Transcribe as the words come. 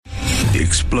The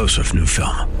explosive new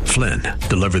film, Flynn,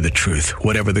 deliver the truth,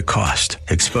 whatever the cost,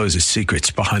 exposes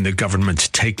secrets behind the government's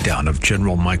takedown of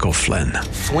General Michael Flynn.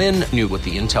 Flynn knew what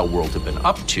the intel world had been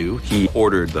up to. He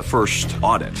ordered the first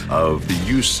audit of the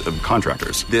use of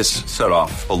contractors. This set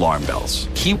off alarm bells.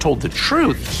 He told the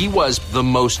truth. He was the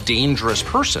most dangerous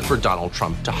person for Donald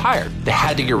Trump to hire. They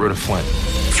had to get rid of Flynn.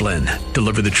 Flynn,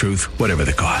 deliver the truth, whatever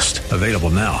the cost. Available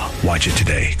now. Watch it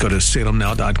today. Go to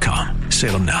salemnow.com.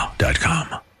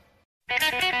 salemnow.com.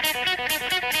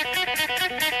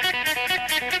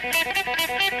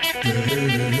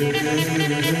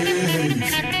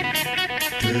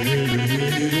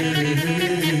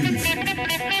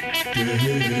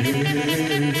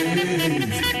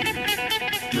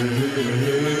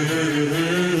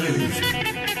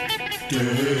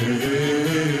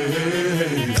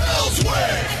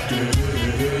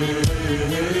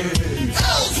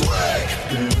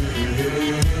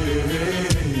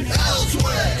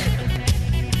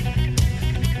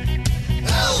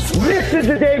 This is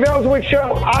the Dave Elswick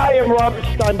Show. I am Robert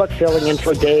Steinbuck filling in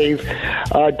for Dave.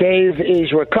 Dave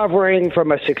is recovering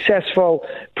from a successful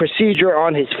procedure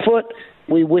on his foot.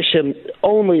 We wish him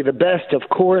only the best, of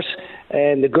course.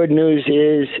 And the good news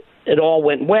is it all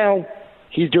went well.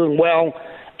 He's doing well.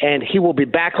 And he will be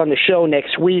back on the show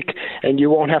next week. And you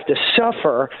won't have to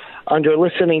suffer under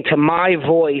listening to my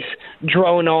voice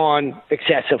drone on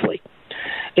excessively.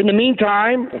 In the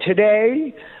meantime,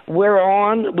 today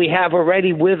we have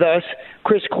already with us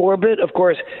Chris Corbett. Of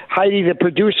course, Heidi, the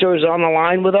producer, is on the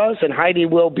line with us, and Heidi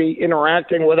will be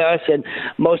interacting with us and,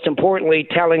 most importantly,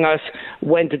 telling us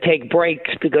when to take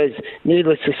breaks because,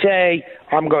 needless to say,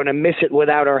 I'm going to miss it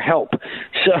without her help.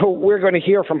 So we're going to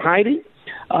hear from Heidi,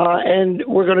 and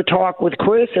we're going to talk with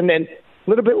Chris, and then a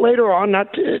little bit later on,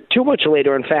 not too much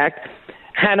later, in fact,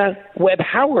 Hannah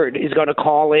Webb-Howard is going to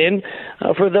call in.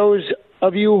 For those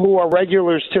of you who are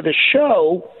regulars to the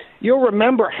show, you'll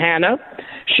remember Hannah.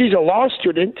 She's a law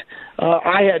student.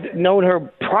 I had known her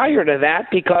prior to that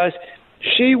because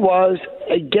she was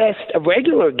a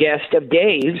regular guest of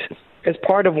Dave's as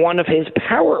part of one of his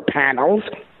power panels.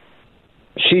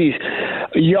 She's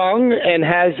young and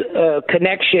has a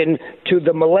connection to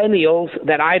the millennials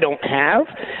that I don't have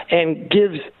and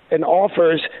gives and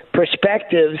offers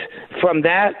perspectives from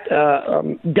that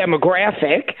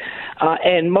demographic.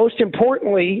 And most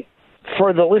importantly,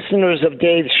 for the listeners of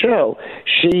Dave's show,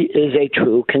 she is a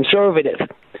true conservative.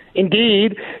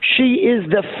 Indeed, she is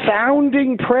the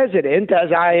founding president,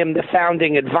 as I am the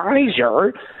founding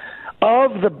advisor,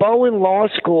 of the Bowen Law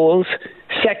School's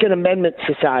Second Amendment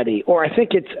Society, or I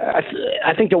think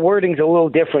the wording's a little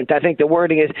different. I think the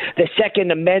wording is the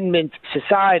Second Amendment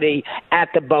Society at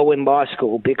the Bowen Law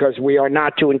School, because we are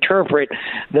not to interpret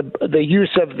the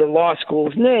use of the law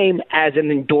school's name as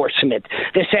an endorsement.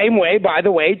 The same way, by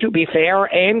the way, to be fair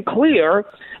and clear,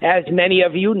 as many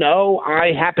of you know,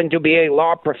 I happen to be a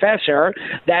law professor.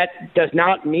 That does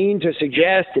not mean to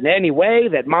suggest in any way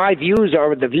that my views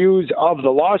are the views of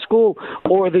the law school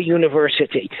or the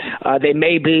university. They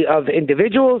may be of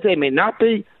individuals, they may not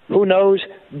be. Who knows?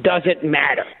 Doesn't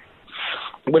matter.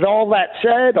 With all that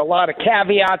said, a lot of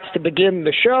caveats to begin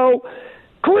the show.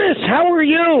 Chris, how are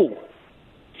you?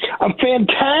 I'm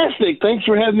fantastic. Thanks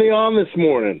for having me on this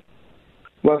morning.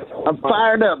 Well, I'm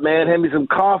fired up, man. Had me some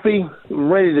coffee.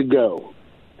 I'm ready to go.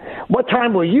 What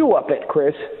time were you up at,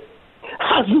 Chris?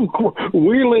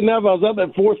 Weirdly enough, I was up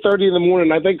at 4:30 in the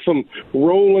morning. I think some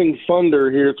rolling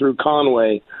thunder here through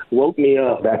Conway woke me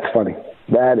up. That's funny.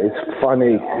 That is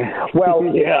funny. Well,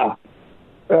 yeah.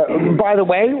 By the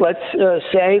way, let's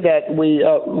say that we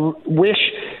wish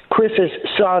Chris's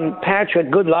son, Patrick,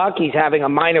 good luck. He's having a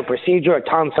minor procedure, a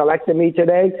tonsillectomy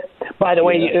today. By the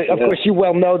way, of course, you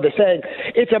well know the saying,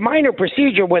 it's a minor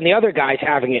procedure when the other guy's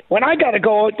having it. When I got to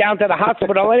go down to the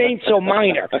hospital, it ain't so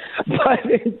minor. But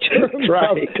in terms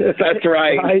That's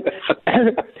right.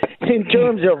 In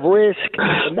terms of risk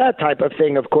and that type of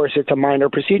thing, of course, it's a minor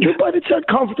procedure, but it's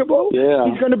uncomfortable. Yeah.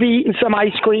 He's going to be eating some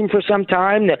ice cream for some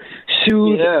time to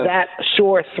soothe that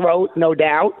sore throat, no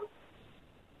doubt.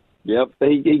 Yep.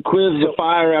 He quizzed the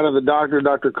fire out of the doctor,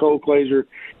 Dr. Cole Glazer.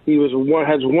 He has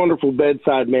wonderful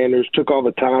bedside manners, took all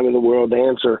the time in the world to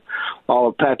answer all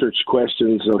of Patrick's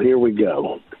questions, so here we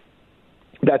go.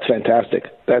 That's fantastic.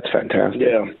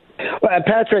 Yeah. Well,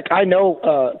 Patrick, I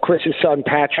know Chris's son,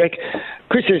 Patrick.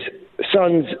 Chris's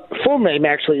son's full name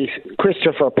actually is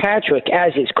Christopher Patrick,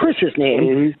 as is Chris's name.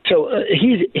 Mm-hmm. So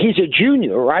he's a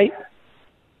junior, right?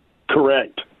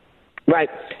 Correct. Right.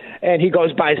 And he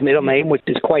goes by his middle name, which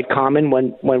is quite common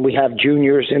when we have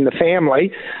juniors in the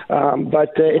family.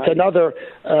 But it's another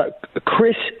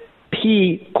Chris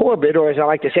P. Corbett, or as I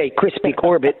like to say, Crispy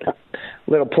Corbett.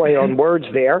 Little play on words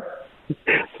there.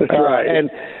 That's right.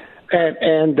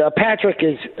 And Patrick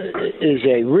is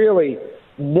a really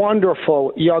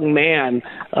wonderful young man.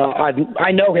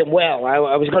 I know him well. I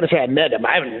was going to say I met him.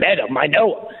 I haven't met him. I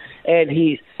know him, and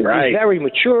he's very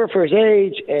mature for his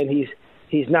age, and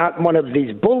he's not one of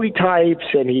these bully types,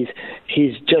 and he's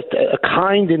just a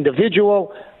kind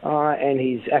individual, and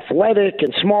he's athletic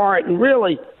and smart, and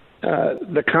really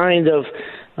the kind of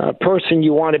person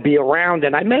you want to be around.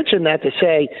 And I mention that to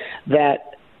say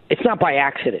that it's not by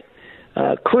accident.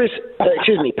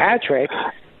 Patrick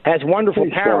has wonderful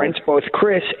parents, both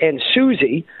Chris and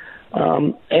Susie,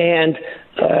 and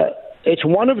it's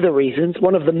one of the reasons,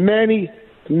 one of the many,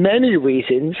 many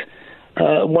reasons,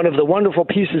 one of the wonderful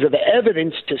pieces of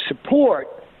evidence to support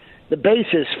the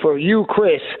basis for you,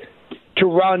 Chris, to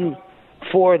run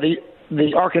for the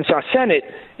Arkansas Senate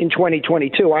in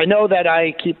 2022. I know that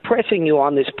I keep pressing you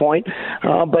on this point,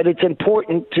 but it's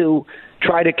important to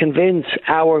try to convince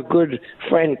our good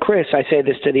friend Chris, I say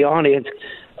this to the audience,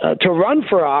 to run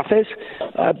for office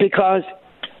because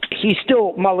he's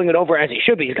still mulling it over as he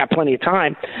should be. He's got plenty of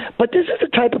time. But this is the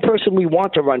type of person we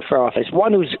want to run for office,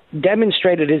 one who's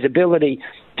demonstrated his it's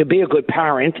to be a good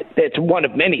parent. It's one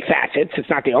of many facets. It's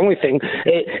not the only thing.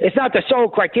 It's not the sole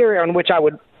criteria on which I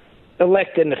would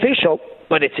elect an official,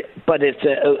 but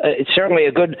it's certainly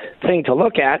a good thing to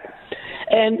look at.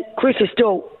 And Chris is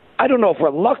still, I don't know if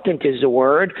reluctant is the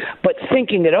word, but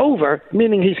thinking it over,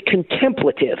 meaning he's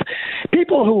contemplative.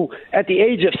 People who, at the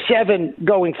age of 7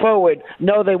 going forward,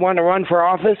 know they want to run for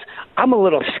office, I'm a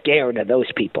little scared of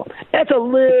those people. That's a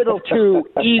little too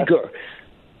eager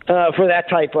for that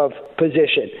type of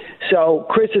position. So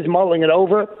Chris is mulling it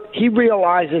over. He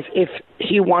realizes if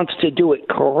he wants to do it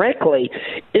correctly,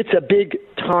 it's a big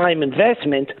time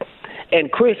investment, and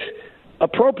Chris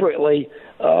appropriately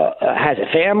has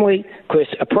a family. Chris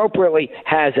appropriately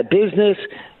has a business.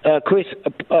 Chris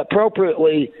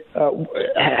appropriately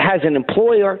has an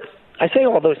employer. I say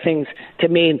all those things to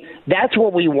mean that's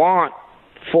what we want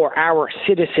for our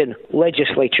citizen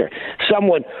legislature,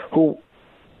 someone who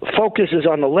focuses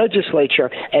on the legislature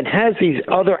and has these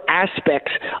other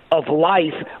aspects of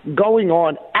life going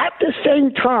on at the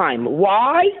same time.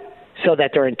 Why? So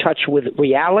that they're in touch with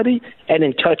reality and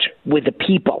in touch with the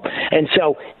people. And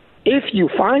so if you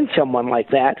find someone like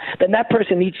that, then that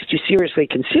person needs to seriously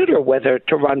consider whether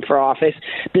to run for office,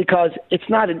 because it's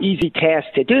not an easy task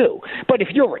to do. But if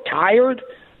you're retired,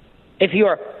 if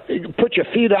you're put your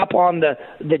feet up on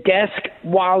the desk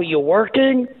while you're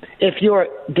working, if you're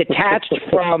detached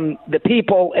from the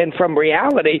people and from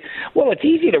reality, well, it's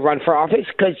easy to run for office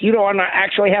because you don't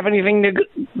actually have anything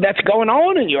that's going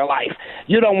on in your life.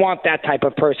 You don't want that type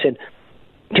of person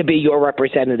to be your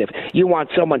representative. You want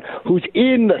someone who's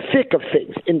in the thick of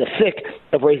things, in the thick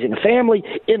of raising a family,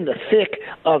 in the thick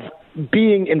of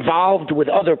being involved with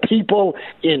other people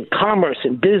in commerce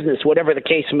and business, whatever the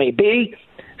case may be.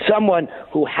 Someone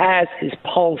who has his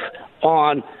pulse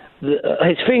on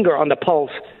his finger on the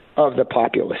pulse of the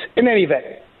populace. In any event,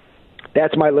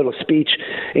 that's my little speech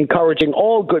encouraging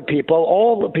all good people,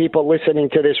 all the people listening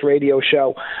to this radio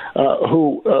show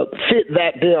who fit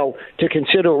that bill to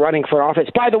consider running for office.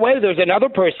 By the way, there's another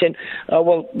person,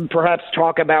 we'll perhaps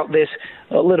talk about this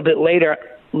a little bit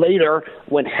later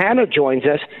when Hannah joins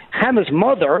us. Hannah's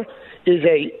mother is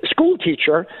a school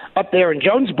teacher up there in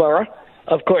Jonesboro.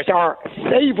 Of course, our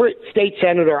favorite state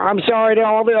senator, I'm sorry to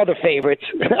all the other favorites,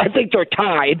 I think they're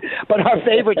tied, but our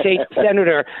favorite state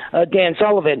senator, Dan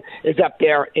Sullivan, is up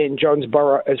there in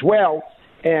Jonesboro as well.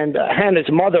 And Hannah's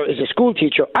mother is a school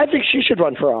teacher. I think she should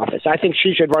run for office. I think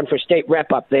she should run for state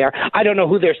rep up there. I don't know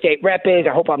who their state rep is.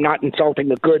 I hope I'm not insulting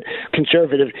the good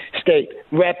conservative state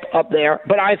rep up there.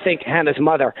 But I think Hannah's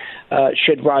mother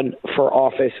should run for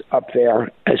office up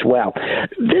there as well.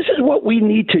 This is what we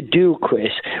need to do,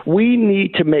 Chris. We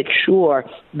need to make sure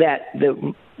that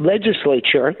the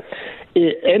legislature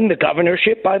and the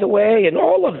governorship, by the way, and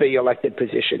all of the elected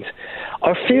positions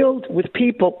are filled with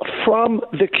people from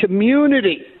the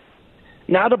community,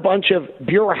 not a bunch of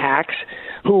bureaucrats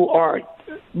who are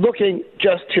looking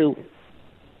just to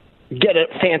get a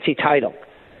fancy title.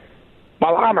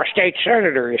 Well, I'm a state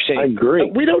senator, you see. I agree.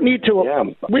 We don't need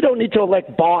to. We don't need to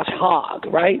elect Boss Hogg,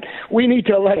 right? We need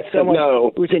to elect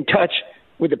someone who's in touch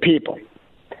with the people.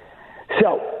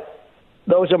 So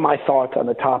those are my thoughts on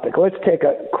the topic. Let's take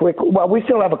a quick, we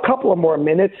still have a couple of more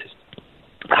minutes.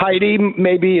 Heidi,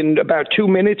 maybe in about 2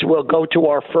 minutes, we'll go to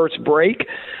our first break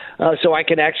so I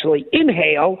can actually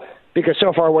inhale, because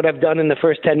so far what I've done in the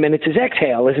first 10 minutes is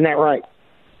exhale. Isn't that right?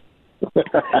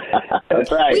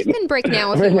 That's right. We can break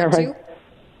now if you want to.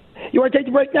 You want to take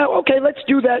the break now? Okay, let's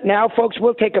do that now, folks.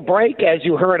 We'll take a break, as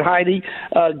you heard Heidi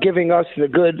giving us the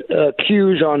good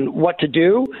cues on what to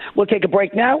do. We'll take a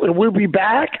break now, and we'll be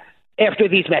back after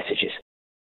these messages.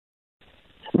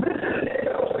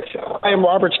 I am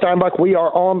Robert Steinbuch. We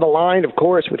are on the line, of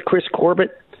course, with Chris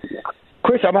Corbett.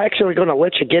 Chris, I'm actually going to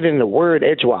let you get in the word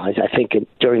edgewise, I think,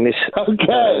 during this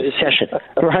session.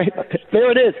 Right?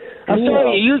 There it is. I'm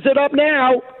sorry, you used it up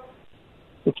now.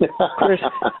 Chris,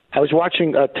 I was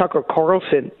watching Tucker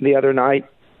Carlson the other night.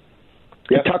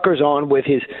 Yep. Tucker's on with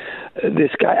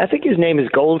this guy. I think his name is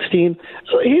Goldstein.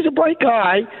 He's a bright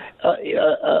guy,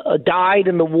 a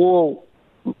dyed-in-the-wool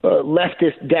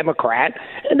leftist Democrat,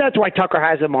 and that's why Tucker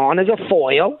has him on as a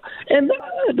foil. And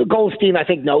Goldstein, I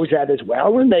think, knows that as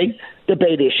well, and they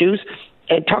debate issues.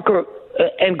 And Tucker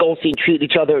and Goldstein treat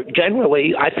each other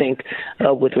generally, I think,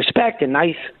 with respect and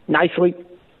nicely.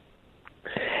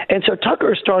 And so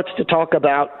Tucker starts to talk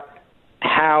about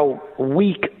how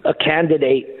weak a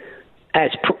candidate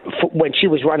when she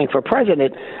was running for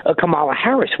president, Kamala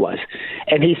Harris was.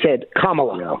 And he said,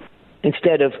 Kamala,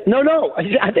 instead of, no,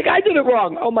 I think I did it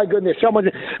wrong. Oh, my goodness.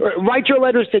 Someone, write your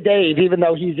letters to Dave, even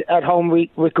though he's at home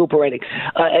recuperating.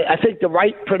 I think the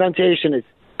right pronunciation is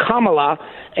Kamala,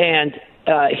 and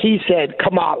he said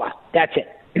Kamala. That's it.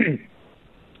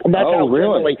 And that's how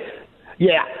really?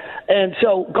 Yeah. And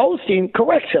so Goldstein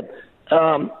corrects him.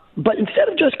 But instead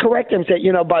of just correcting him,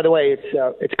 say, by the way,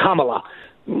 it's Kamala.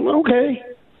 Okay.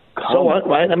 So what,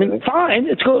 right? I mean, fine,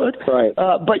 it's good. Right.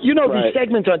 But, these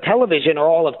segments on television are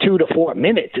all of 2 to 4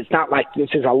 minutes. It's not like this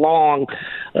is a long,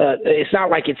 it's not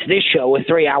like it's this show, a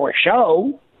 3-hour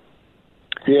show.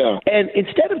 Yeah. And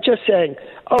instead of just saying,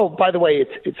 oh, by the way,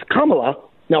 it's Kamala.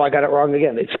 No, I got it wrong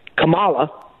again. It's Kamala.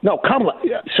 No, Kamala.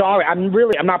 Sorry, I'm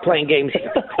not playing games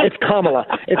here. It's Kamala.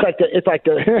 It's like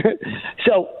the.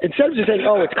 So instead of just saying,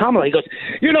 "Oh, it's Kamala," he goes,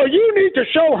 you need to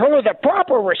show her the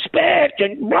proper respect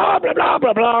and blah blah blah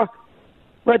blah blah,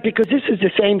 right? Because this is the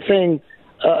same thing,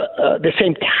 the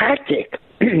same tactic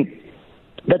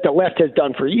that the left has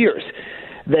done for years.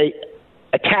 They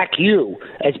attack you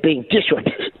as being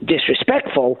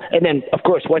disrespectful, and then, of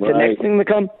course, what's the next thing to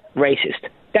come? Racist.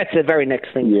 That's the very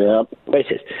next thing. Yeah.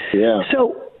 Racist. Yeah.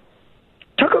 So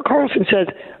Tucker Carlson says,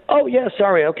 oh, yeah,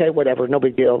 sorry, okay, whatever, no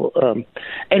big deal.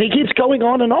 And he keeps going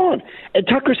on. And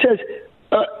Tucker says,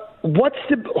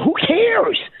 who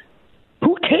cares?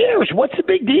 Who cares? What's the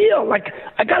big deal? Like,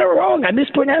 I got it wrong. I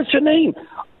mispronounced your name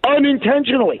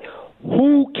unintentionally.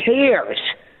 Who cares?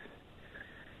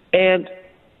 And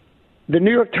the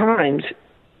New York Times,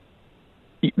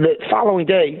 the following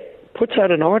day, puts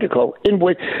out an article in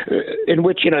which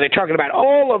they're talking about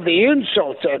all of the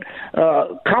insults that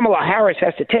Kamala Harris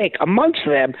has to take. Amongst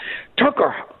them,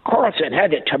 Tucker Carlson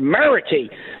had the temerity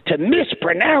to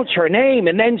mispronounce her name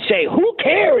and then say, who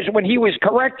cares, when he was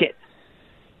corrected.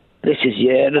 This is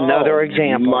yet another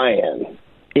example. Man.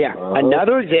 Yeah,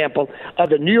 another example of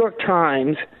the New York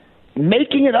Times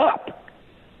making it up.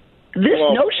 This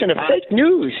notion of fake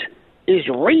news is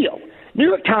real. New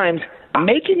York Times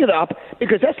making it up,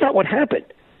 because that's not what happened.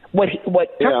 What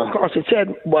Tucker Carlson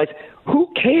said was, who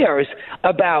cares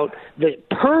about the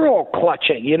pearl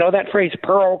clutching? You know that phrase,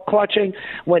 pearl clutching,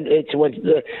 when it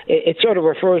sort of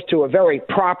refers to a very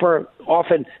proper,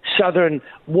 often Southern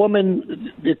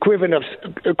woman, the equivalent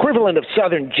of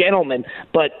Southern gentleman,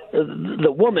 but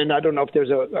the woman, I don't know if there's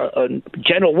a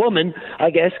gentlewoman,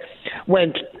 I guess,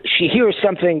 when she hears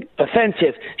something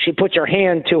offensive, she puts her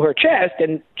hand to her chest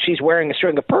and she's wearing a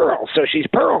string of pearls, so she's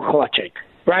pearl clutching,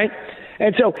 right?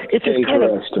 And so it's kind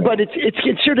of, but it's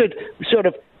considered sort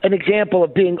of an example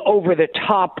of being over the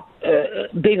top,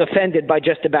 being offended by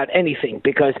just about anything,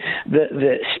 because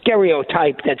the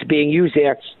stereotype that's being used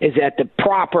there is that the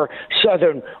proper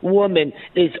Southern woman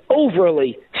is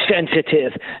overly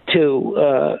sensitive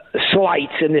to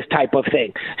slights and this type of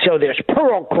thing. So there's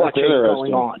pearl clutching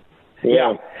going on.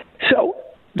 Yeah. So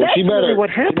that's really what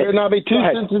happened. She better not be too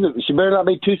sensitive. She better not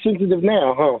be too sensitive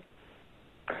now, huh?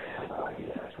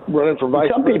 Running for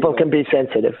vice Some people can be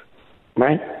sensitive,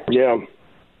 right? Yeah.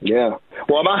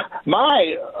 Well, when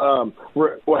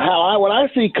I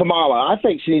see Kamala, I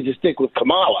think she needs to stick with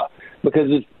Kamala, because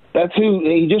that's who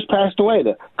he just passed away.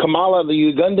 The Kamala, the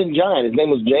Ugandan giant. His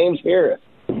name was James Harris.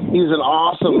 He was an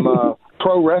awesome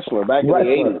pro wrestler back in the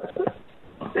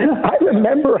 80s. I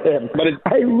remember him.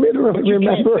 I literally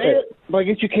remember him. But I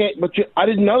guess you can't. I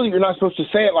didn't know that you're not supposed to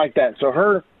say it like that. So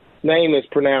her name is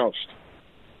pronounced.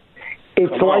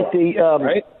 It's like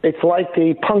it's like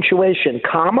the punctuation,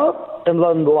 comma and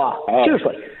then la.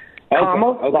 Seriously,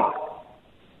 comma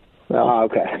la.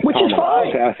 Okay. Which is fine.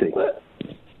 Okay, I see.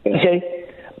 Okay.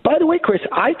 By the way, Chris,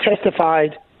 I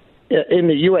testified in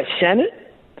the U.S. Senate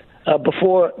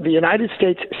before the United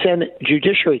States Senate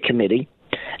Judiciary Committee,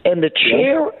 and the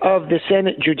chair of the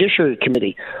Senate Judiciary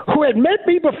Committee, who had met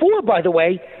me before, by the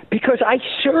way, because I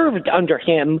served under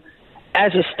him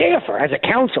as a staffer, as a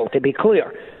counsel, to be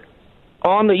clear,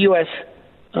 on the U.S.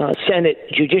 Senate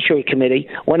Judiciary Committee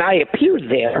when I appeared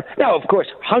there. Now, of course,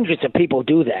 hundreds of people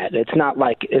do that. It's not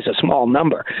like it's a small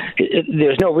number.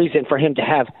 There's no reason for him to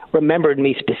have remembered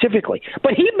me specifically.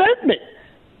 But he met me.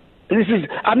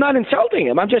 I'm not insulting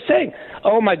him. I'm just saying,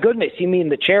 oh, my goodness, you mean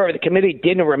the chair of the committee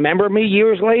didn't remember me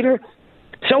years later?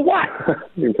 So what?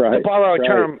 Right, to borrow a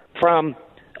term from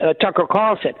Tucker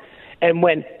Carlson. And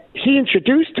when he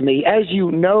introduced me, as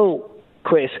you know,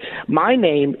 Chris, my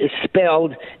name is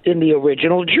spelled in the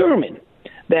original German.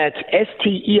 That's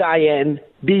Steinbuch.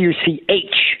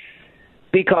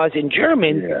 Because in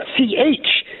German,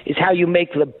 CH is how you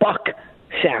make the buck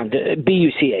sound,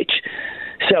 Buch.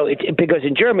 So because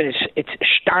in German it's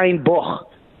Steinbuch.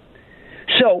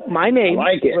 So my name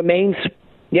remains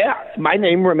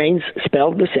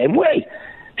spelled the same way.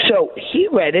 So he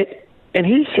read it and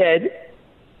he said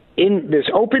in this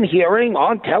open hearing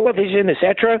on television,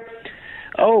 etc.,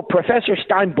 oh, Professor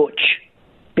Steinbuch,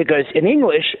 because in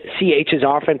English CH is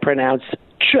often pronounced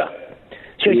ch.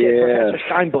 So he said Professor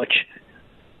Steinbuch.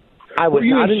 I was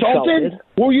not insulted.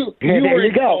 Well, you were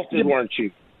insulted, weren't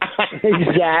you?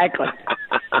 Exactly.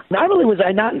 Not only was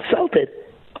I not insulted,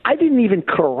 I didn't even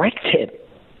correct him.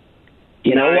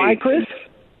 You know why, Chris?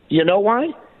 You know why?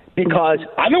 Because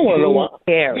I don't want to know why. Who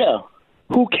cares? Yeah.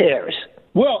 Who cares?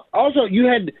 Well, also you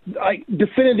had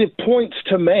definitive points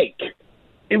to make.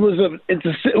 It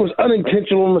was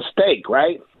unintentional mistake,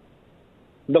 right?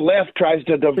 The left tries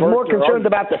to divert. I was more concerned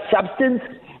about the substance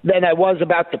than I was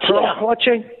about the pearl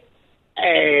clutching.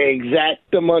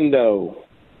 Exactamundo.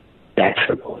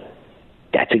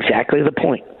 That's exactly the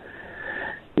point.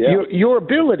 Yeah. Your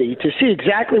ability to see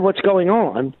exactly what's going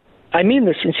on, I mean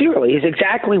this sincerely, is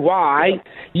exactly why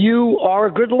you are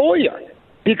a good lawyer.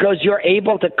 Because you're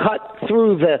able to cut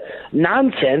through the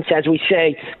nonsense, as we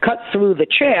say, cut through the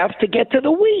chaff to get to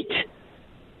the wheat.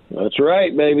 That's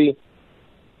right, baby.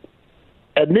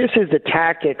 And this is the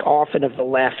tactic often of the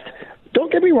left.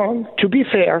 Don't get me wrong. To be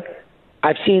fair,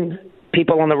 I've seen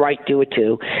people on the right do it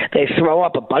too. They throw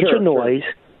up a bunch of noise,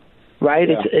 right?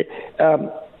 Yeah.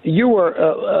 You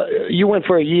went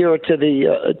for a year to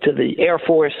the Air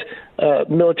Force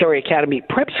Military Academy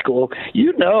Prep School.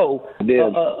 You know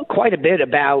quite a bit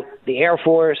about the Air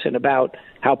Force and about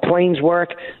how planes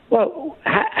work. Well,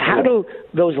 how do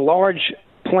those large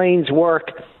planes work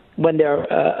when they're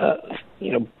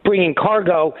bringing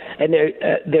cargo and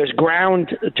there's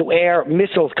ground-to-air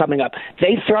missiles coming up?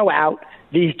 They throw out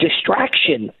these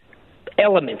distraction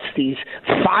elements, these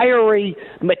fiery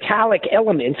metallic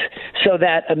elements, so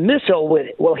that a missile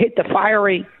will hit the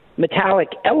fiery metallic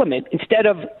element instead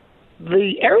of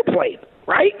the airplane,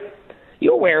 right?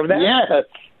 You're aware of that? Yes.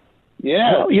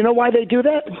 Yeah. Well, you know why they do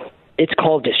that? It's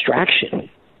called distraction.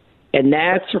 And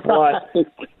that's what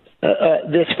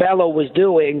this fellow was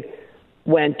doing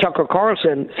when Tucker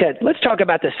Carlson said, let's talk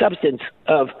about the substance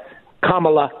of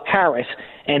Kamala Harris.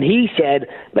 And he said,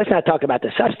 let's not talk about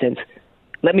the substance.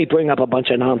 Let me bring up a bunch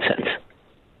of nonsense.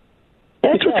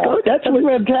 That's what's good. That's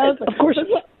fantastic. Of course.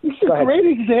 It's a great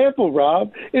example,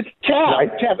 Rob. It's chaff.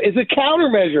 Right. Chaff. It's a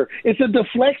countermeasure. It's a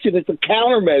deflection. It's a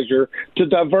countermeasure to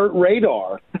divert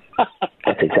radar.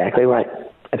 That's exactly right.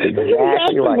 That's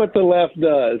exactly right. What the left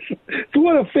does.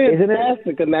 What a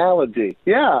fantastic analogy.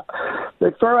 Yeah. They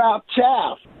throw out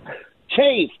chaff.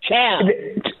 Chaff.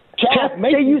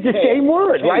 They use the same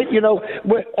word, right? You know,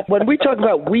 when we talk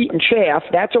about wheat and chaff,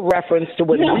 that's a reference to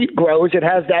when wheat grows. It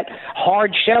has that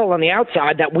hard shell on the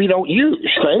outside that we don't use.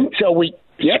 So we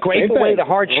scrape away the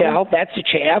hard shell. That's the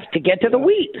chaff to get to the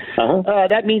wheat.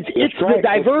 That means it's the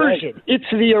diversion. It's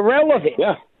the irrelevant.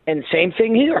 Yeah. And same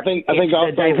thing here. I think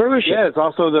also, the diversion. Yeah, it's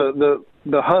also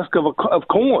the husk of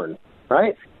corn,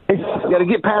 right? You got to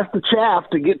get past the chaff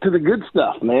to get to the good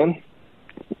stuff, man.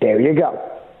 There you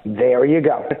go.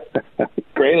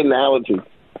 Great analogy.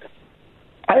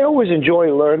 I always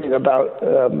enjoy learning about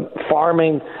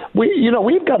farming.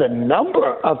 We've got a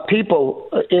number of people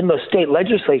in the state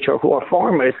legislature who are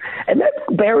farmers, and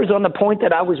that bears on the point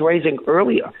that I was raising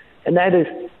earlier, and that is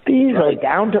these are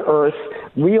down-to-earth,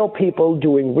 real people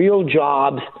doing real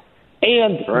jobs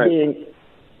and being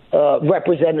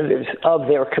representatives of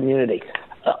their community.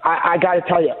 I got to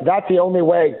tell you, that's the only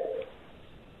way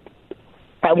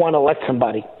I want to elect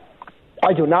somebody.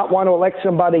 I do not want to elect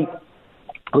somebody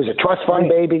who's a trust fund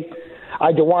baby.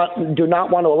 I do not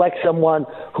want to elect someone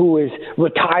who is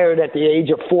retired at the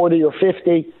age of 40 or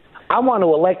 50. I want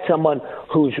to elect someone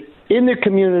who's in the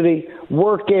community,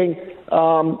 working,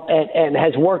 and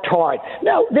has worked hard.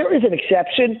 Now, there is an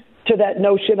exception to that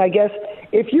notion, I guess.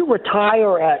 If you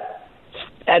retire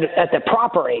at the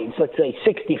proper age, let's say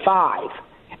 65,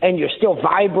 and you're still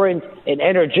vibrant and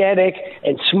energetic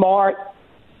and smart,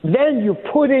 then you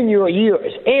put in your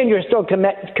years and you're still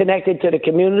connected to the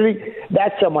community,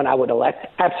 that's someone I would elect.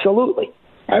 Absolutely.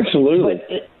 Absolutely.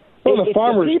 The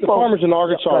farmers in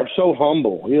Arkansas are so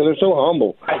humble. They're so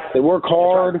humble. They work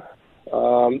hard.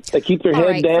 They keep their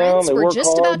head down. Friends, they we're work just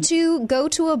hard. about to go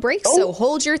to a break, so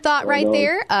hold your thought right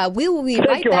there. We will be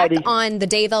right back Heidi. on the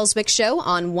Dave Elswick Show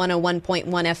on 101.1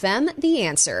 FM, The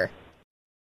Answer.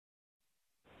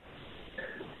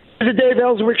 The Dave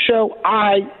Elswick Show.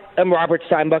 I am Robert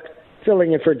Steinbuck,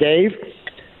 filling in for Dave.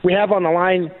 We have on the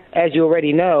line, as you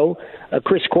already know,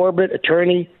 Chris Corbett,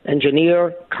 attorney,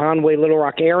 engineer, Conway, Little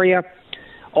Rock area.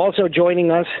 Also joining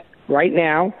us right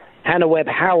now, Hannah Webb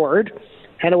Howard.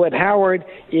 Hannah Webb Howard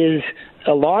is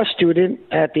a law student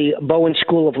at the Bowen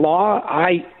School of Law.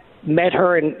 I met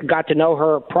her and got to know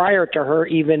her prior to her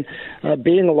even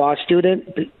being a law student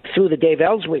through the Dave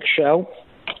Elswick Show.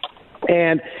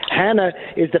 And Hannah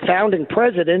is the founding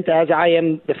president, as I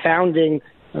am the founding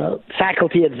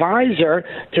faculty advisor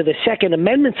to the Second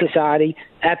Amendment Society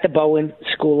at the Bowen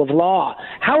School of Law.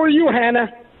 How are you, Hannah?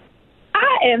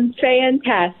 I am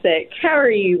fantastic. How are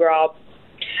you, Rob?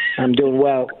 I'm doing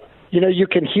well. You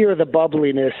can hear the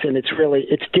bubbliness, and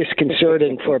it's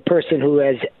disconcerting for a person who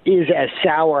is as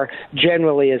sour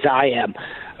generally as I am.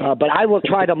 But I will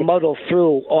try to muddle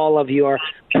through all of your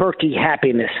perky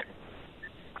happiness.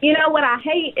 What I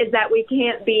hate is that we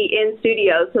can't be in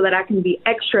studio so that I can be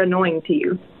extra annoying to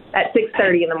you at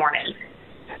 6:30 in the morning.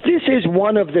 This is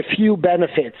one of the few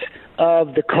benefits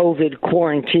of the COVID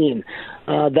quarantine.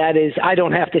 That is, I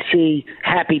don't have to see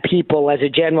happy people as a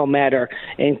general matter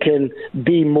and can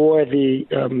be more the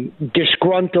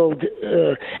disgruntled,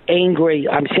 angry.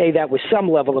 I'm saying that with some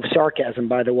level of sarcasm,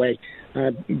 by the way,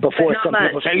 before some much.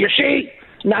 people say, you see,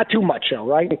 not too much though,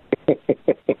 right?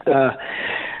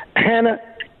 Hannah,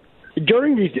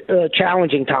 during these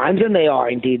challenging times, and they are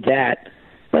indeed that,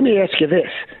 let me ask you this.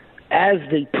 As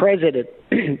the president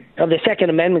of the Second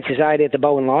Amendment Society at the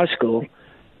Bowen Law School,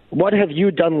 what have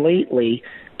you done lately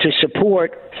to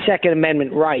support Second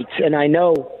Amendment rights? And I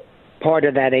know part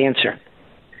of that answer.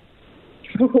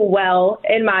 Well,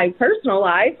 in my personal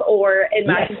life or in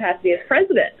my capacity as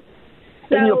president?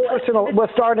 In your personal, we'll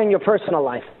start in your personal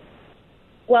life.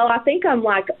 Well, I think I'm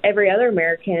like every other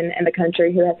American in the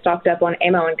country who has stocked up on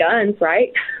ammo and guns,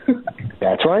 right?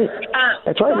 That's right.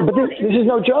 That's right. But this is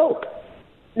no joke.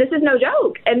 This is no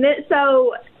joke. And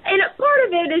part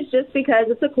of it is just because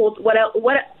it's a cool,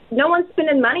 no one's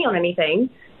spending money on anything.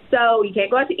 So you can't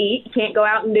go out to eat. You can't go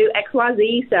out and do X, Y,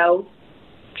 Z. So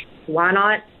why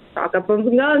not stock up on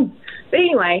some guns? But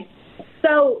anyway,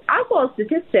 so I saw a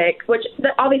statistic, which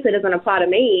obviously doesn't apply to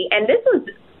me. And this was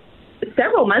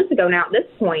several months ago now at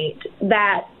this point,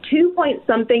 that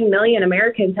 2-point-something million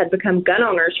Americans had become gun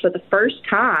owners for the first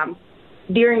time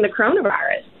during the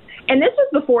coronavirus. And this was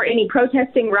before any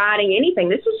protesting, rioting, anything.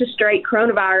 This was just straight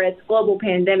coronavirus, global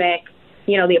pandemic,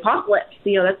 the apocalypse.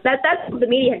 That's what the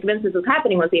media had convinced us was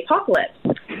happening, was the apocalypse.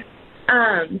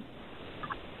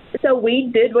 So we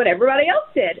did what everybody else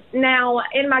did. Now,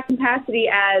 in my capacity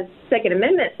as Second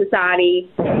Amendment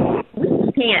Society,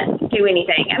 we can't do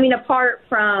anything. I mean, apart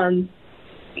from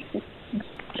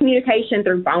communication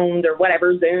through phones or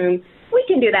whatever, Zoom, we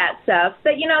can do that stuff.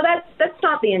 But, that's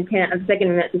not the intent of the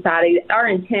Second Amendment Society. Our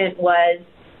intent was,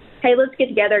 hey, let's get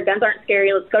together. Guns aren't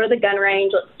scary. Let's go to the gun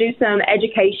range. Let's do some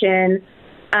education.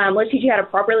 Let's teach you how to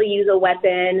properly use a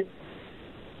weapon.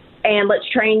 And let's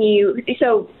train you.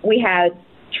 So we had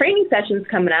training sessions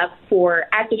coming up for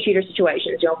active shooter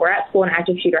situations. If we're at school and an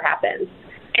active shooter happens.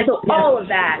 And so all of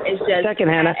that is just... Second,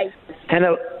 Hannah.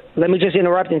 Hannah, let me just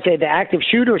interrupt and say the active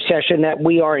shooter session that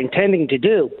we are intending to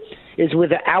do is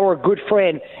with our good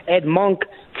friend Ed Monk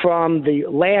from the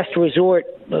Last Resort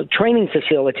training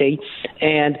facility,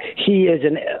 and he is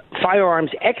a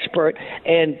firearms expert,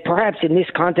 and perhaps in this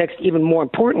context, even more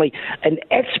importantly, an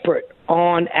expert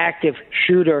on active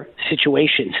shooter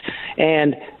situations.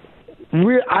 And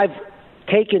I've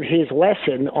taken his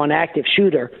lesson on active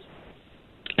shooter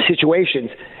situations,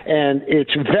 and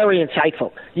it's very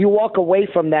insightful. You walk away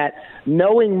from that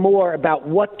knowing more about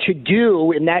what to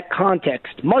do in that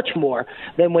context, much more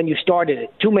than when you started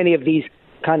it. Too many of these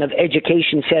kind of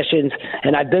education sessions,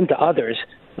 and I've been to others,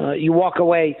 you walk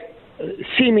away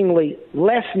seemingly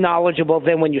less knowledgeable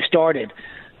than when you started.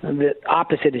 And the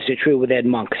opposite is true with Ed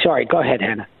Monk. Sorry, go ahead,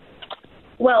 Hannah.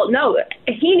 Well, no,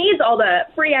 he needs all the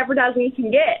free advertising he can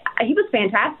get. He was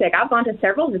fantastic. I've gone to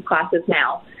several of his classes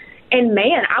now. And,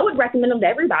 man, I would recommend them to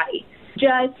everybody.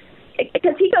 just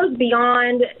because he goes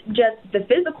beyond just the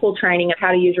physical training of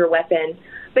how to use your weapon,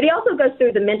 but he also goes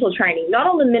through the mental training, not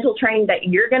only the mental training that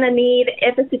you're going to need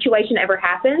if a situation ever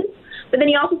happens, but then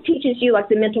he also teaches you like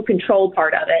the mental control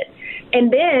part of it.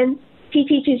 And then he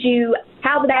teaches you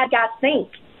how the bad guys think.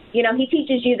 You know, he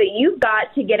teaches you that you've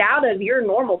got to get out of your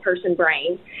normal person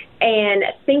brain and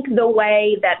think the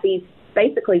way that these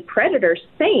basically predators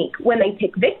think when they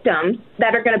pick victims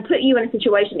that are going to put you in a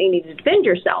situation that you need to defend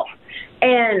yourself.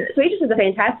 And so he just does a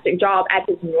fantastic job at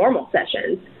his normal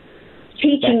sessions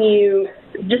teaching you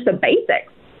just the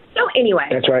basics. So anyway.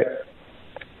 That's right.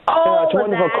 All it's of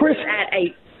wonderful. that Chris,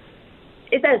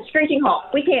 it's at a screeching halt.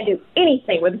 We can't do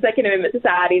anything with the Second Amendment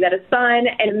Society that is fun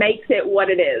and makes it what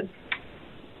it is.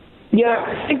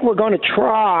 Yeah, I think we're going to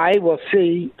try, we'll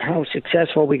see how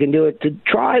successful we can do it, to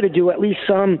try to do at least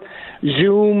some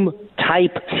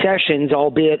Zoom-type sessions,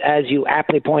 albeit, as you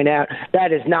aptly point out,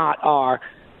 that is not our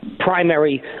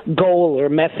primary goal or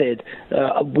method.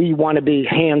 We want to be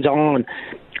hands-on.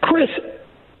 Chris,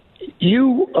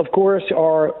 you, of course,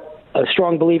 are a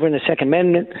strong believer in the Second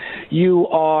Amendment. You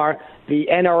are the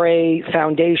NRA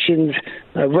Foundation's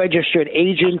registered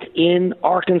agent in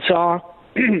Arkansas.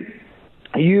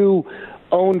 You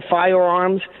own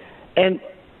firearms. And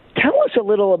tell us a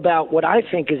little about what I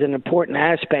think is an important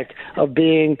aspect of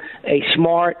being a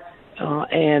smart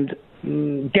and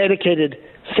dedicated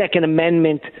Second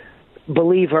Amendment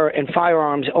believer and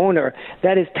firearms owner.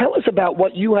 That is, tell us about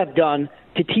what you have done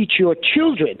to teach your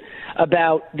children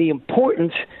about the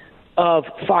importance of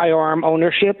firearm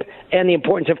ownership and the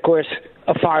importance, of course,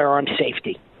 of firearm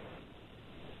safety.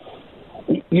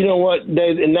 You know what,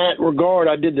 Dave, in that regard,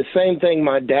 I did the same thing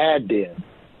my dad did,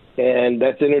 and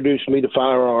that's introduced me to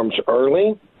firearms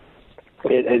early.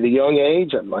 At a young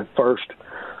age, my first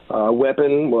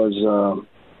weapon was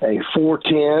a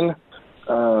 .410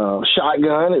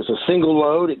 shotgun. It's a single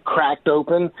load. It cracked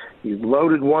open. You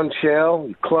loaded one shell,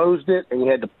 you closed it, and you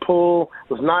had to pull.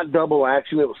 It was not double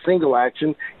action. It was single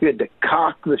action. You had to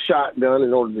cock the shotgun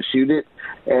in order to shoot it,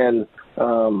 and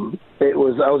I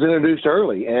was introduced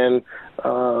early and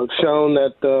shown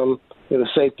that the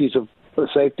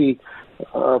safety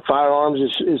of firearms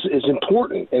is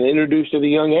important, and introduced at a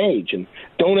young age. And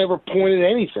don't ever point at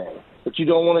anything that you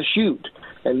don't want to shoot.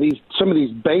 And some of these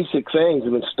basic things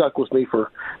have been stuck with me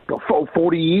for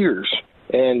 40 years.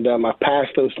 And I pass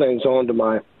those things on to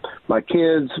my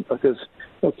kids, because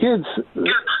kids,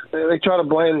 they try to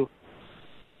blame.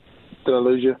 Did I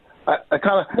lose you? I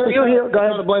kind of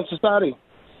try to blame society.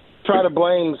 Try to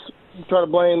blame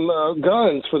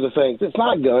guns for the things. It's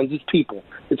not guns. It's people.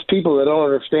 It's people that don't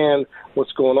understand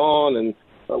what's going on and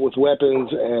with weapons,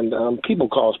 and people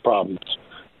cause problems.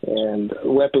 And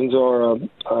weapons are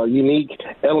a unique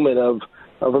element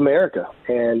of America,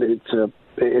 and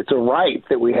it's a right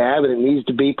that we have, and it needs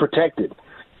to be protected.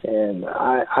 And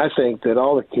I think that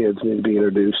all the kids need to be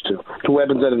introduced to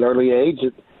weapons at an early age.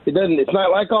 It's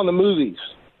not like on the movies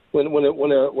when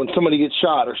somebody gets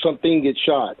shot or something gets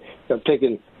shot. I've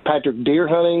taken Patrick deer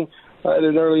hunting at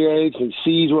an early age, and he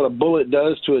sees what a bullet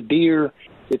does to a deer.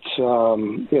 It's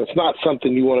it's not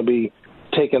something you want to be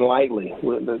taken lightly.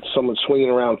 That someone's swinging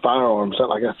around firearms.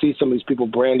 Like I see some of these people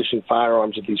brandishing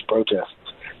firearms at these protests.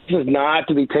 This is not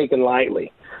to be taken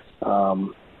lightly.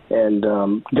 And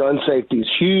gun safety is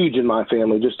huge in my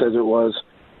family, just as it was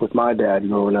with my dad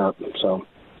growing up. So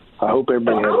I hope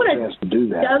everybody has a chance to do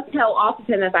that. Dovetail off of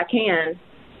him if I can.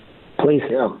 Please.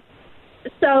 Yeah.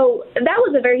 So that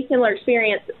was a very similar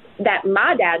experience that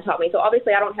my dad taught me. So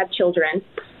obviously I don't have children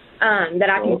that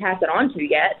I can pass it on to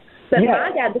yet. But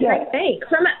my dad, the same thing.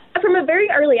 From a very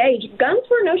early age, guns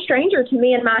were no stranger to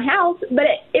me in my house, but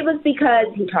it was because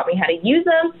he taught me how to use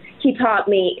them. He taught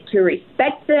me to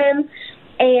respect them.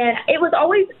 And it was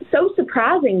always so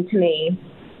surprising to me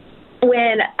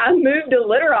when I moved to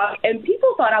Little Rock and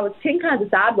people thought I was 10 kinds of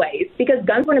sideways because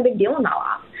guns weren't a big deal in my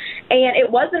life. And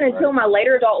it wasn't until my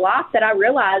later adult life that I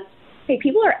realized, hey,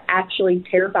 people are actually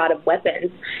terrified of weapons.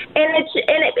 And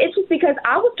it's just because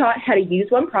I was taught how to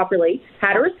use one properly,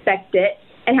 how to respect it,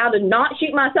 and how to not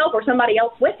shoot myself or somebody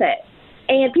else with it.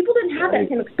 And people didn't have that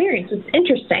same experience. It's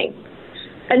interesting.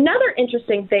 Another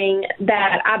interesting thing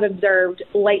that I've observed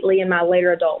lately in my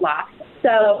later adult life.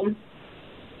 So,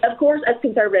 of course, as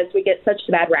conservatives, we get such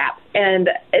a bad rap and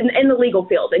in the legal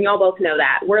field, and y'all both know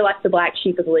that. We're like the black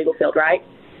sheep of the legal field, right?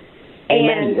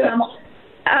 Amen. And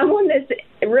I'm on this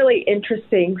really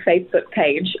interesting Facebook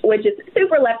page, which is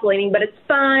super left-leaning, but it's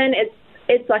fun.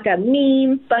 It's like a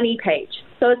meme, funny page.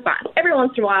 So it's fine. Every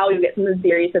once in a while, you get something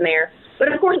serious in there.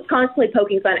 But, of course, it's constantly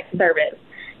poking fun at conservatives.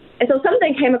 And so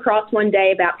something came across one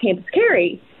day about campus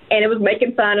carry, and it was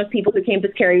making fun of people who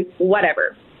campus carry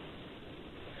whatever.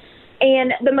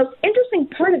 And the most interesting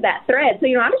part of that thread, so,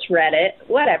 I just read it,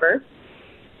 whatever.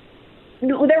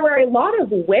 There were a lot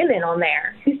of women on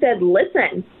there who said,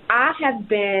 listen, I have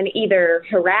been either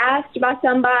harassed by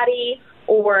somebody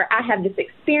or I have this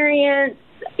experience,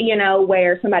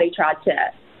 where somebody tried to,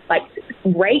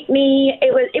 rape me.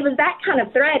 It was that kind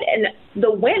of thread. And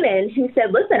the women who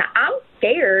said, listen, I'm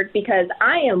scared because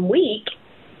I am weak,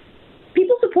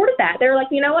 people supported that. They were like,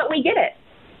 you know what, we get it.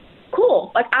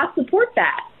 Cool. I support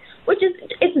that.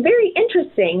 It's very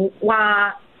interesting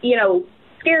why,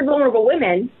 scared, vulnerable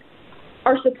women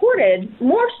are supported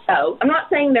more so. I'm not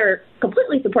saying they're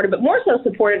completely supported, but more so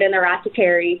supported in their right to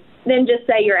carry than just,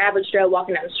 say, your average Joe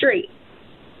walking down the street.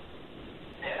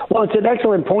 Well, it's an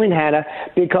excellent point, Hannah,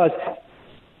 because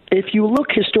if you look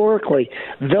historically,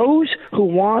 those who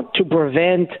want to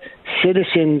prevent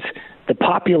citizens, the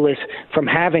populace, from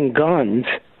having guns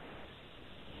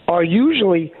are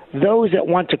usually those that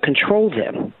want to control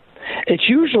them. It's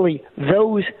usually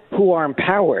those who are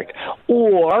empowered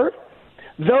or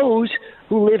those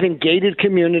who live in gated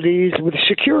communities with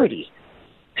security.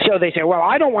 So they say, well,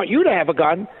 I don't want you to have a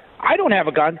gun. I don't have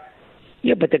a gun.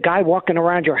 Yeah, but the guy walking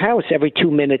around your house every 2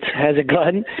 minutes has a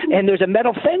gun, and there's a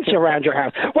metal fence around your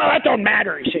house. Well, that don't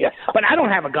matter, you see. But I don't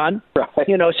have a gun. Right.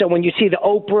 So when you see the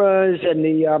Oprahs and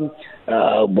the,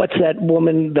 what's that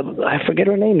woman, I forget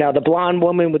her name now, the blonde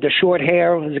woman with the short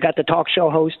hair who's got the talk show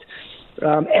host,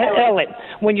 Ellen.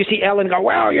 When you see Ellen go,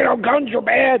 well, guns are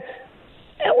bad.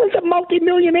 Ellen's a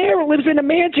multimillionaire who lives in a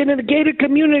mansion in a gated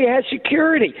community, has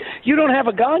security. You don't have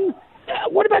a gun?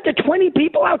 What about the 20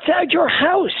 people outside your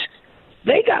house?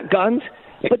 They got guns.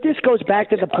 But this goes back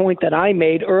to the point that I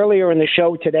made earlier in the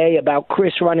show today about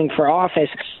Chris running for office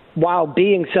while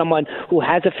being someone who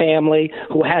has a family,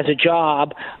 who has a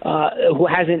job, who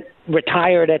hasn't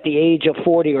retired at the age of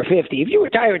 40 or 50. If you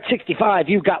retire at 65,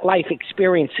 you've got life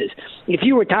experiences. If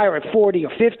you retire at 40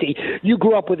 or 50, you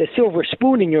grew up with a silver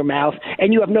spoon in your mouth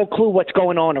and you have no clue what's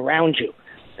going on around you.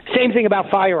 Same thing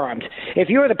about firearms. If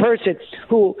you're the person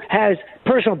who has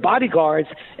personal bodyguards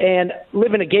and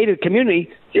live in a gated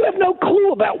community, you have no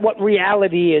clue about what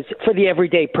reality is for the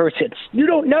everyday person. You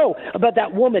don't know about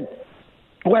that woman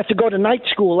who has to go to night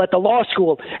school at the law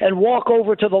school and walk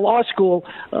over to the law school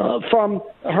from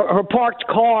her parked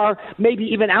car, maybe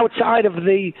even outside of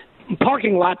the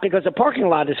parking lot because the parking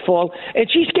lot is full, and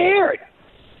she's scared.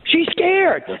 She's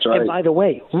scared. That's right. And by the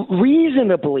way,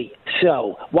 reasonably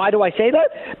so. Why do I say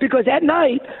that? Because at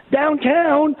night,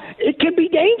 downtown, it can be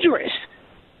dangerous.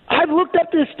 I've looked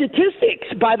up the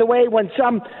statistics, by the way, when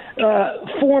some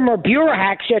former bureau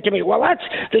hack said to me, well, that's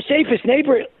the safest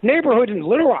neighborhood in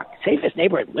Little Rock. Safest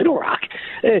neighborhood in Little Rock?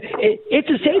 It's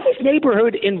the safest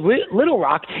neighborhood in Little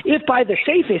Rock if by the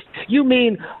safest you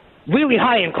mean really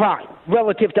high in crime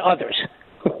relative to others.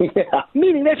 Yeah.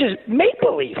 Meaning that's just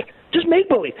make-believe. Just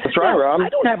make-believe. That's right, Rob. I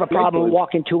don't have a problem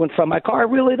walking to and from my car. I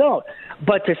really don't.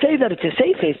 But to say that it's the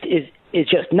safest is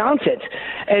just nonsense.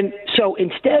 And so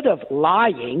instead of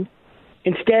lying,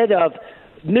 instead of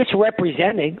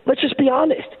misrepresenting, let's just be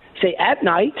honest. Say at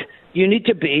night you need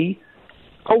to be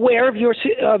aware of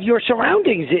your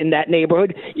surroundings in that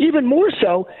neighborhood, even more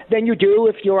so than you do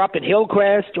if you're up in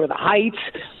Hillcrest or the Heights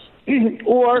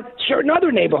or certain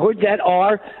other neighborhoods that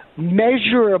are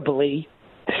measurably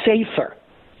safer.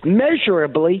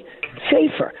 Measurably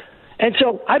safer. And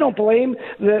so I don't blame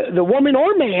the woman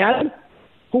or man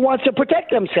who wants to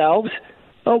protect themselves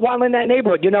while in that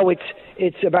neighborhood.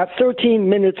 It's about 13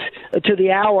 minutes to the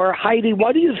hour. Heidi,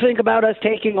 what do you think about us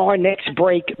taking our next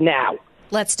break now?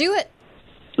 Let's do it.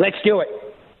 Let's do it.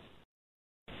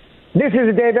 This is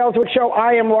the Dave Elswick Show.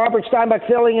 I am Robert Steinbuch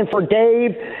filling in for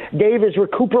Dave. Dave is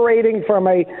recuperating from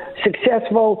a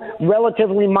successful,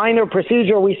 relatively minor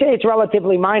procedure. We say it's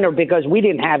relatively minor because we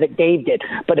didn't have it, Dave did.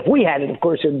 But if we had it, of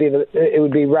course, it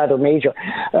would be rather major.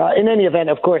 In any event,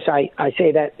 of course, I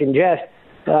say that in jest.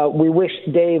 We wish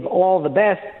Dave all the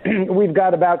best. We've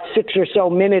got about 6 or so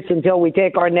minutes until we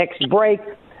take our next break.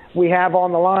 We have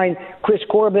on the line Chris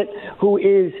Corbett, who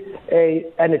is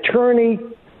an attorney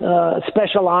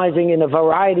specializing in a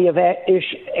variety of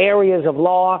areas of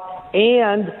law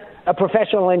and a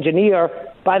professional engineer.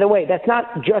 By the way, that's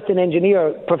not just an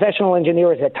engineer. Professional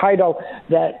engineer is a title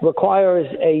that requires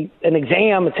an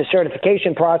exam. It's a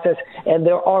certification process, and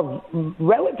there are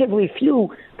relatively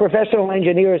few professional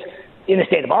engineers in the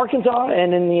state of Arkansas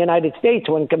and in the United States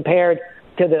when compared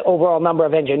to the overall number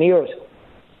of engineers.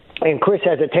 And Chris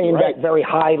has attained that very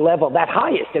high level, that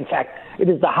highest, in fact. It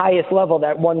is the highest level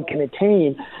that one can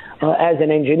attain as an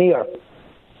engineer.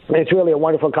 It's really a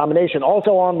wonderful combination.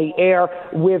 Also on the air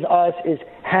with us is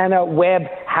Hannah Webb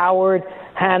Howard.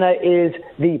 Hannah is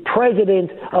the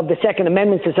president of the Second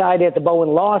Amendment Society at the Bowen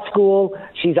Law School.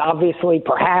 She's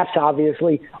perhaps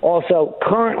obviously, also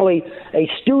currently a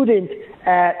student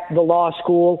at the law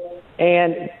school,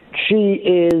 and she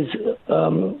is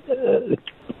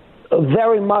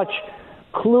very much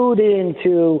clued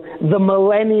into the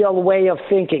millennial way of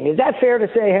thinking. Is that fair to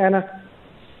say, Hannah?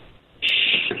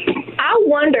 I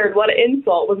wondered what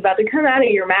insult was about to come out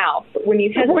of your mouth when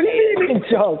you said what do you mean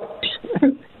insult?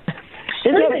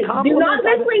 Listen, do not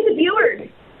mislead the viewers.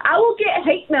 I will get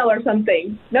hate mail or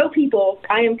something. No, people,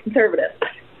 I am conservative.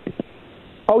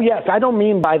 Oh, yes. I don't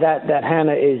mean by that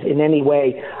Hannah is in any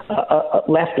way a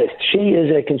leftist. She is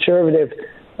a conservative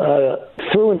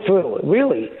through and through,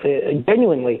 really,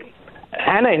 genuinely.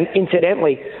 Hannah,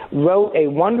 incidentally, wrote a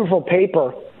wonderful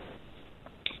paper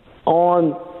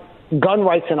on gun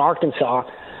rights in Arkansas.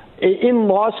 In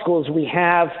law schools, we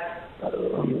have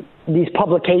these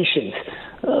publications.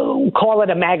 Call it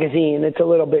a magazine. It's a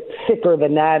little bit thicker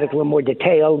than that. It's a little more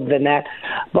detailed than that.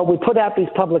 But we put out these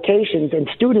publications, and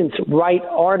students write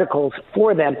articles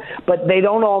for them, but they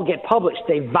don't all get published.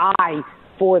 They vie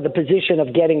for the position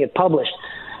of getting it published.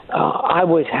 I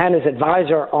was Hannah's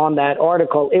advisor on that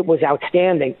article. It was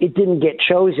outstanding. It didn't get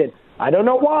chosen. I don't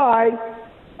know why.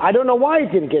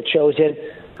 It didn't get chosen.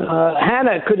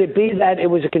 Hannah, could it be that it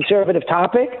was a conservative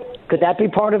topic? Could that be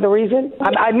part of the reason?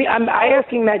 I'm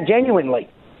asking that genuinely.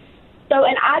 So,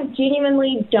 and I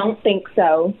genuinely don't think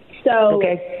so.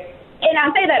 Okay. And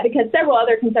I say that because several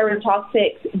other conservative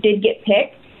topics did get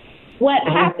picked. What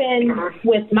happened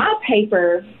with my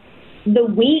paper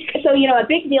a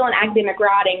big deal in academic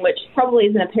writing, which probably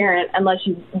isn't apparent unless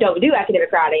you don't do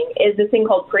academic writing, is this thing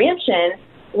called preemption,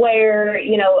 where,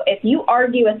 if you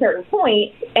argue a certain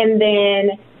point and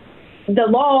then the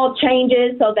law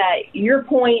changes so that your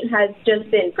point has just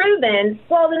been proven,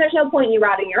 well, then there's no point in you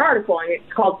writing your article, and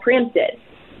it's called preempted.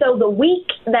 So the week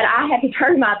that I had to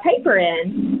turn my paper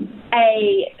in,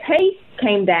 a case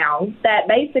came down that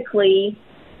basically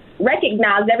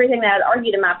recognized everything that I had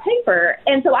argued in my paper.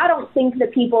 And so I don't think the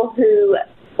people who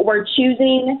were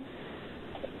choosing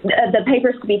the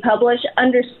papers to be published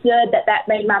understood that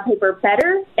made my paper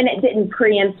better, and it didn't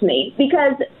preempt me.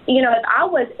 Because, if I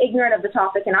was ignorant of the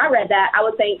topic and I read that, I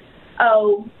would think,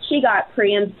 oh, she got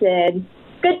preempted,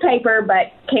 good paper,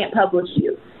 but can't publish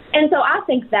you. And so I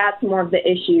think that's more of the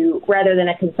issue rather than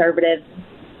a conservative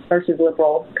versus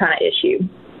liberal kind of issue.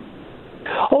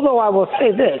 Although I will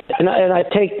say this, and I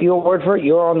take your word for it,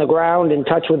 you're on the ground in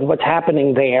touch with what's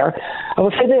happening there. I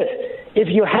will say this. If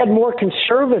you had more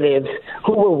conservatives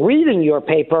who were reading your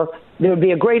paper, there would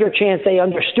be a greater chance they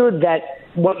understood that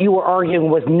what you were arguing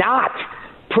was not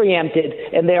preempted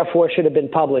and therefore should have been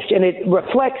published. And it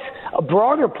reflects a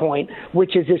broader point,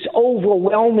 which is this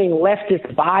overwhelming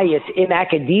leftist bias in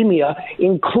academia,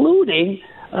 including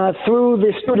through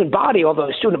the student body, although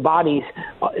the student bodies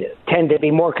tend to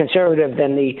be more conservative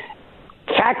than the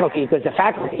faculty, because the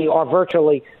faculty are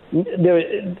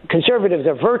conservatives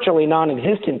are virtually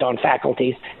non-existent on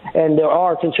faculties, and there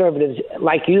are conservatives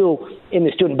like you in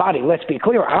the student body. Let's be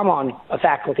clear, I'm on a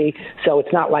faculty, so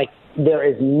it's not like there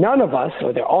is none of us,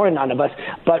 or there are none of us,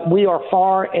 but we are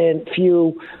far and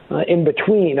few in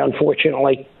between,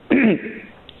 unfortunately.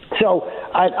 So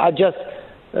I just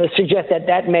suggest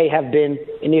that may have been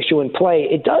an issue in play.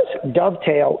 It does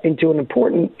dovetail into an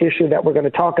important issue that we're going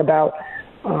to talk about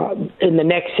in the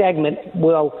next segment.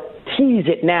 We'll tease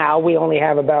it now. We only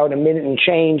have about a minute and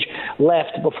change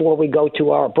left before we go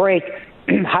to our break.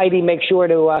 Heidi, make sure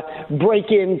to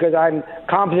break in, because I'm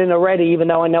confident already, even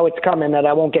though I know it's coming, that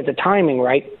I won't get the timing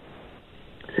right.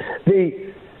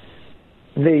 The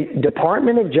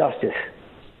Department of Justice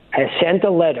has sent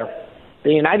a letter,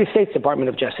 the United States Department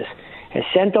of Justice has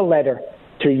sent a letter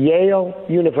to Yale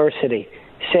University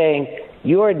saying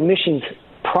your admissions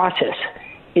process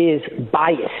is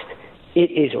biased, it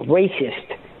is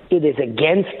racist, it is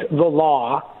against the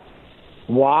law.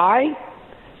 Why?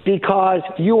 Because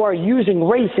you are using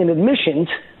race in admissions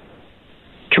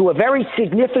to a very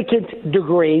significant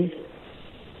degree.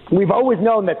 We've always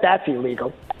known that that's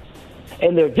illegal.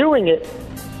 And they're doing it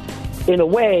in a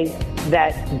way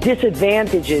that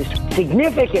disadvantages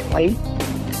significantly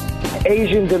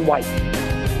Asians and whites.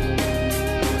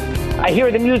 I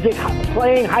hear the music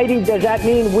playing. Heidi, does that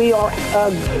mean we are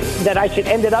that I should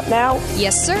end it up now?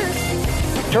 Yes, sir.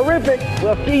 Terrific.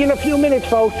 We'll see you in a few minutes,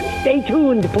 folks. Stay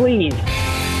tuned, please.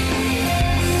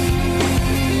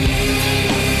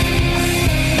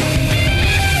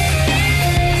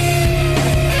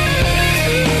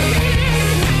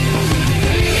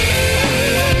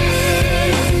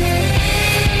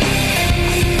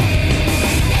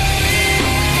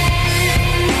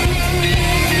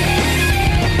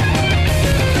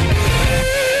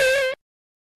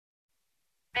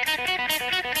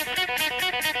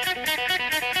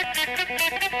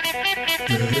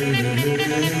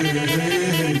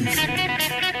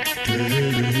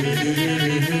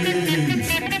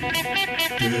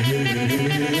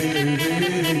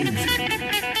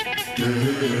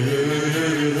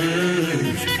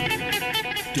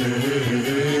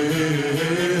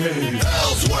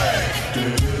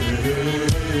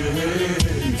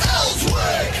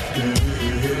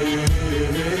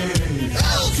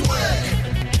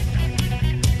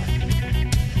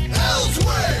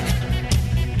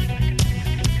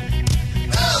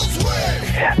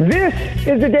 This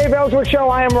is the Dave Elswick Show.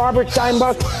 I am Robert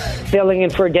Steinbuck, filling in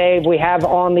for Dave. We have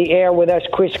on the air with us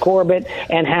Chris Corbett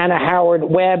and Hannah Howard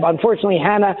Webb. Unfortunately,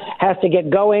 Hannah has to get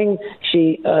going.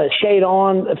 She stayed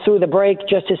on through the break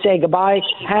just to say goodbye.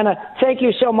 Hannah, thank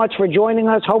you so much for joining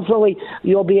us. Hopefully,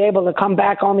 you'll be able to come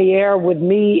back on the air with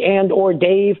me and or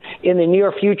Dave in the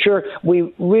near future.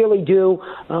 We really do,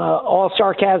 all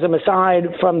sarcasm aside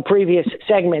from previous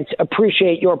segments,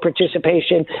 appreciate your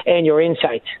participation and your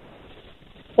insights.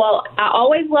 Well, I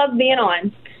always love being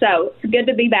on, so it's good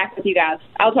to be back with you guys.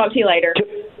 I'll talk to you later.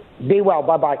 Be well.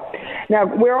 Bye-bye. Now,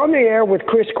 we're on the air with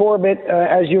Chris Corbett,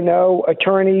 as you know,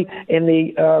 attorney in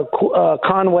the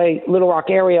Conway, Little Rock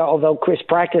area, although Chris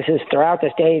practices throughout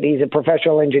the state. He's a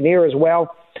professional engineer as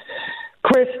well.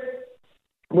 Chris,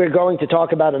 we're going to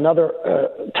talk about another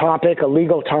topic, a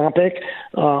legal topic,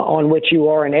 on which you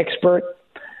are an expert.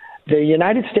 The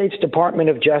United States Department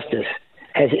of Justice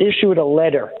has issued a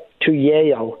letter to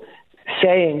Yale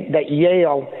saying that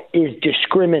Yale is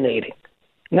discriminating.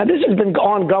 Now, this has been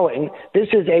ongoing. This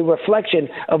is a reflection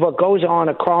of what goes on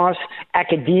across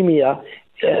academia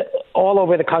all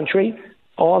over the country,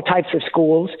 all types of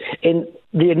schools, in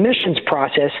the admissions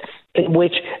process in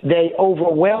which they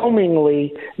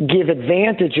overwhelmingly give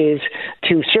advantages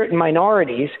to certain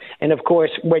minorities. And, of course,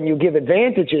 when you give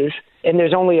advantages and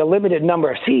there's only a limited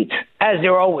number of seats, as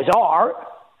there always are,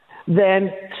 then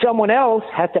someone else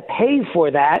has to pay for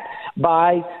that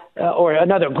by, or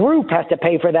another group has to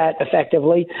pay for that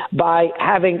effectively by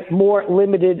having more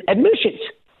limited admissions.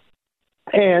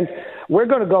 And we're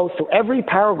going to go through every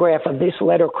paragraph of this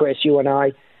letter, Chris, you and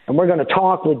I, and we're going to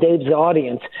talk with Dave's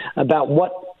audience about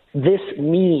what this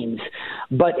means.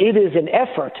 But it is an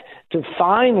effort to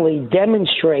finally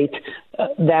demonstrate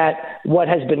that what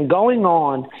has been going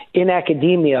on in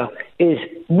academia is,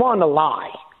 one, a lie.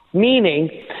 Meaning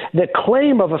the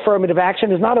claim of affirmative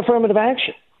action is not affirmative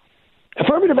action.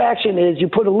 Affirmative action is you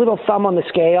put a little thumb on the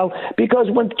scale because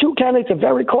when two candidates are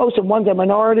very close and one's a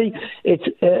minority, it's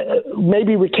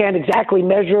maybe we can't exactly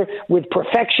measure with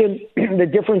perfection the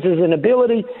differences in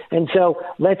ability, and so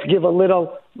let's give a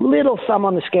little thumb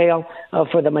on the scale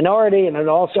for the minority, and it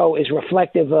also is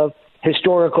reflective of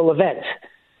historical events.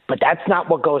 But that's not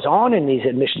what goes on in these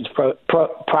admissions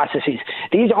processes.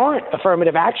 These aren't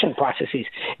affirmative action processes.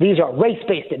 These are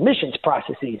race-based admissions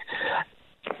processes.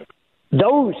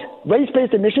 Those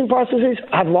race-based admission processes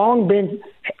have long been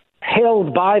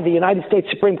held by the United States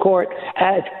Supreme Court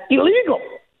as illegal.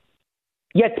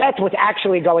 Yet that's what's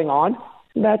actually going on.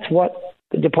 That's what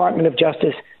the Department of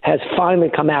Justice has finally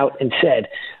come out and said.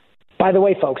 By the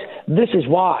way, folks, this is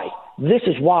why,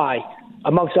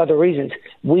 amongst other reasons,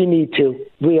 we need to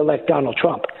reelect Donald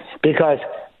Trump. Because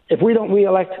if we don't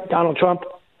reelect Donald Trump,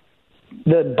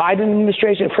 the Biden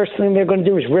administration, the first thing they're going to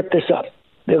do is rip this up.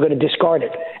 They're going to discard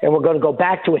it. And we're going to go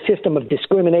back to a system of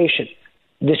discrimination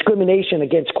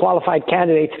against qualified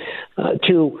candidates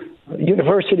to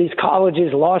universities,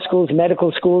 colleges, law schools,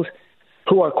 medical schools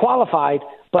who are qualified,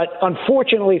 but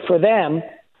unfortunately for them,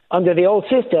 under the old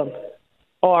system,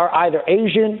 are either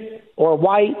Asian or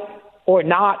white or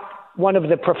not one of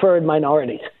the preferred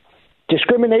minorities.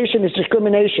 Discrimination is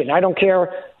discrimination. I don't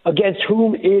care against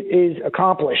whom it is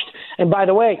accomplished. And by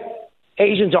the way,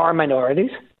 Asians are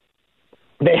minorities.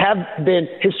 They have been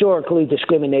historically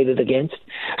discriminated against.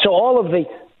 So all of the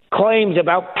claims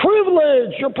about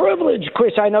privilege, you're privileged.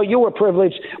 Chris, I know you were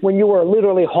privileged when you were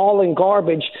literally hauling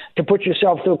garbage to put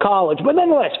yourself through college. But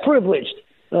nonetheless, privileged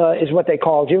is what they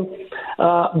called you.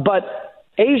 But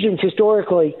Asians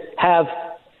historically have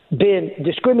been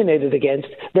discriminated against.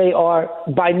 They are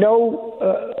by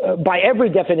every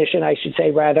definition, I should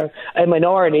say rather, a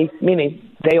minority, meaning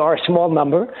they are a small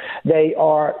number, they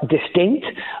are distinct,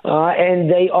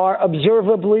 and they are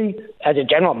observably, as a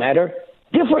general matter,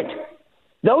 different.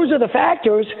 Those are the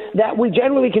factors that we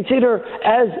generally consider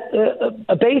as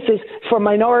a basis for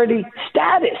minority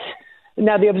status.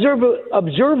 Now, the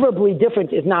observably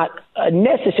different is not a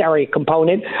necessary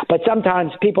component, but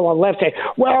sometimes people on the left say,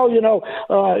 well,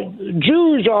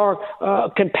 Jews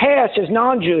can pass as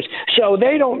non-Jews, so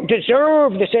they don't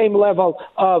deserve the same level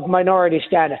of minority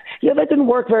status. Yeah, that didn't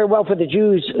work very well for the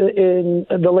Jews in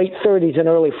the late 30s and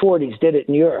early 40s, did it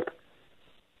in Europe?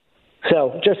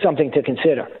 So just something to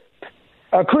consider.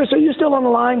 Chris, are you still on the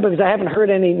line? Because I haven't heard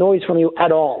any noise from you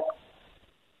at all.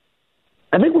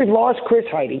 I think we've lost Chris,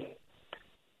 Heidi.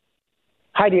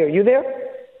 Heidi, are you there?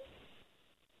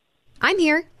 I'm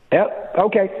here. Yep.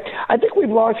 Okay. I think we've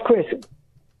lost Chris.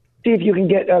 See if you can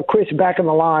get Chris back on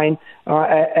the line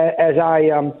as I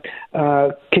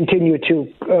continue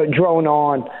to drone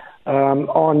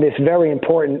on this very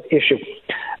important issue.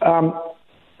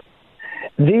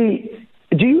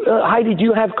 Heidi, do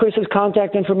you have Chris's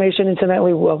contact information?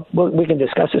 Incidentally, we can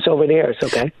discuss this over there. It's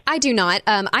okay. I do not.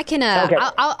 I can. Okay.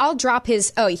 I'll drop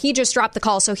his. Oh, he just dropped the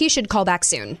call, so he should call back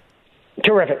soon.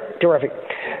 Terrific.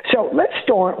 So let's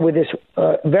start with this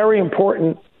very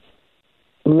important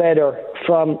letter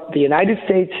from the United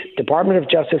States Department of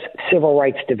Justice Civil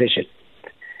Rights Division.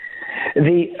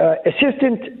 The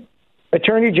Assistant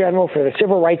Attorney General for the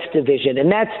Civil Rights Division,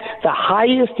 and that's the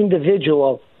highest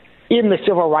individual in the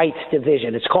Civil Rights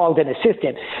Division. It's called an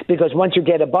assistant because once you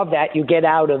get above that, you get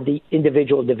out of the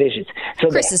individual divisions. So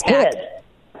Chris is head,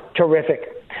 back. Terrific.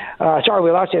 Sorry,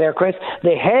 we lost you there, Chris.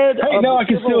 The head. Hey, no, I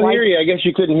can still hear you. I guess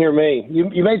you couldn't hear me.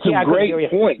 You made some great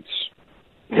points.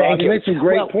 Thank you. You made some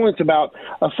great points about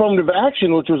affirmative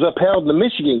action, which was upheld in the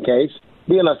Michigan case,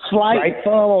 being a slight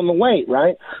thumb on the weight,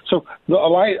 right? So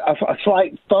a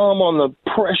slight thumb on the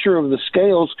pressure of the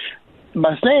scales.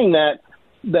 By saying that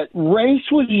race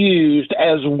was used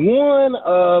as one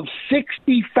of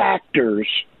 60 factors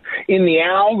in the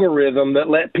algorithm that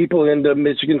let people into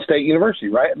Michigan State University,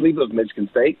 right? I believe it was Michigan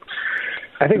State.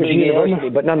 I think it was university,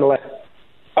 but nonetheless.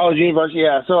 Oh, it was university,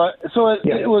 yeah.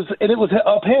 It was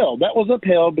upheld. That was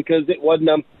upheld because it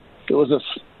wasn't it was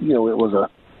a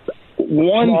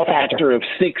one factor of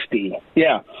 60.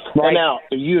 Yeah. Right. And now,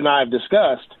 you and I have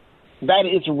discussed, that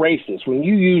is racist. When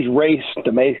you use race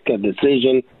to make a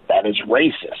decision, that is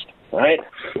racist, right?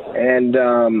 And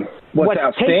what's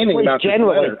outstanding about this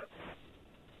letter...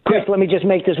 Chris, let me just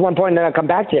make this one point, and then I'll come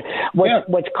back to you.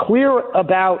 What's clear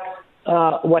about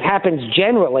what happens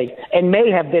generally, and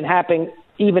may have been happening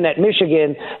even at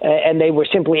Michigan, and they were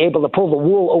simply able to pull the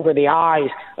wool over the eyes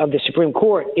of the Supreme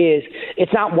Court, is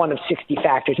it's not one of 60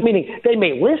 factors, meaning they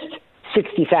may list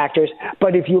 60 factors,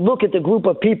 but if you look at the group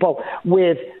of people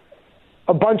with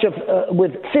a bunch of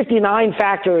with 59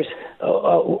 factors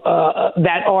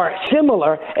that are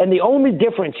similar, and the only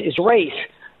difference is race,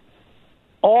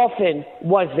 often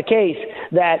was the case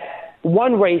that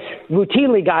one race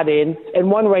routinely got in and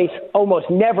one race almost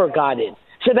never got in.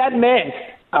 So that meant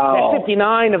that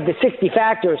 59 of the 60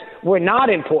 factors were not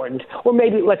important, or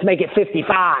maybe let's make it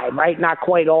 55, right? Not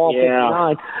quite all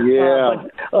 59.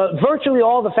 But virtually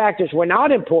all the factors were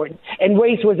not important, and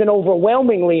race was an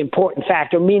overwhelmingly important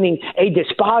factor, meaning a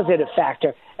dispositive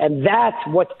factor, and that's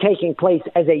what's taking place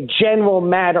as a general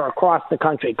matter across the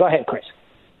country. Go ahead, Chris.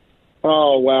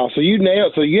 Oh, wow. So you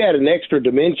nailed. So you had an extra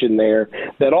dimension there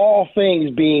that all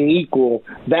things being equal,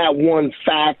 that one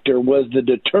factor was the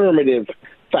determinative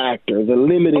factor, the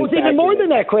limiting factor. It's even more than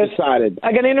that, Chris. Decided.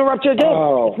 I got to interrupt you again.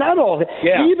 It's not all.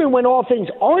 Yeah. Even when all things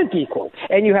aren't equal,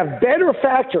 and you have better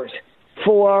factors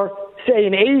for, say,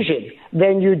 an Asian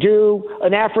than you do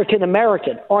an African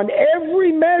American on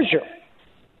every measure,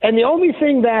 and the only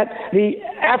thing that the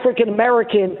African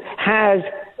American has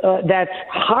that's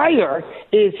higher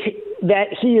is that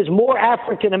he is more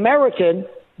African American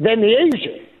than the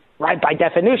Asian, right, by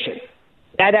definition.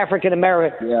 That African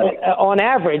American, on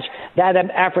average, that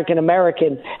African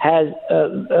American has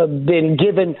been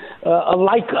given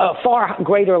a far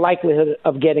greater likelihood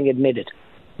of getting admitted.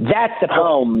 That's the point.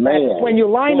 Oh, man. When you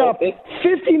line up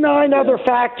 59 other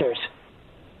factors,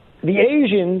 the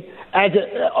Asian,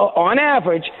 on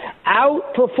average,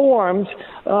 outperforms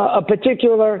a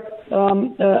particular,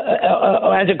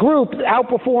 as a group,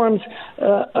 outperforms,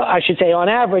 I should say, on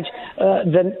average,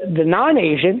 the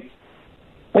non-Asian.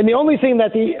 And the only thing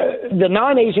that the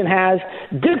non-Asian has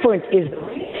different is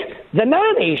the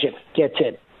non-Asian gets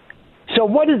in. So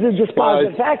what is the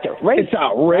dispositive factor? Right? It's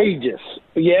outrageous.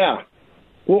 Yeah.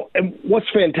 Well, and what's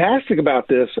fantastic about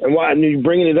this, and why I'm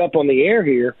bringing it up on the air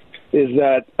here, is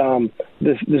that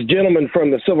this gentleman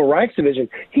from the Civil Rights Division,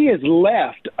 he has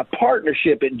left a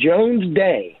partnership at Jones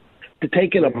Day to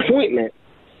take an appointment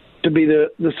to be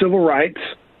the civil rights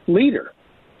leader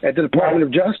at the Department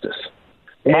of Justice.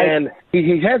 And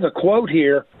he has a quote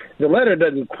here. The letter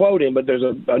doesn't quote him, but there's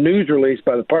a news release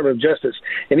by the Department of Justice,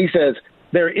 and he says,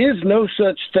 "There is no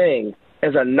such thing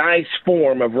as a nice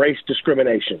form of race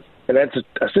discrimination." And that's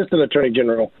Assistant Attorney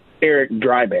General Eric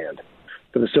Dryband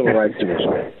for the Civil Rights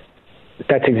Division.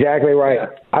 That's exactly right.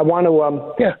 Yeah. I want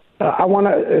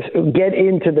to get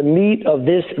into the meat of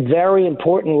this very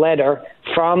important letter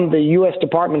from the U.S.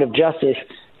 Department of Justice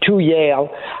to Yale.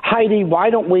 Heidi, why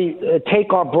don't we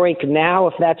take our break now,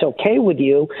 if that's okay with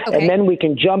you, and then we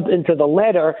can jump into the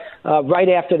letter right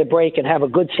after the break and have a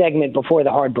good segment before the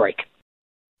hard break.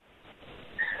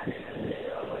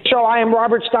 So I am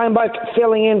Robert Steinbuck,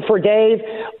 filling in for Dave.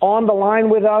 On the line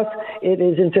with us, it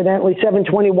is incidentally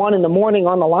 7:21 in the morning.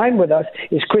 On the line with us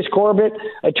is Chris Corbett,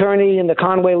 attorney in the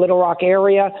Conway-Little Rock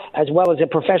area, as well as a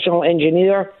professional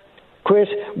engineer. Chris,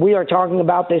 we are talking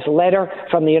about this letter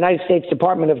from the United States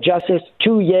Department of Justice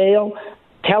to Yale,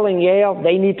 telling Yale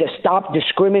they need to stop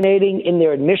discriminating in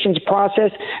their admissions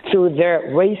process through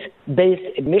their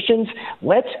race-based admissions.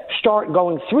 Let's start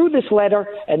going through this letter,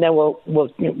 and then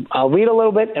I'll read a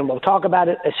little bit, and we'll talk about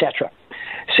it, etc.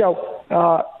 So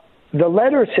the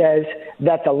letter says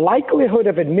that the likelihood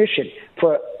of admission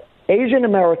for Asian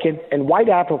American and white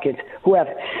applicants who have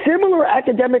similar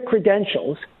academic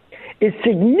credentials is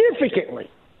significantly,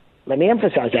 let me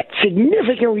emphasize that,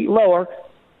 significantly lower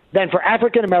than for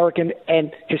African American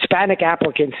and Hispanic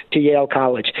applicants to Yale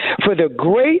College. For the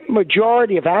great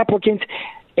majority of applicants,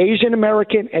 Asian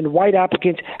American and white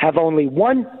applicants have only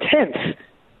 1/10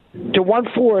 to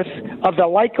 1/4 of the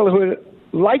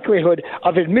likelihood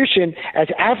of admission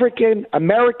as African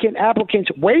American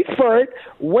applicants, wait for it,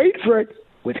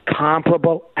 with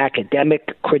comparable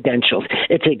academic credentials.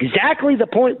 It's exactly the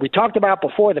point we talked about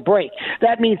before the break.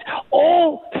 That means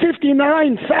all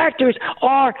 59 factors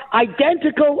are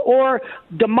identical or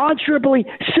demonstrably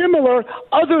similar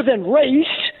other than race.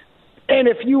 And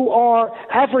if you are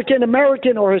African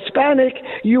American or Hispanic,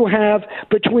 you have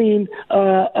between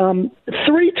 4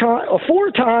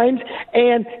 times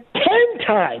and 10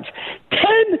 times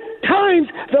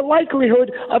the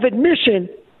likelihood of admission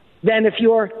than if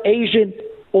you're Asian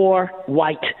or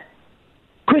white.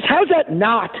 Chris, how's that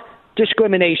not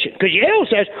discrimination? Because Yale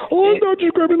says, it's not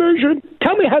discrimination.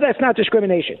 Tell me how that's not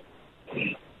discrimination.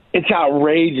 It's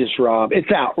outrageous, Rob.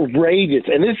 It's outrageous.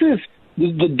 And this is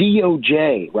the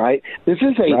DOJ, right? This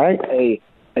is a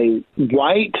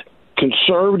white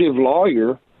conservative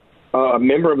lawyer, a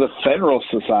member of the Federalist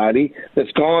Society,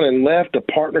 that's gone and left a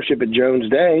partnership at Jones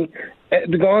Day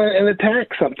to go and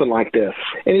attack something like this.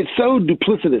 And it's so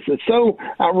duplicitous. It's so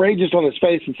outrageous on its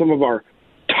face that some of our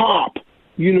top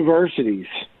universities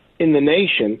in the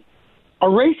nation are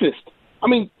racist. I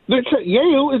mean,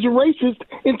 Yale is a racist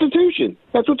institution.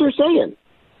 That's what they're saying.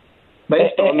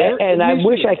 And I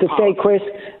wish I could say, Chris,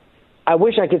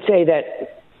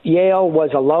 that Yale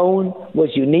was alone,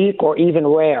 was unique, or even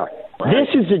rare. Right.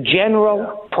 This is a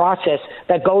general process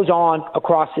that goes on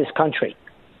across this country.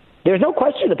 There's no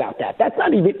question about that. That's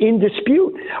not even in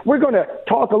dispute. We're going to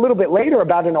talk a little bit later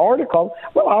about an article.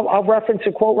 Well, I'll reference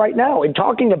a quote right now. In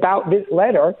talking about this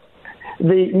letter,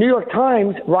 the New York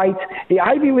Times writes, the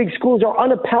Ivy League schools are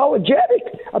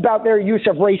unapologetic about their use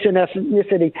of race and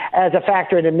ethnicity as a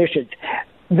factor in admissions.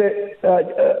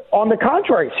 On the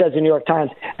contrary, says the New York Times,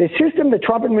 the system the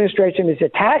Trump administration is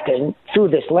attacking through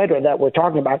this letter that we're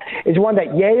talking about is one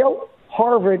that Yale,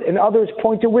 Harvard, and others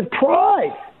point to with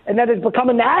pride, and that has become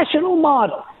a national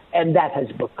model. And that has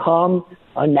become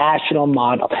a national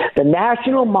model. The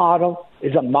national model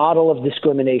is a model of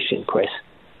discrimination, Chris.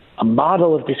 A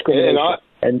model of discrimination.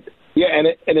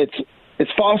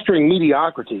 It's fostering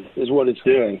mediocrity is what it's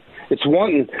doing. It's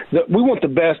we want the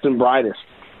best and brightest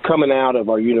coming out of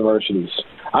our universities.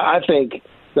 I think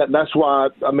that's why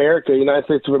America, United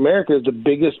States of America, is the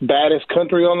biggest, baddest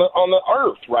country on the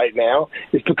earth right now.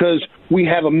 It's because we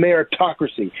have a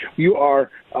meritocracy. You are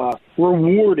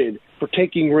rewarded for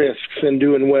taking risks and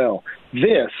doing well.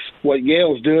 What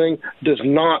Yale's doing, does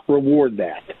not reward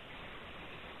that.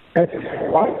 That's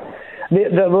right.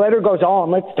 The letter goes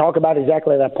on. Let's talk about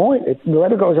exactly that point. The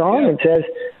letter goes on and says,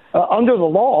 under the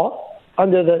law,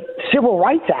 under the Civil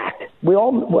Rights Act, we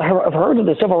all have heard of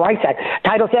the Civil Rights Act,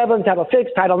 Title VII, Title VI,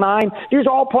 Title IX, these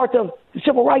are all parts of the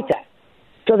Civil Rights Act.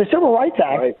 So the Civil Rights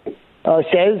Act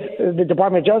says, the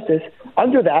Department of Justice,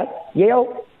 under that,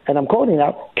 Yale, and I'm quoting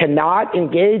now, cannot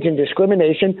engage in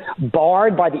discrimination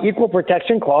barred by the Equal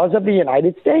Protection Clause of the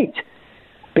United States.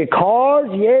 Because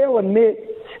Yale admits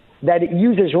that it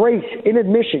uses race in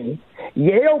admission,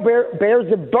 Yale bears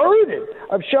the burden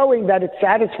of showing that it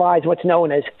satisfies what's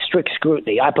known as strict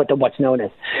scrutiny. I put the what's known as,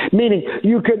 meaning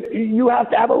you have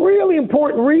to have a really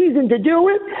important reason to do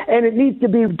it, and it needs to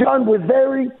be done with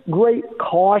very great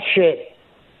caution.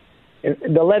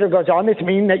 The letter goes on. This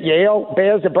means that Yale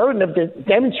bears the burden of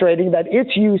demonstrating that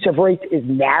its use of race is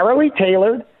narrowly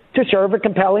tailored to serve a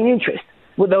compelling interest.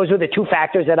 Well, those are the two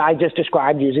factors that I just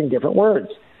described using different words.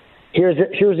 Here's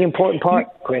the important part,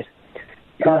 Chris.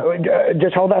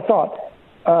 Just hold that thought.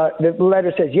 The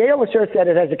letter says, Yale asserts that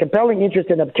it has a compelling interest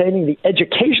in obtaining the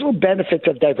educational benefits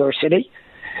of diversity.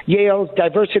 Yale's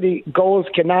diversity goals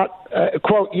cannot,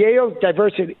 quote, Yale's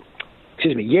diversity,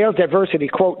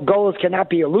 quote, goals cannot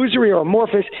be illusory or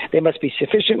amorphous. They must be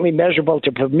sufficiently measurable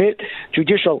to permit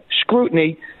judicial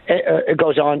scrutiny, it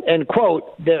goes on, end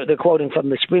quote, the quoting from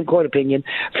the Supreme Court opinion.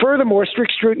 Furthermore,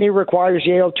 strict scrutiny requires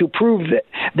Yale to prove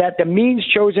that the means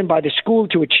chosen by the school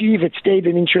to achieve its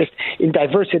stated interest in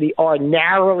diversity are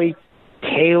narrowly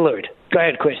tailored. Go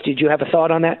ahead, Chris. Did you have a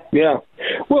thought on that? Yeah.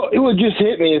 Well, it would just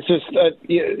hit me. It's just,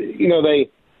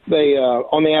 they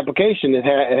on the application, it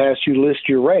has you list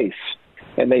your race.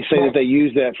 And they say that they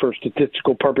use that for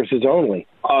statistical purposes only.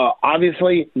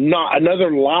 Obviously, not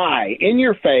another lie, in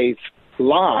your face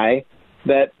lie,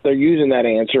 that they're using that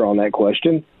answer on that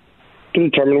question to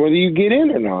determine whether you get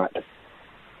in or not.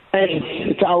 And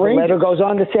it's outrageous. The letter goes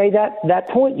on to say that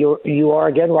point. You are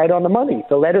again right on the money.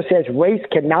 The letter says race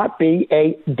cannot be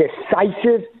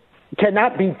decisive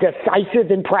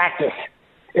in practice.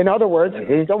 In other words,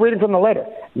 still reading from the letter,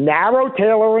 narrow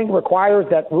tailoring requires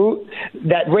that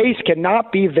race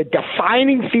cannot be the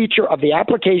defining feature of the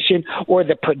application or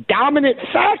the predominant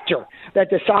factor that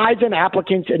decides an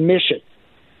applicant's admission.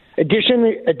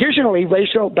 Additionally,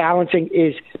 racial balancing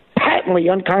is patently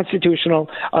unconstitutional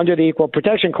under the Equal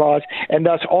Protection Clause and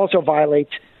thus also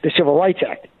violates the Civil Rights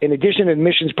Act. In addition, an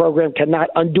admissions program cannot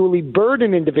unduly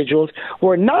burden individuals who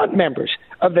are not members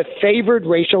of the favored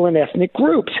racial and ethnic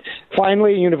groups.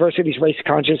 Finally, a university's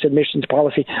race-conscious admissions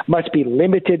policy must be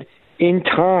limited in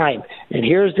time. And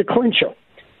here's the clincher.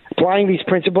 Applying these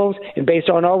principles, and based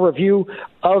on our review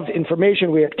of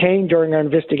information we obtained during our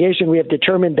investigation, we have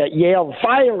determined that Yale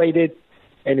violated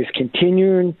and is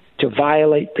continuing to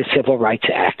violate the Civil Rights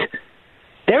Act.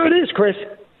 There it is, Chris.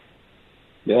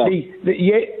 Yeah.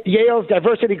 Yale's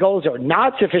diversity goals are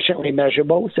not sufficiently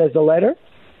measurable, says the letter.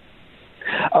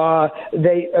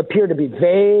 They appear to be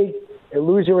vague,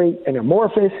 illusory, and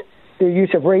amorphous. Their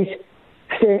use of race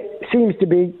seems to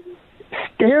be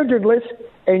standardless,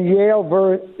 and Yale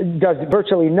does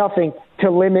virtually nothing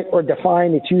to limit or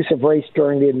define its use of race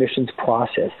during the admissions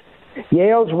process.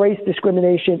 Yale's race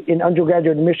discrimination in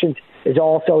undergraduate admissions is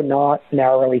also not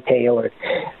narrowly tailored.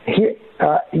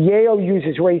 Yale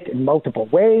uses race in multiple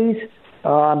ways.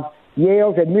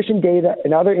 Yale's admission data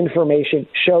and other information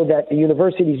show that the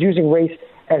university is using race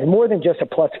as more than just a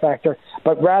plus factor,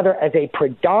 but rather as a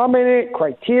predominant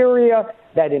criteria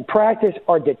that in practice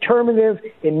are determinative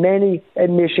in many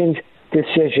admissions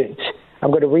decisions. I'm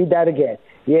going to read that again.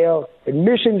 Yale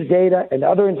admissions data and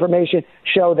other information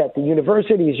show that the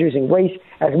university is using race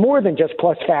as more than just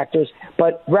plus factors,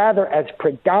 but rather as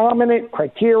predominant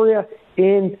criteria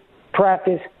in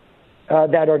practice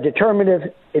that are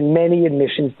determinative in many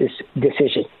admissions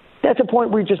decisions. That's a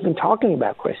point we've just been talking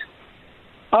about, Chris.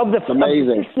 Of the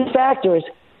 60 factors,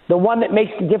 the one that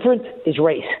makes the difference is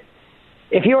race.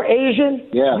 If you're Asian,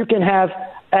 you can have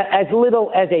as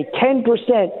little as a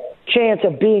 10% chance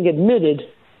of being admitted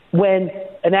when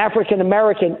an African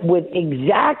American with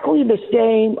exactly the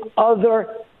same other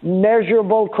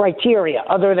measurable criteria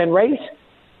other than race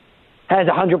has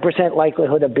a 100%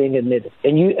 likelihood of being admitted.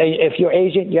 And if you're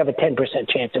Asian, you have a 10%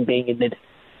 chance of being admitted.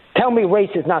 Tell me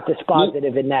race is not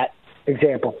dispositive in that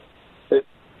example. It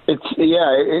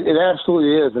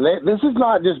absolutely is. And this is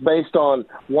not just based on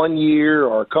 1 year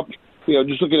or a couple,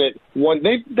 just looking at one.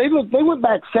 They went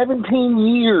back 17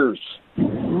 years.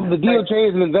 The DOJ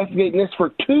has been investigating this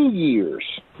for 2 years.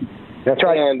 That's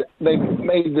right. And they've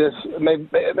made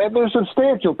there's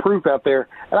substantial proof out there.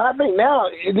 And I think now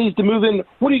it needs to move in.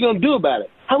 What are you going to do about it?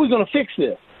 How are we going to fix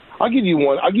this? I'll give you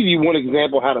one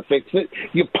example how to fix it.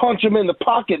 You punch them in the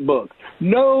pocketbook.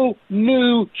 No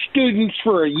new students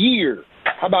for a year.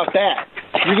 How about that?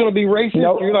 You're going to be racist?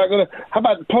 Nope. You're not going to. How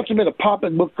about punch them in a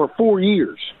pocketbook for 4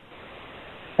 years?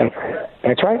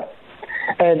 That's right.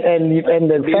 And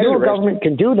the federal government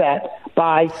can do that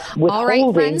by withholding. All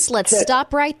right, friends, let's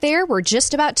stop right there. We're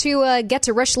just about to get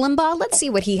to Rush Limbaugh. Let's see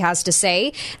what he has to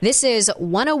say. This is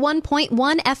 101.1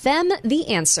 FM, The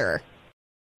Answer.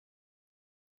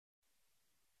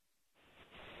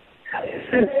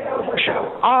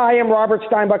 I am Robert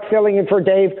Steinbuch filling in for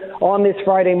Dave on this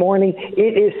Friday morning.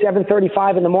 It is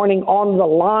 7:35 in the morning. On the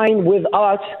line with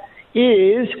us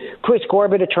is Chris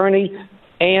Corbett, attorney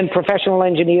and professional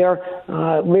engineer,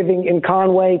 living in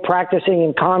Conway, practicing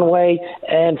in Conway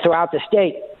and throughout the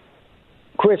state.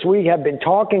 Chris, we have been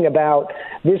talking about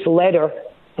this letter,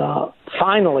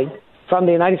 finally, from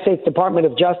the United States Department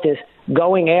of Justice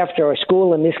going after a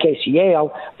school, in this case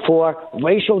Yale, for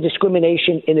racial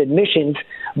discrimination in admissions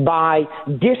by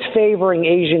disfavoring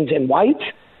Asians and whites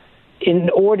in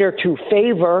order to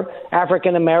favor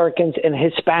African Americans and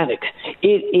Hispanics.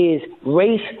 It is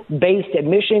race-based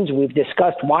admissions. We've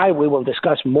discussed why. We will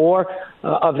discuss more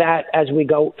of that as we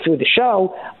go through the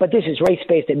show. But this is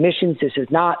race-based admissions. This is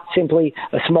not simply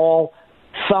a small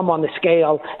thumb on the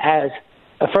scale as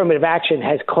affirmative action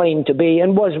has claimed to be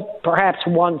and was perhaps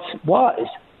once was.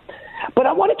 But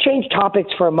I want to change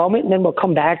topics for a moment, and then we'll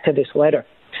come back to this letter.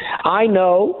 I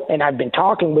know, and I've been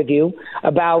talking with you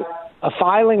about a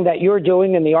filing that you're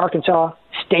doing in the Arkansas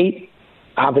State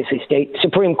obviously state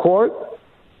Supreme Court,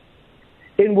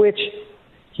 in which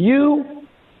you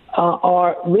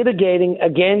are litigating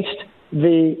against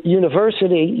the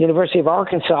University of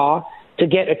Arkansas, to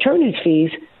get attorney's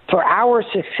fees for our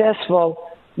successful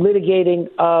litigating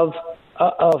of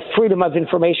a Freedom of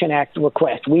Information Act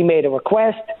request. We made a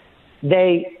request.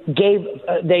 They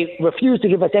refused to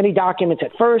give us any documents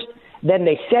at first. Then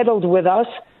they settled with us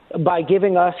by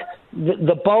giving us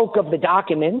the bulk of the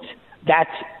documents. That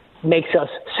makes us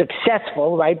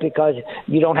successful, right? Because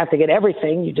you don't have to get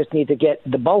everything. You just need to get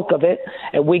the bulk of it.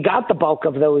 And we got the bulk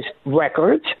of those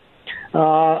records.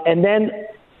 And then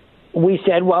we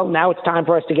said, well, now it's time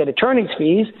for us to get attorney's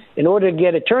fees. In order to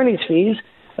get attorney's fees,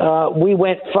 we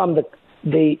went from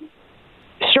the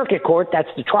circuit court, that's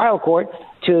the trial court,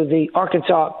 to the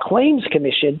Arkansas Claims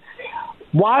Commission.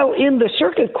 While in the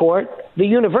circuit court, the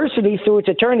university, through its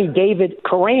attorney, David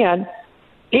Coran,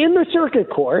 in the circuit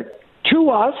court,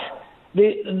 to us,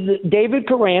 David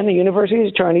Coran, the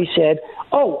university's attorney, said,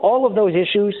 all of those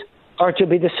issues are to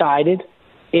be decided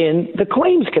in the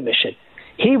Claims Commission.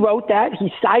 He wrote that.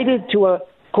 He cited to a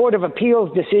Court of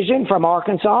Appeals decision from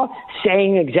Arkansas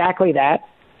saying exactly that.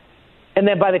 And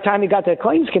then by the time he got to the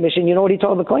Claims Commission, you know what he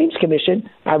told the Claims Commission?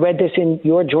 I read this in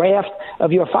your draft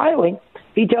of your filing.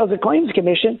 He tells the Claims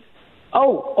Commission,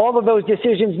 all of those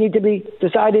decisions need to be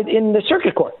decided in the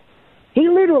circuit court. He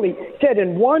literally said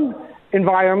in one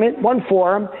environment, one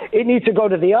forum, it needs to go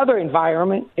to the other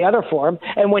environment, the other forum.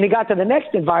 And when he got to the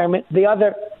next environment, the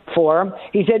other forum,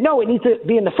 he said, no, it needs to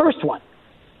be in the first one.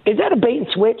 Is that a bait and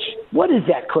switch? What is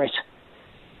that, Chris?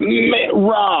 Man,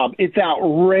 Rob, it's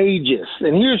outrageous.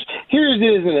 And here's it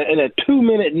is in a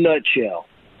 2-minute nutshell,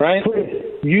 right?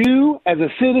 You, as a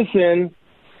citizen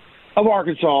of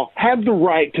Arkansas, have the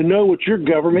right to know what your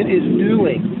government is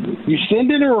doing. You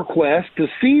send in a request to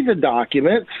see the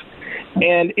documents,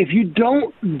 and if you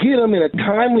don't get them in a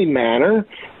timely manner,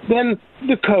 then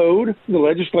the code, the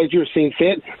legislature has seen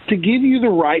fit to give you the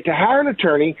right to hire an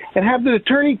attorney and have the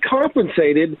attorney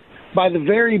compensated by the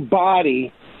very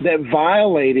body that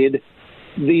violated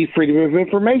the Freedom of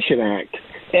Information Act.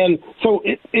 And so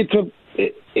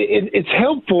it's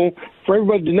helpful for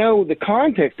everybody to know the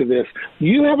context of this.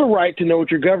 You have a right to know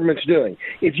what your government's doing.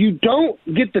 If you don't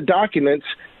get the documents,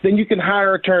 then you can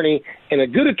hire an attorney, and a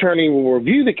good attorney will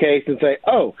review the case and say,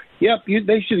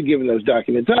 they should have given those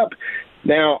documents up.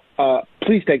 Now,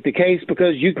 please take the case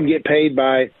because you can get paid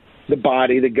by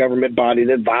the government body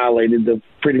that violated the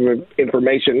Freedom of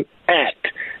Information Act.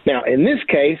 Now, in this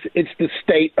case, it's the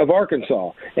state of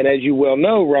Arkansas. And as you well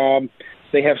know, Rob,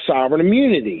 they have sovereign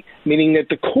immunity, meaning that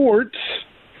the courts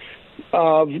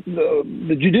of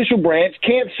the judicial branch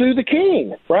can't sue the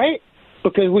king, right?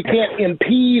 Because we can't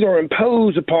impede or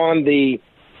impose upon the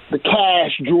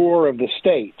cash drawer of the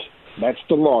state. That's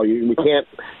the law. We can't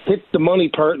hit the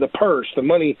money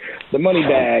the money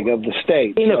bag of the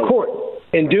state. In a court.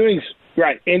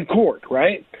 In court,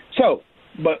 right? So,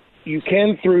 but you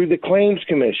can through the Claims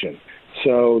Commission.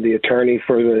 So the attorney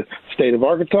for the state of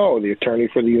Arkansas or the attorney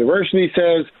for the university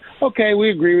says, okay,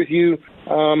 we agree with you.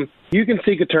 You can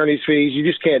seek attorney's fees. You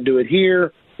just can't do it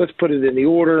here. Let's put it in the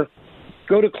order.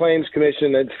 Go to Claims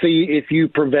Commission and see if you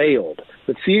prevailed.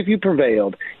 Let's see if you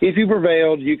prevailed. If you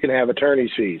prevailed, you can have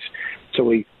attorney's fees. So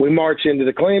we march into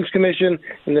the Claims Commission,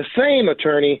 and the same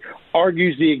attorney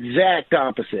argues the exact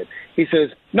opposite. He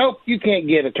says, nope, you can't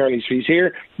get attorney's fees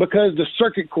here because the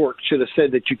circuit court should have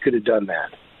said that you could have done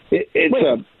that. That's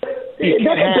a bait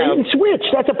and switch.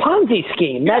 That's a Ponzi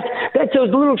scheme. That's those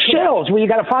little shells where you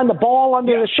got to find the ball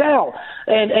under the shell,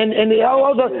 and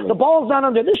the ball's not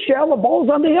under this shell. The ball's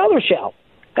under the other shell.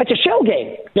 That's a shell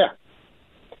game. Yeah,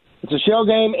 it's a shell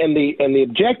game, and the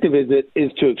objective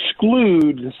is to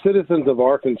exclude the citizens of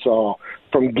Arkansas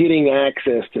from getting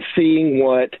access to seeing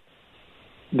what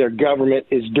their government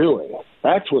is doing.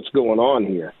 That's what's going on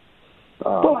here.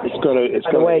 It's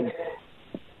going to.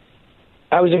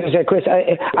 I was going to say, Chris,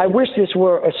 I wish this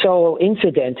were a solo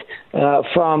incident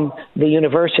from the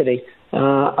university.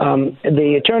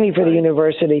 The attorney for the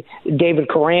university, David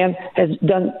Coran, has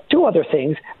done two other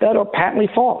things that are patently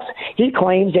false. He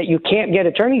claims that you can't get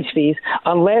attorney's fees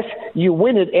unless you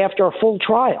win it after a full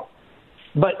trial.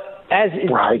 But as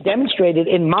is demonstrated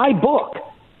in my book,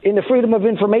 in the Freedom of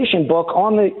Information book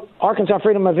on the Arkansas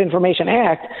Freedom of Information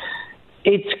Act,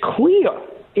 it's clear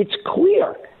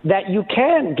that you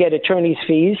can get attorney's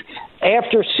fees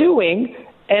after suing,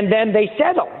 and then they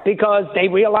settle because they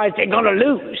realize they're going to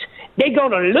lose. They're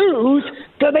going to lose,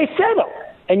 so they settle.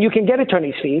 And you can get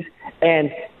attorney's fees,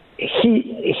 and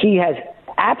he has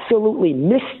absolutely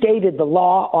misstated the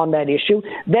law on that issue.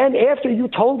 Then after you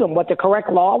told him what the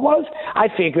correct law was, I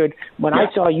figured when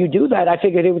I saw you do that, I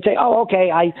figured he would say, oh, okay,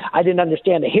 I didn't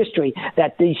understand the history,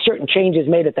 that these certain changes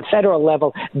made at the federal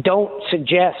level don't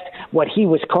suggest what he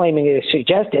was claiming it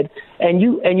suggested. And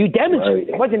you demonstrated.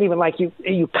 It wasn't even like you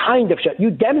kind of showed.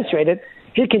 You demonstrated.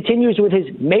 He continues with his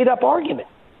made-up argument.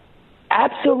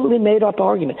 Absolutely made-up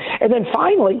argument. And then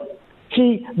finally,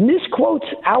 he misquotes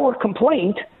our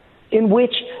complaint in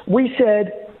which we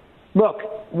said, look,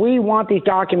 we want these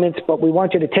documents, but we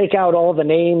want you to take out all the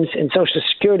names and Social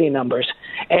Security numbers.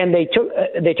 And they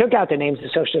took out the names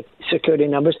and Social Security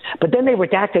numbers, but then they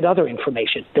redacted other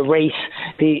information, the race,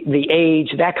 the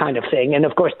age, that kind of thing. And,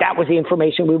 of course, that was the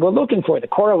information we were looking for, the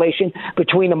correlation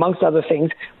between, amongst other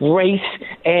things, race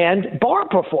and bar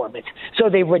performance. So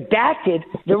they redacted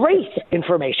the race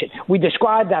information. We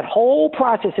described that whole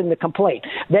process in the complaint.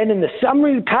 Then in the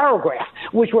summary paragraph,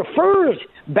 which refers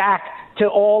back to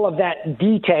all of that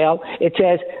detail, it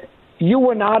says you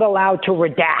were not allowed to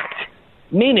redact,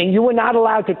 meaning you were not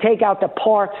allowed to take out the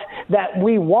parts that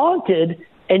we wanted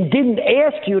and didn't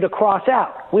ask you to cross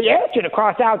out. We asked you to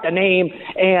cross out the name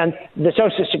and the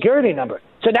Social Security number.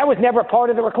 So that was never part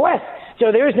of the request.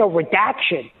 So there is no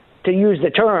redaction, to use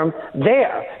the term,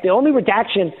 there. The only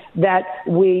redaction that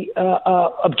we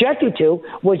objected to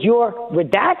was your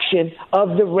redaction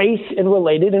of the race and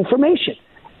related information.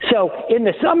 So in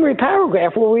the summary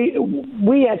paragraph where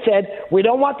we had said we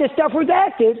don't want this stuff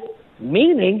redacted,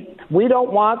 meaning we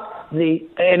don't want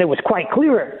and it was quite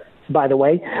clear, by the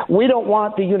way, we don't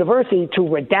want the university to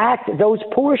redact those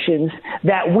portions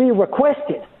that we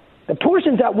requested. The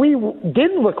portions that we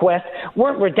didn't request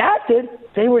weren't redacted.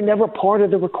 They were never part of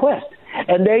the request.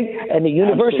 And the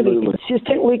university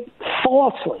consistently,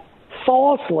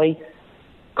 falsely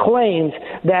claims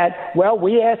that, well,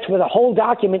 we asked for the whole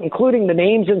document, including the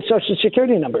names and Social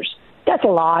Security numbers. That's a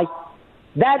lie.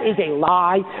 That is a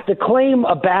lie. The claim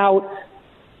about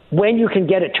when you can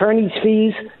get attorney's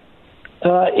fees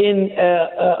in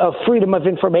a Freedom of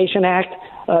Information Act,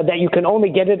 that you can only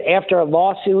get it after a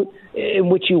lawsuit in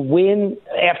which you win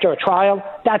after a trial,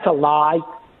 that's a lie.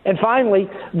 And finally,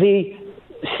 the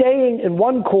saying in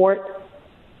one court,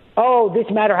 oh, this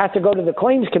matter has to go to the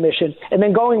Claims Commission, and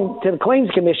then going to the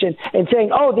Claims Commission and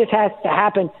saying, oh, this has to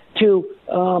happen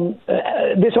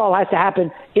this all has to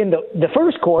happen in the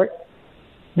first court,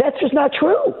 that's just not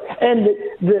true. And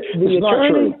the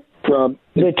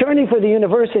attorney for the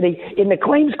university in the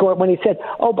claims court, when he said,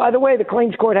 oh, by the way, the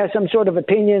claims court has some sort of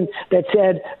opinion that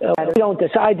said we don't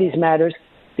decide these matters,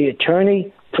 the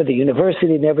attorney for the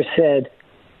university never said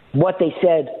what they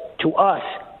said to us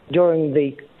during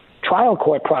the trial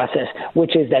court process,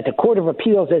 which is that the Court of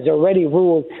Appeals has already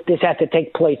ruled this has to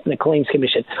take place in the Claims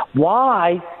Commission.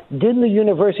 Why didn't the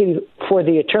university for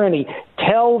the attorney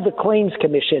tell the Claims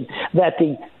Commission that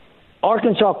the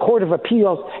Arkansas Court of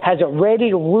Appeals has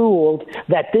already ruled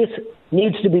that this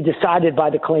needs to be decided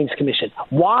by the Claims Commission?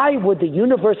 Why would the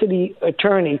university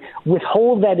attorney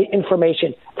withhold that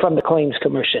information from the Claims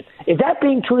Commission? Is that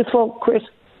being truthful, Chris?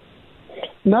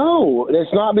 No,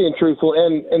 it's not being truthful,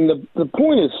 and the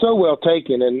point is so well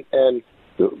taken, and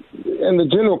the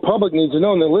general public needs to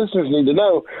know, and the listeners need to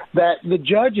know, that the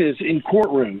judges in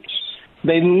courtrooms,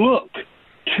 they look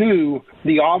to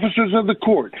the officers of the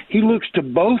court. He looks to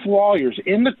both lawyers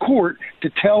in the court to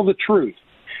tell the truth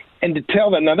and to tell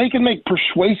them. Now, they can make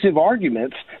persuasive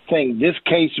arguments saying this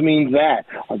case means that,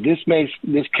 or this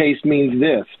case means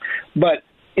this, but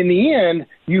in the end,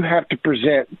 you have to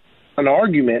present an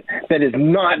argument that is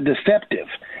not deceptive.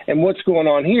 And what's going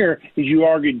on here is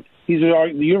the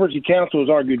University Counsel has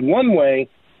argued one way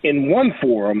in one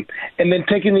forum and then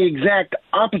taken the exact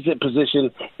opposite position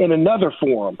in another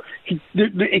forum.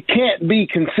 It can't be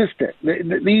consistent.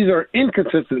 These are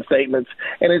inconsistent statements,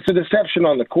 and it's a deception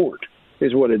on the court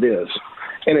is what it is,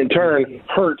 and in turn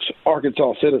hurts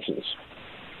Arkansas citizens.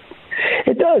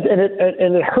 It does,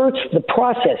 and it hurts the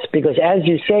process because, as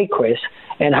you say, Chris,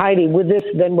 and Heidi, with this,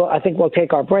 then I think we'll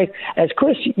take our break. As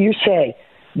Chris, you say,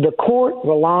 the court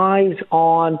relies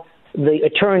on the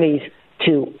attorneys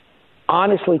to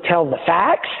honestly tell the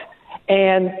facts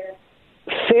and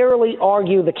fairly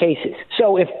argue the cases.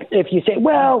 So if you say,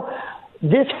 well,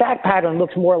 this fact pattern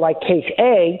looks more like case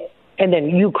A, and then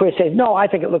you, Chris, say, no, I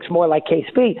think it looks more like case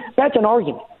B, that's an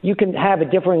argument. You can have a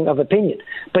differing of opinion.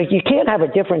 But you can't have a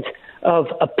difference of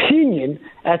opinion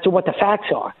as to what the facts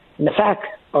are. And the facts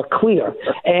are clear.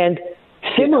 And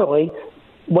similarly,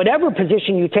 whatever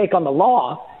position you take on the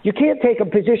law, you can't take a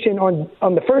position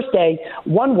on the first day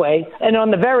one way, and on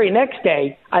the very next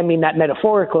day, I mean that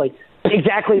metaphorically,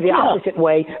 exactly the opposite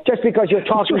way, just because you're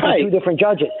talking to two different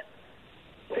judges.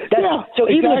 So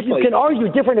even if you can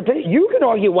argue different opinions, you can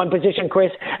argue one position,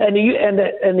 Chris, and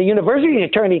the university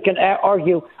attorney can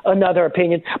argue another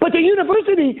opinion. But the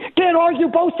university can't argue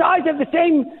both sides of the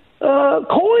same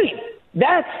coin.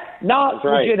 That's not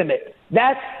legitimate.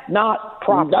 That's not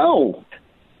proper. No.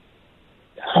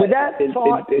 With that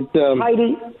thought,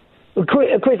 Heidi,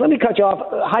 Chris, let me cut you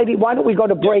off. Heidi, why don't we go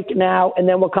to break now, and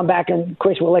then we'll come back, and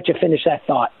Chris, we'll let you finish that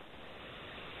thought.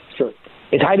 Sure.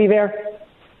 Is Heidi there?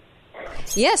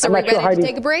 Yes, are we ready to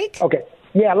take a break? Okay.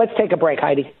 Yeah, let's take a break,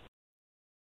 Heidi.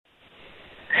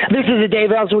 This is the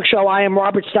Dave Elswick Show. I am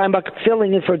Robert Steinbuck,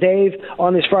 filling in for Dave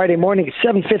on this Friday morning at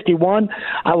 7:51.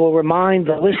 I will remind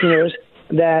the listeners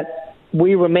that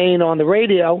we remain on the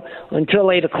radio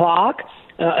until 8 o'clock.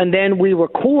 And then we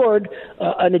record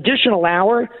an additional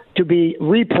hour to be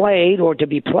replayed or to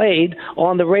be played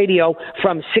on the radio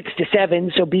from 6 to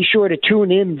 7. So be sure to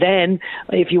tune in then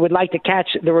if you would like to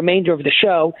catch the remainder of the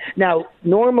show. Now,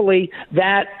 normally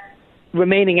that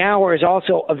remaining hour is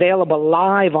also available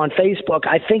live on Facebook.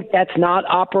 I think that's not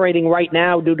operating right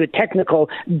now due to technical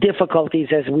difficulties,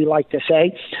 as we like to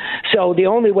say. So the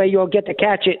only way you'll get to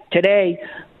catch it today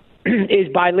is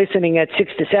by listening at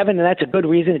 6 to 7, and that's a good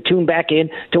reason to tune back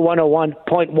in to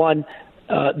 101.1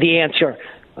 The Answer.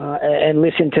 And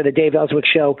listen to the Dave Elswick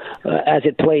Show as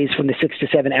it plays from the 6 to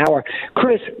 7 hour.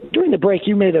 Chris, during the break,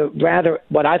 you made a rather,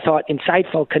 what I thought,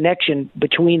 insightful connection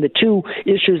between the two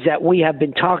issues that we have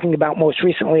been talking about most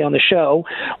recently on the show.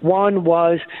 One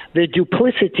was the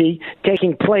duplicity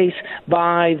taking place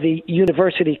by the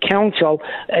university council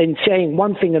and saying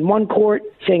one thing in one court,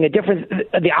 saying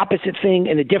the opposite thing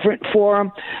in a different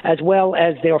forum, as well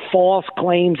as their false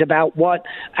claims about what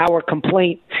our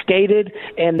complaint stated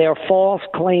and their false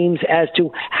claims as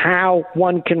to how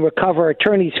one can recover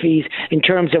attorney's fees in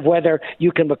terms of whether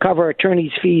you can recover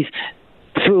attorney's fees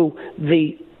through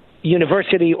the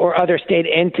university or other state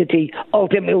entity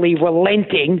ultimately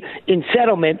relenting in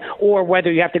settlement, or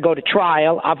whether you have to go to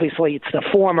trial. Obviously, it's the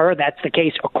former. That's the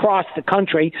case across the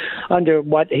country under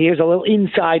here's a little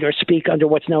insider speak under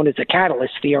what's known as the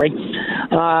catalyst theory.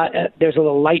 There's a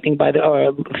little lightning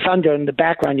or thunder in the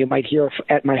background you might hear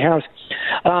at my house.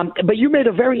 But you made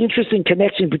a very interesting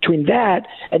connection between that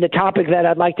and the topic that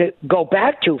I'd like to go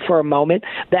back to for a moment.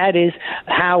 That is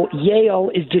how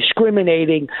Yale is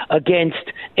discriminating against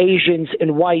Asians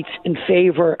and whites in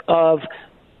favor of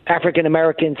African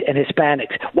Americans and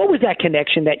Hispanics. What was that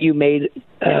connection that you made,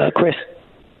 Chris?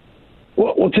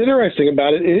 Well, what's interesting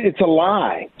about it, it's a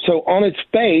lie. So on its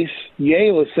face,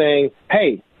 Yale is saying,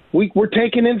 hey, we're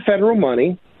taking in federal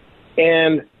money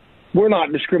and we're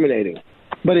not discriminating.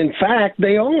 But in fact,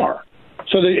 they are.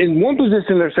 So in one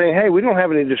position, they're saying, hey, we don't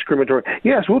have any discriminatory.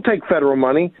 Yes, we'll take federal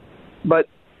money, but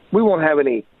we won't have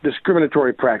any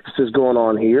discriminatory practices going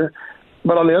on here.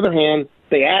 But on the other hand,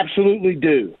 they absolutely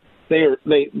do. The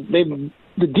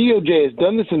DOJ has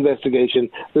done this investigation.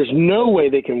 There's no way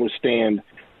they can withstand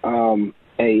an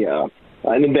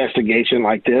investigation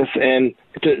like this, and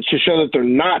to show that they're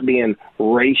not being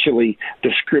racially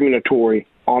discriminatory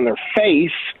on their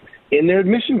face in their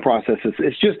admission processes.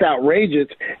 It's just outrageous,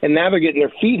 and now they're getting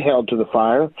their feet held to the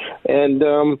fire, and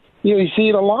you see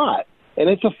it a lot. And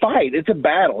it's a fight. It's a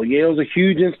battle. Yale's a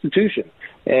huge institution,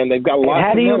 and they've got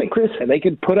lots of money, Chris, and they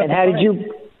can put up. And how did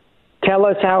you tell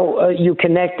us how you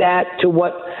connect that to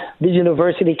what the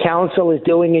university council is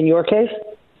doing in your case?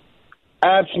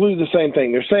 Absolutely the same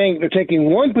thing. They're saying they're taking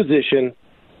one position,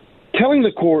 telling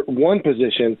the court one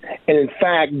position, and in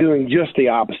fact doing just the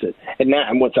opposite.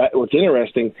 And what's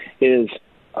interesting is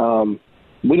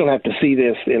we don't have to see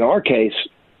this in our case,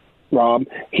 Rob.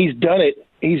 He's done it.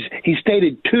 He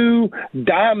stated two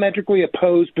diametrically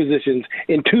opposed positions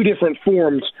in two different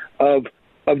forms of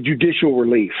judicial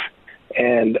relief.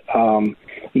 And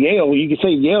Yale, you could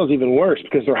say Yale's even worse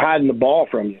because they're hiding the ball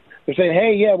from you. They're saying,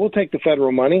 hey, yeah, we'll take the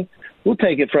federal money. We'll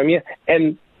take it from you.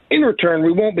 And in return,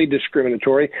 we won't be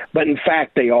discriminatory, but in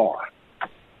fact, they are.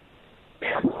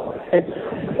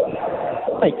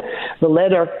 The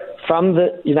letter from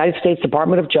the United States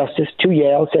Department of Justice to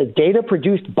Yale says data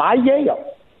produced by Yale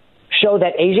show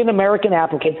that Asian American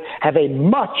applicants have a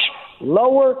much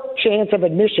lower chance of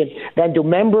admission than do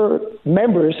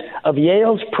members of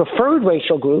Yale's preferred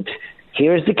racial groups.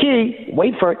 Here's the key,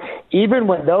 wait for it, even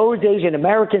when those Asian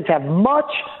Americans have much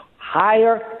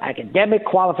higher academic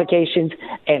qualifications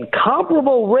and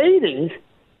comparable ratings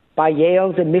by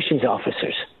Yale's admissions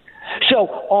officers. So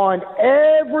on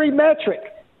every metric,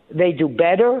 they do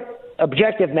better,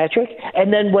 objective metric,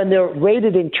 and then when they're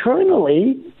rated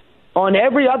internally, on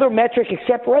every other metric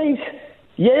except race,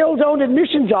 Yale's own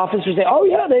admissions officers say, oh,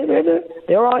 yeah, they're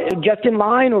just in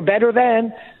line or better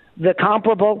than the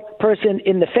comparable person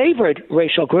in the favored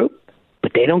racial group,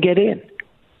 but they don't get in.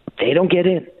 They don't get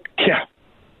in. Yeah,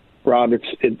 Rob,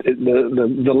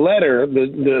 the letter,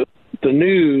 the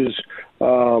news,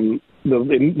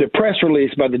 the press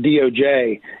release by the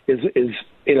DOJ is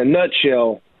in a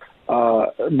nutshell,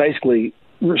 basically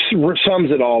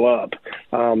sums it all up.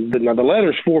 Now the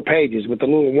letter's 4 pages, but the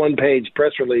little 1-page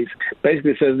press release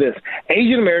basically says this: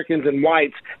 Asian Americans and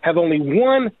whites have only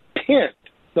 1/10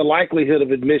 the likelihood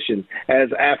of admission as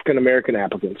African American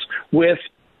applicants with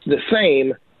the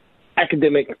same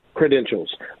academic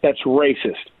credentials. That's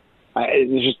racist.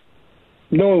 There's just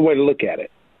no other way to look at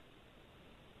it.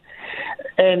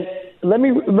 And let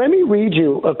me read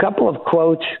you a couple of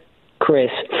quotes,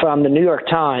 Chris, from the New York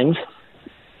Times.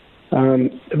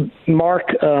 Mark,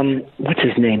 what's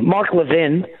his name? Mark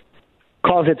Levin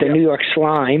calls it the New York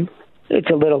slime. It's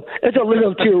a little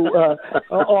too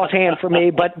offhand for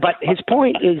me, but his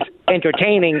point is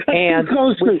entertaining and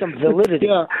with some validity.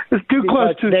 Yeah, it's too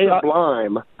close to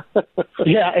sublime.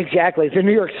 Yeah, exactly. It's the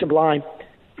New York sublime.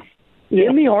 Yeah.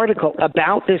 In the article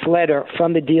about this letter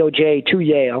from the DOJ to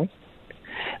Yale,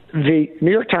 the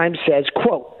New York Times says,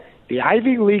 quote, the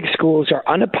Ivy League schools are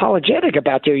unapologetic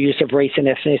about their use of race and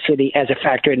ethnicity as a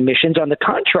factor in admissions. On the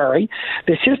contrary,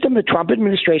 the system the Trump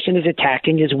administration is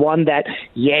attacking is one that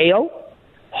Yale,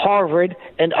 Harvard,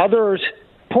 and others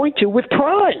point to with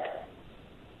pride.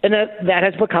 And that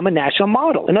has become a national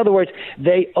model. In other words,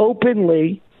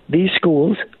 these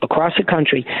schools across the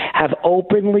country have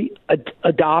openly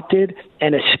adopted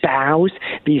and espoused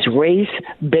these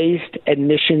race-based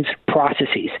admissions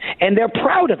processes. And they're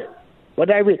proud of it. What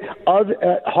I read,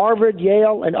 Harvard,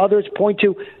 Yale, and others point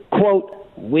to, quote,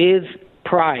 with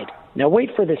pride. Now,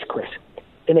 wait for this, Chris.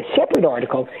 In a separate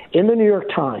article in the New York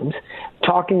Times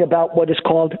talking about what is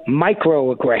called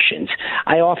microaggressions.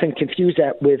 I often confuse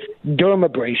that with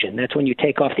dermabrasion. That's when you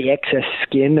take off the excess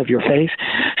skin of your face.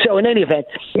 So in any event,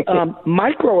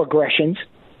 microaggressions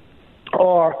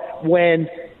are when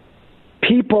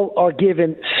people are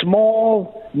given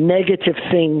small negative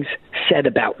things said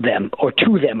about them, or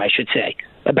to them, I should say,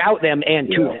 about them and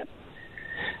to them.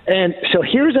 And so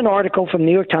here's an article from the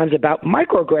New York Times about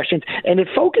microaggressions, and it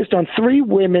focused on 3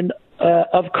 women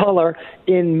of color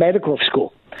in medical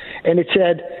school. And it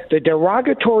said the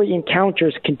derogatory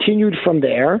encounters continued from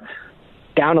there,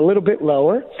 down a little bit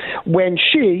lower, when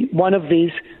she, one of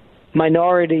these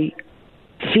minority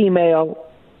female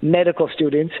medical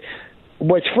students,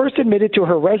 was first admitted to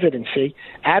her residency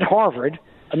at Harvard.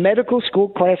 A medical school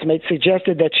classmate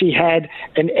suggested that she had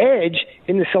an edge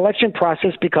in the selection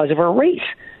process because of her race.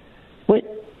 Wait,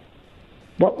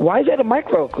 why is that a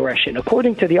microaggression?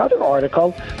 According to the other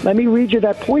article, let me read you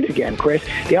that point again, Chris.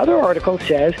 The other article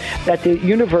says that the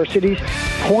universities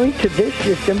point to this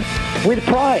system with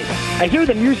pride. I hear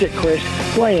the music, Chris,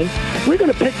 playing. We're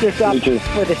going to pick this up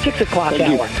for the 6 o'clock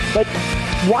hour. But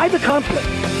why the conflict?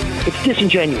 It's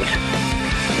disingenuous.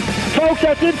 Folks,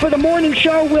 that's it for the morning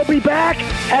show. We'll be back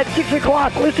at 6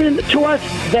 o'clock. Listen to us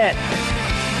then.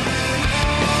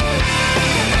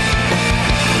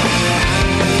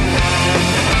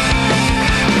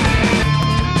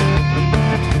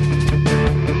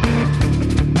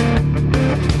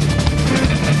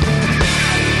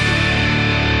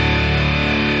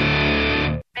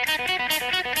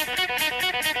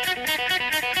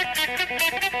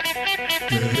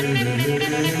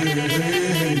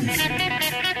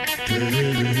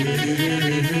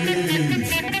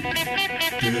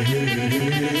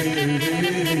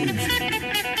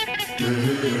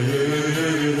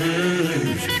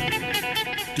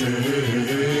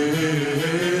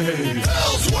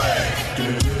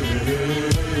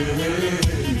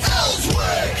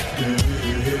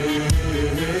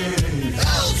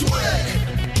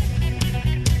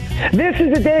 This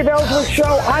is the Dave Elswick Show.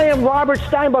 I am Robert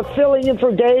Steinbuck filling in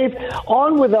for Dave.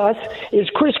 On with us is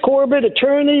Chris Corbett,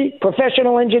 attorney,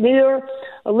 professional engineer,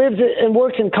 lives and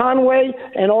works in Conway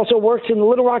and also works in the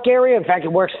Little Rock area. In fact, he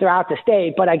works throughout the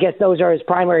state, but I guess those are his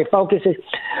primary focuses.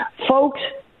 Folks,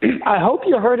 I hope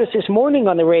you heard us this morning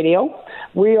on the radio.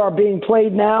 We are being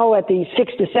played now at the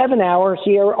 6 to 7 hour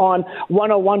here on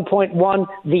 101.1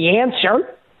 The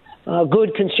Answer,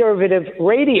 good conservative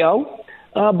radio.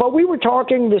 But we were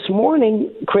talking this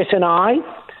morning, Chris and I,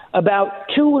 about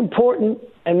 2 important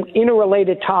and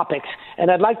interrelated topics, and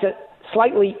I'd like to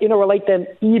slightly interrelate them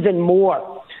even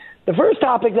more. The first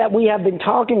topic that we have been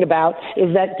talking about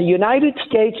is that the United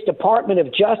States Department of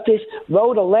Justice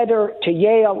wrote a letter to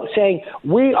Yale saying,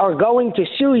 we are going to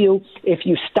sue you if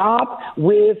you stop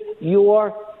with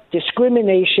your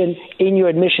discrimination in your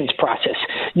admissions process.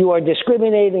 You are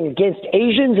discriminating against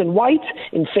Asians and whites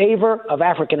in favor of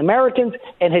African Americans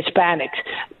and Hispanics.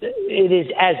 It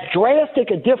is as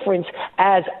drastic a difference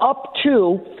as up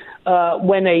to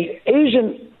when an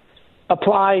Asian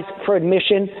applies for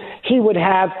admission, he would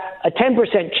have a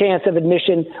 10% chance of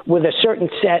admission with a certain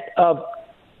set of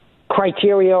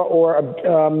criteria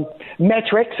or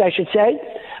metrics, I should say,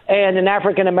 and an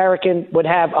African American would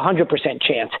have 100%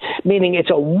 chance, meaning it's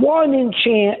a 1 in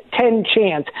 10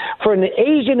 chance for an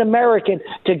Asian American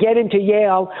to get into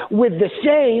Yale with the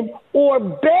same or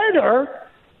better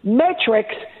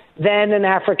metrics than an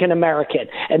African American.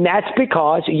 And that's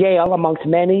because Yale, amongst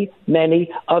many, many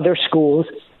other schools,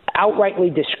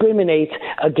 outrightly discriminates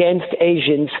against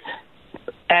Asians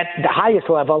at the highest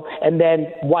level and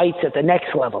then whites at the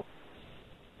next level.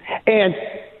 And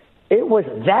it was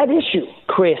that issue,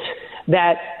 Chris,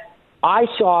 that I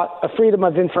sought a Freedom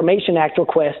of Information Act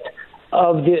request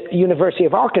of the University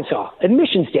of Arkansas,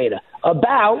 admissions data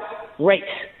about race.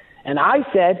 And I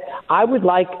said I would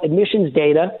like admissions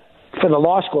data for the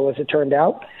law school, as it turned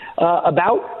out,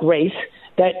 about race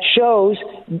that shows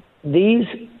these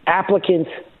applicants'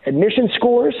 admission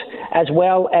scores as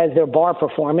well as their bar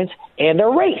performance and their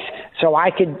race. So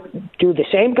I could do the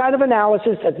same kind of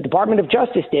analysis that the Department of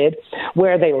Justice did,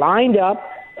 where they lined up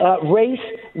race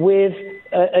with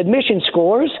admission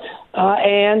scores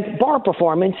and bar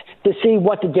performance to see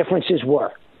what the differences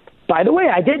were. By the way,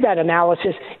 I did that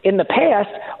analysis in the past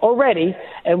already,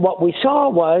 and what we saw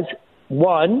was,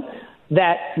 one,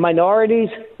 that minorities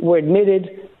were admitted,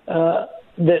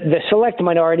 the select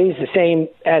minorities, the same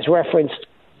as referenced.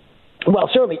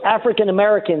 Well, certainly African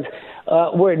Americans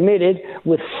were admitted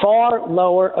with far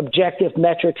lower objective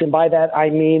metrics, and by that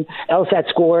I mean LSAT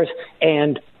scores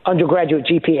and undergraduate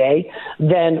GPA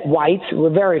than whites. There were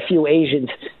very few Asians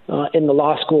in the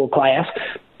law school class.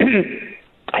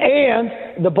 And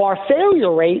the bar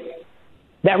failure rate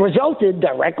that resulted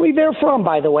directly therefrom,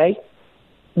 by the way,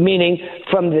 meaning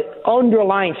from the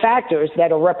underlying factors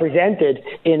that are represented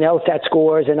in LSAT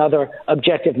scores and other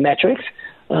objective metrics,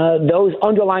 those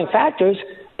underlying factors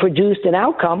produced an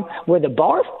outcome where the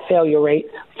bar failure rate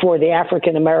for the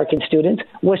African American students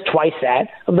was twice that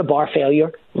of the bar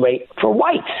failure rate for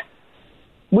whites.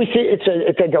 We see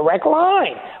it's a direct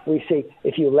line. We see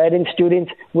if you let in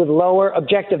students with lower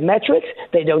objective metrics,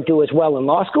 they don't do as well in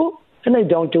law school, and they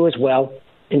don't do as well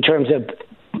in terms of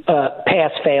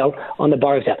pass-fail on the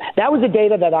bar exam. That was the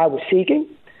data that I was seeking.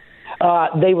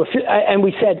 And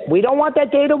we said, we don't want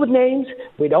that data with names.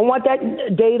 We don't want that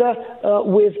data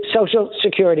with social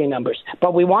security numbers,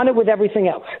 but we want it with everything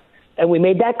else. And we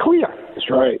made that clear. That's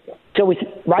right. So we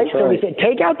said,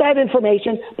 take out that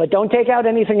information, but don't take out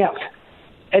anything else.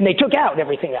 And they took out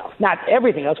everything else. Not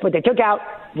everything else, but they took out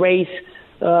race,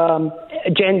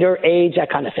 gender, age, that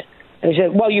kind of thing. And they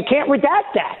said, well, you can't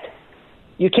redact that.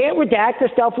 You can't redact the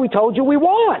stuff we told you we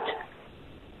want.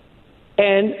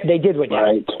 And they did redact.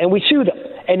 Right. And we sued them.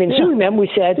 And in suing them, we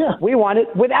said, we want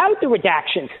it without the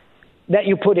redactions that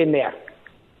you put in there.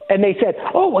 And they said,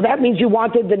 oh, well, that means you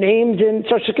wanted the names and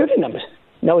social security numbers.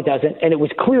 No, it doesn't. And it was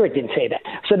clear it didn't say that.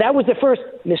 So that was the first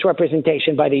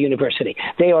misrepresentation by the university.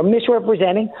 They are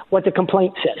misrepresenting what the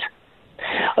complaint says.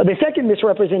 The second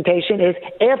misrepresentation is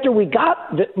after we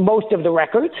got most of the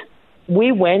records,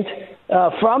 we went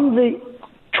from the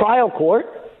trial court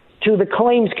to the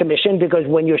claims commission, because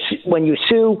when you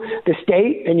sue the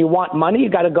state and you want money, you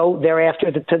got to go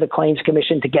thereafter to the claims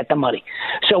commission to get the money.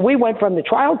 So we went from the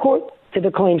trial court to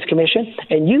the claims commission,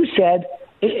 and you said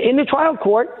in the trial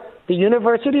court, the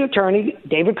university attorney,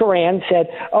 David Coran, said,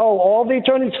 oh, all the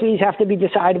attorney's fees have to be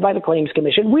decided by the claims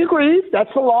commission. We agreed. That's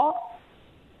the law.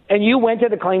 And you went to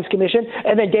the claims commission,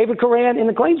 and then David Coran in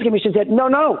the claims commission said,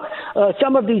 no,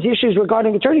 some of these issues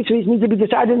regarding attorney's fees need to be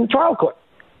decided in the trial court.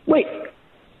 Wait,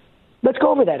 let's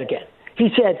go over that again. He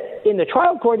said, in the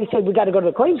trial court, he said, we got to go to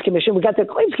the claims commission. We got to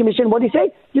the claims commission. What did he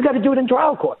say? You got to do it in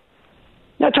trial court.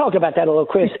 Now talk about that a little,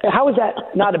 Chris. How is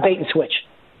that not a bait and switch?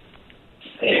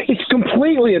 It's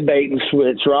completely a bait and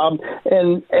switch, Rob.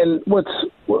 And what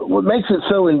makes it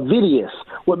so invidious,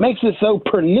 what makes it so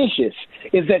pernicious,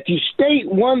 is that you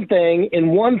state one thing in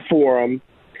one forum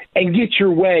and get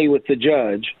your way with the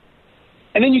judge,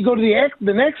 and then you go to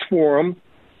the next forum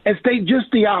and state just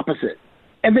the opposite,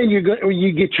 and then you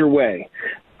get your way.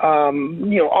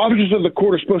 Officers of the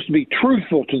court are supposed to be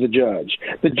truthful to the judge.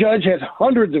 The judge has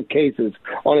hundreds of cases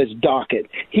on his docket.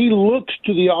 He looks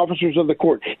to the officers of the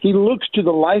court. He looks to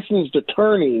the licensed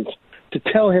attorneys to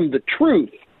tell him the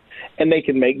truth. And they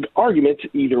can make arguments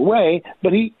either way,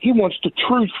 but he wants the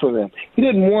truth for them. He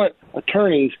didn't want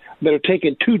attorneys that are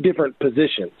taking two different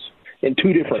positions in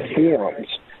two different forums.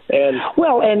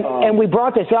 And we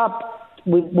brought this up.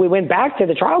 We went back to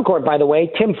the trial court, by the way.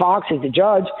 Tim Fox is the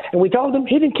judge, and we told him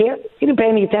he didn't care. He didn't pay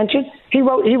any attention. He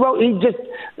just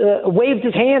waved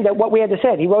his hand at what we had to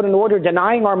say. He wrote an order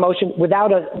denying our motion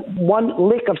without one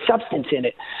lick of substance in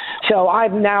it. So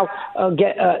I'm now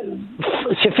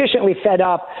sufficiently fed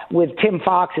up with Tim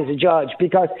Fox as a judge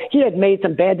because he had made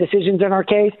some bad decisions in our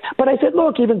case. But I said,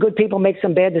 look, even good people make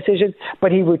some bad decisions,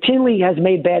 but he routinely has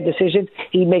made bad decisions.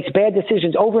 He makes bad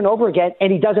decisions over and over again,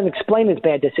 and he doesn't explain his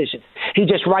bad decisions. He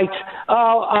just writes,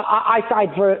 I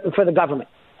side for the government.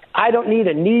 I don't need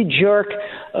a knee-jerk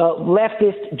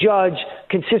leftist judge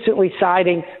consistently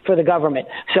siding for the government.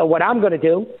 So what I'm going to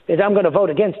do is I'm going to vote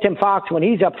against Tim Fox when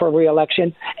he's up for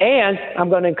re-election, and I'm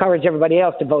going to encourage everybody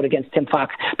else to vote against Tim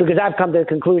Fox because I've come to the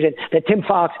conclusion that Tim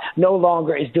Fox no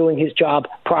longer is doing his job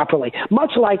properly,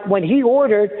 much like when he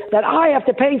ordered that I have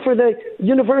to pay for the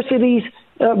university's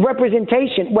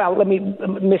representation. Well,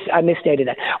 I misstated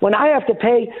that. When I have to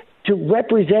pay to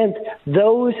represent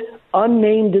those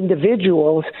unnamed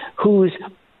individuals whose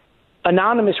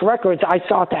anonymous records I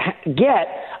sought to get,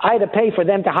 I had to pay for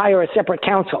them to hire a separate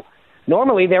counsel.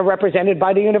 Normally, they're represented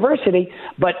by the university,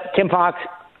 but Tim Fox,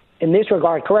 in this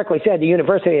regard, correctly said the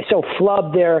university has so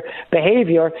flubbed their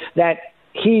behavior that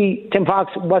Tim Fox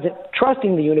wasn't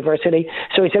trusting the university,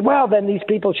 so he said, well, then these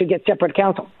people should get separate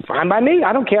counsel. Fine by me,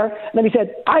 I don't care. And then he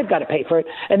said, I've got to pay for it.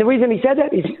 And the reason he said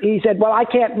that is he said, well, I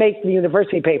can't make the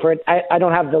university pay for it. I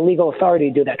don't have the legal authority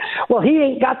to do that. Well, he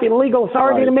ain't got the legal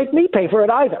authority to make me pay for it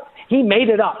either. He made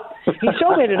it up. He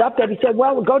so made it up that he said,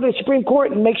 well, we'll go to the Supreme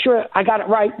Court and make sure I got it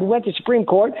right. We went to Supreme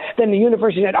Court. Then the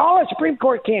university said, the Supreme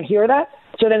Court can't hear that.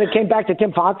 So then it came back to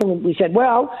Tim Fox, and we said,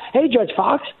 well, hey, Judge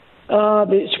Fox,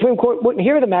 the Supreme Court wouldn't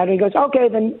hear the matter. He goes, okay,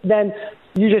 then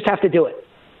you just have to do it.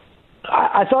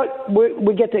 I thought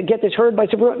we get to get this heard by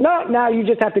Supreme Court. No, you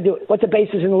just have to do it. What's the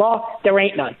basis in the law? There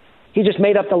ain't none. He just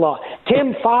made up the law.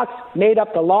 Tim Fox made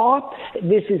up the law.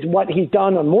 This is what he's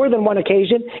done on more than one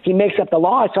occasion. He makes up the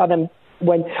law. I saw them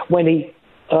when he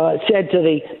said to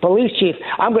the police chief,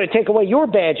 I'm going to take away your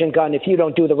badge and gun if you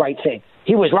don't do the right thing.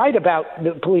 He was right about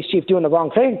the police chief doing the wrong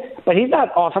thing, but he's not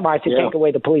authorized to take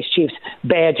away the police chief's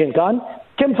badge and gun.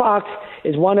 Tim Fox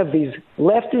is one of these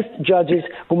leftist judges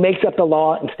who makes up the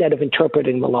law instead of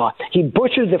interpreting the law. He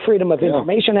butchers the Freedom of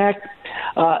Information Act,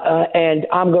 and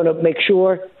I'm going to make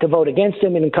sure to vote against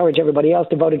him and encourage everybody else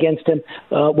to vote against him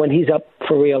when he's up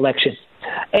for re-election.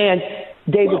 And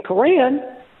David Coran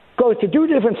goes to two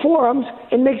different forums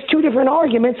and makes two different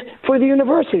arguments for the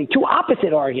university, two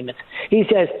opposite arguments. He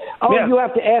says, you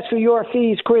have to ask for your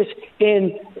fees, Chris, when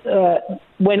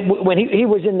he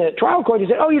was in the trial court. He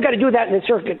said, you got to do that in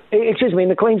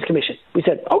the Claims Commission. We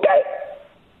said, okay,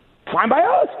 fine by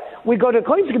us. We go to the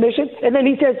Claims Commission, and then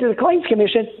he says to the Claims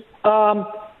Commission,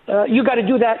 you got to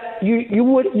do that.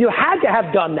 You had to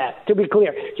have done that, to be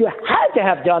clear. You had to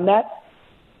have done that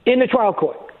in the trial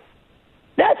court.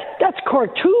 That's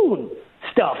cartoon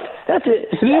stuff. It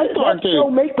is cartoon. So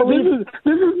make-believe.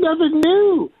 This is nothing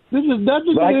new. This is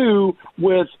nothing new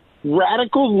with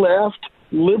radical left,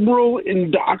 liberal,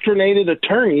 indoctrinated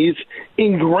attorneys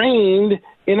ingrained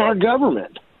in our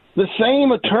government. The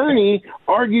same attorney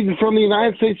argued from the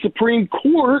United States Supreme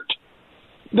Court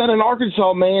that an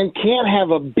Arkansas man can't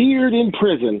have a beard in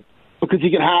prison because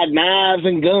he can hide knives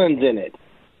and guns in it.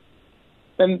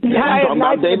 And I have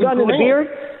knives and gun in the beard?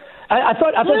 I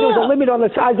thought there was a limit on the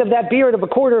size of that beard of a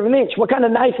quarter of an inch. What kind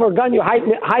of knife or gun you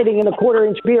hiding in a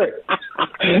quarter-inch beard?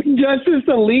 Justice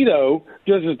Alito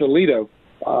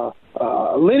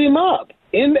lit him up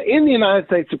in the United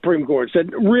States Supreme Court.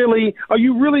 Said, really, are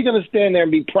you really going to stand there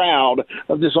and be proud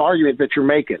of this argument that you're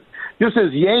making? Just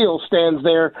as Yale stands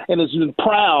there and is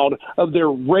proud of their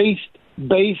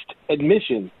race-based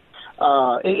admission.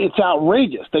 It's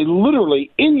outrageous. They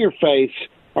literally, in your face,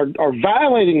 are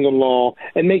violating the law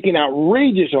and making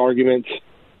outrageous arguments,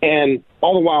 and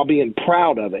all the while being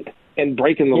proud of it and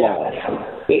breaking the law.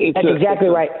 That's exactly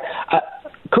right.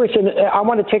 Christian, I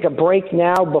want to take a break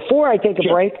now. Before I take a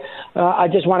break, I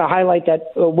just want to highlight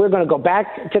that we're going to go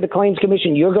back to the Claims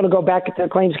Commission. You're going to go back to the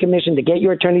Claims Commission to get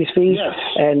your attorney's fees. Yes.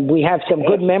 And we have some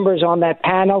good members on that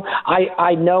panel.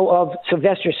 I know of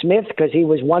Sylvester Smith because he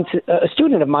was once a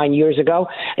student of mine years ago,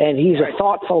 and he's a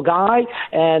thoughtful guy.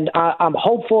 And I'm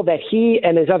hopeful that he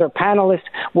and his other panelists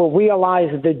will realize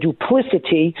the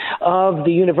duplicity of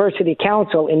the University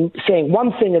Council in saying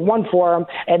one thing in one forum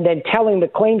and then telling the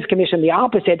Claims Commission the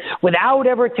opposite opposite without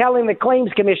ever telling the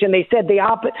Claims Commission. They said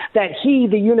that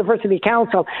the University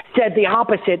Counsel, said the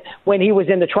opposite when he was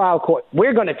in the trial court.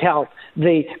 We're going to tell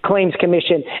the Claims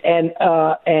Commission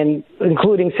and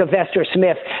including Sylvester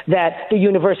Smith that the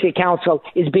University Counsel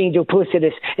is being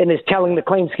duplicitous and is telling the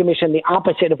Claims Commission the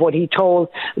opposite of what he told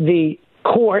the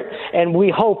court, and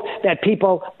we hope that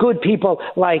good people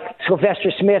like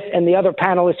Sylvester Smith and the other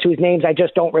panelists whose names I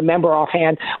just don't remember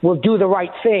offhand will do the right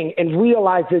thing and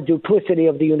realize the duplicity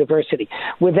of the university.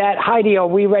 With that, Heidi, are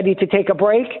we ready to take a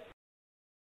break?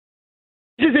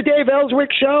 This is the Dave Elswick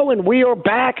Show, and we are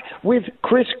back with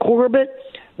Chris Corbett.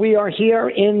 We are here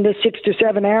in the 6 to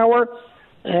 7 hour,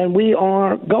 and we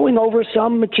are going over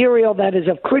some material that is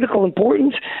of critical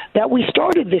importance that we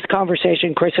started this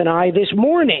conversation, Chris and I, this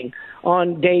morning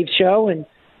on Dave's show, and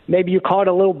maybe you caught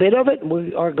a little bit of it.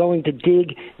 We are going to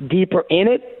dig deeper in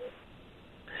it.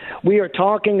 We are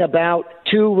talking about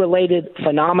two related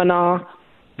phenomena.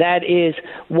 That is,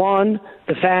 one,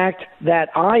 the fact that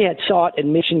I had sought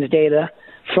admissions data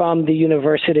from the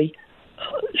university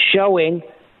showing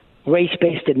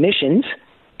race-based admissions,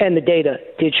 and the data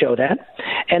did show that.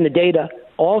 And the data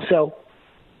also,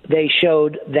 they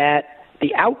showed that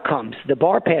the outcomes, the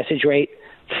bar passage rate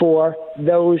for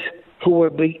those who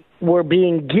were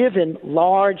being given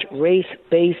large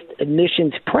race-based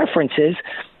admissions preferences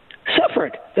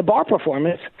suffered. The bar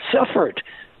performance suffered.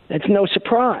 It's no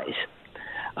surprise.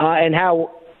 And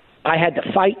how I had to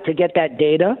fight to get that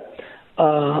data.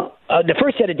 The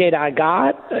first set of data I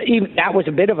got, even that was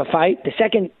a bit of a fight. The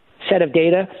second set of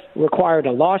data required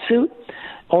a lawsuit.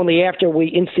 Only after we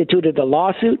instituted the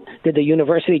lawsuit did the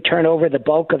university turn over the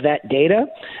bulk of that data.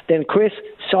 Then Chris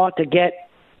sought to get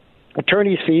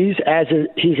attorney's fees, as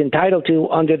he's entitled to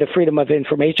under the Freedom of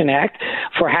Information Act,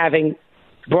 for having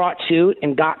brought suit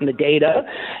and gotten the data.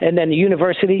 And then the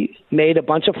university made a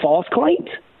bunch of false claims.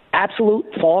 Absolute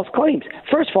false claims.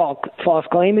 First false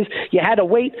claim is you had to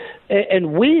wait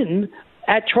and win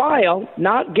at trial,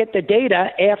 not get the data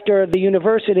after the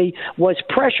university was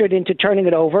pressured into turning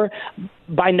it over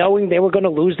by knowing they were going to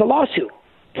lose the lawsuit.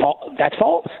 That's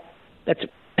false. That's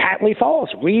patently false.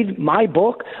 Read my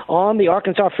book on the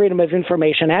Arkansas Freedom of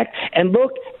Information Act and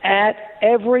look at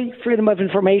every Freedom of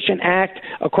Information Act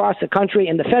across the country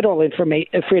and the Federal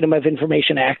Freedom of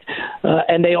Information Act,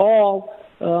 and they all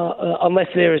unless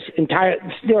there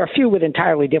are a few with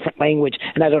entirely different language,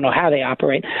 and I don't know how they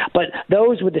operate, but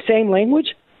those with the same language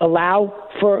allow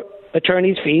for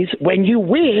attorney's fees when you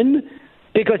win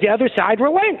because the other side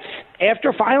relents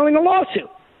after filing a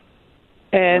lawsuit.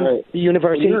 And the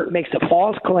university makes a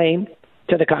false claim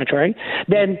to the contrary.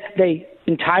 Then they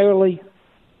entirely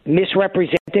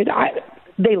misrepresented.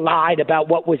 They lied about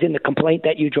what was in the complaint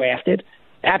that you drafted.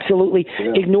 Absolutely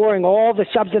ignoring all the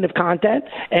substantive content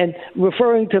and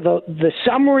referring to the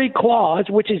summary clause,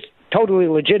 which is totally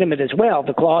legitimate as well,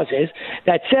 the clause is,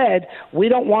 that said, we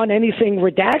don't want anything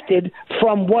redacted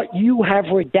from what you have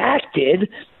redacted,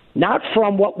 not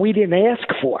from what we didn't ask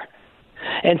for.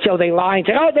 And so they lie and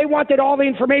say, oh, they wanted all the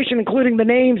information, including the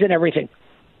names and everything.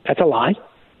 That's a lie.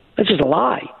 That's just a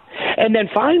lie. And then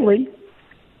finally,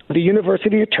 the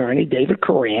university attorney, David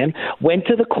Coran, went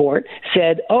to the court,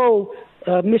 said,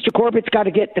 Mr. Corbett's got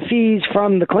to get the fees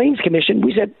from the Claims Commission.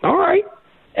 We said, all right.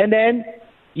 And then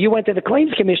you went to the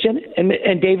Claims Commission,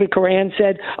 and David Coran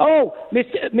said,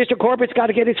 Mr. Corbett's got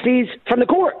to get his fees from the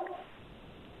court.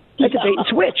 That's a bait and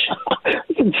switch.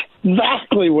 That's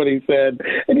exactly what he said.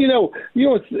 And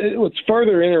what's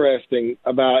further interesting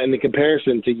about in the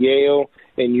comparison to Yale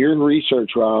and your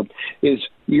research, Rob, is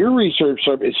your research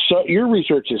is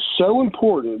so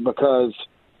important because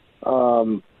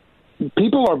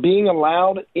people are being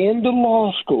allowed into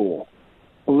law school.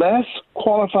 Less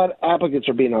qualified applicants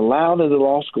are being allowed into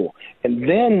law school. And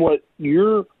then what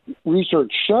your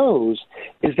research shows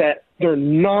is that they're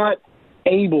not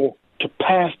able to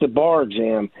pass the bar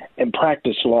exam and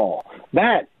practice law.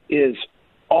 That is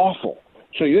awful.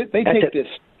 So they take this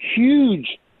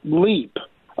huge leap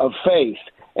of faith.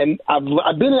 And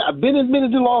I've been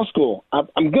admitted to law school.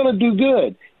 I'm going to do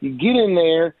good. You get in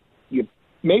there,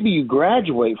 maybe you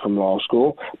graduate from law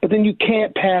school, but then you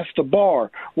can't pass the bar.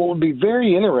 What would be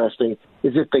very interesting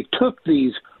is if they took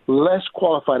these less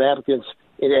qualified applicants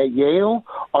at Yale,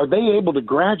 are they able to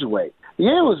graduate?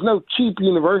 Yale is no cheap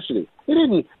university. It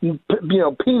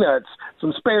isn't, peanuts,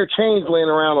 some spare change laying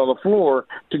around on the floor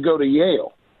to go to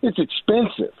Yale. It's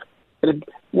expensive. And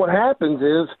what happens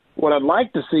is, what I'd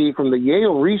like to see from the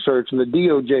Yale research and the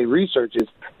DOJ research is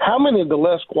how many of the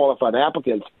less qualified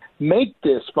applicants make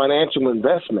this financial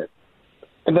investment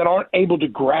and then aren't able to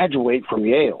graduate from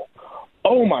Yale.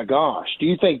 Oh, my gosh. Do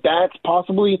you think that's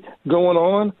possibly going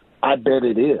on? I bet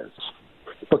it is.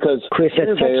 because Chris,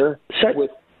 they're there with.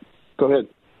 Go ahead.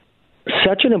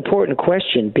 Such an important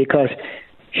question because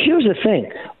here's the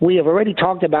thing. We have already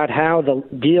talked about how the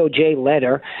DOJ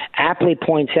letter aptly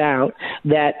points out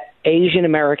that Asian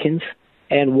Americans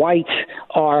and whites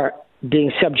are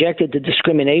being subjected to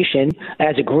discrimination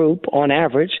as a group on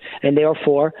average and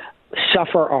therefore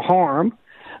suffer a harm.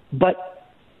 But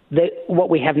what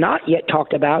we have not yet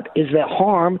talked about is the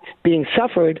harm being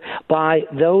suffered by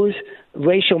those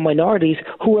racial minorities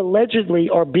who allegedly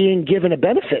are being given a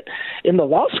benefit. In the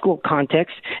law school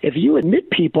context, if you admit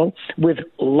people with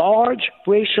large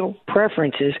racial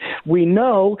preferences, we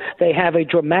know they have a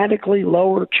dramatically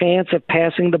lower chance of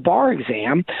passing the bar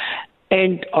exam.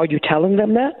 And are you telling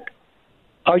them that?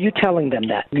 Are you telling them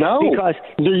that? No, because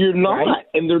you're not, right?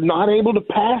 And they're not able to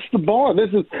pass the bar.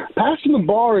 Passing the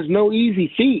bar is no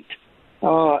easy feat,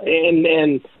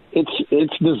 and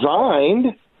it's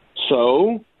designed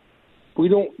so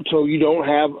you don't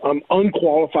have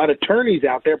unqualified attorneys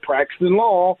out there practicing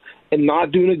law and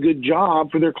not doing a good job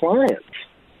for their clients.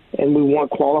 And we want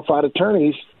qualified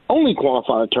attorneys, only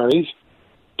qualified attorneys,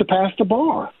 to pass the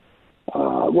bar.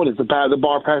 What is the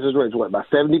bar passes rate? What, about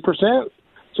 70%?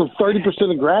 So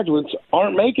 30% of graduates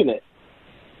aren't making it.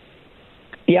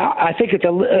 Yeah, I think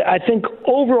I think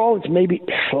overall it's maybe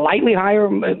slightly higher,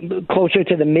 closer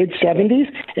to the mid 70s.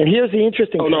 And here's the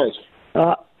interesting thing.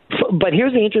 Nice. But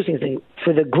here's the interesting thing.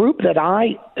 For the group that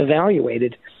I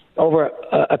evaluated over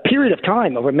a period of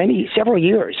time, over several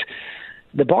years,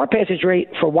 the bar passage rate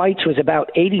for whites was about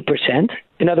 80%.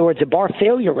 In other words, the bar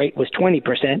failure rate was 20%.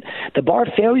 The bar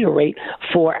failure rate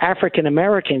for African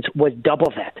Americans was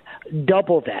double that.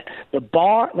 The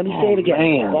bar, let me say it again,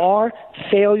 man. The bar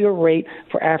failure rate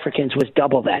for Africans was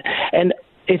double that. And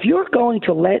if you're going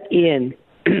to let in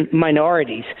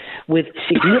minorities with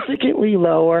significantly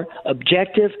lower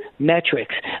objective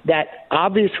metrics that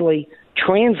obviously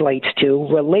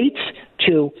relates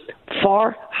to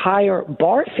far higher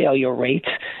bar failure rates,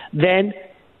 then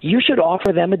you should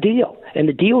offer them a deal. And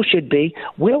the deal should be,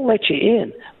 we'll let you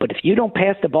in, but if you don't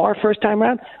pass the bar first time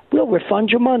around, we'll refund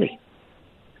your money.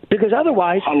 Because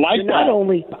otherwise,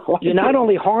 you're not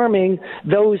only harming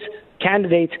those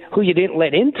candidates who you didn't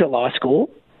let into law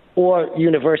school or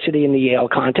university in the Yale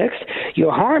context,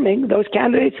 you're harming those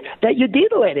candidates that you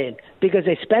did let in because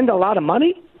they spend a lot of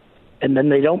money and then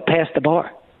they don't pass the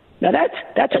bar. Now that's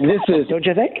a problem, don't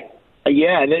you think?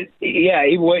 Yeah,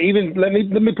 even let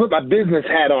me put my business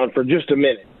hat on for just a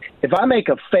minute. If I make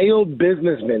a failed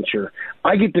business venture,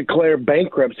 I get to declare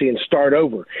bankruptcy and start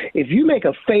over. If you make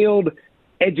a failed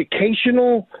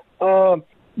educational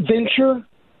venture,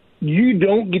 you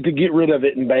don't get rid of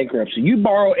it in bankruptcy. You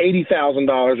borrow $80,000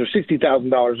 or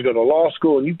 $60,000 to go to law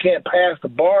school and you can't pass the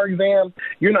bar exam,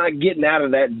 you're not getting out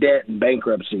of that debt in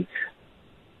bankruptcy.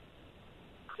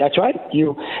 That's right.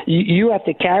 You have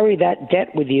to carry that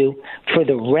debt with you for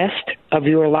the rest of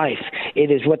your life. It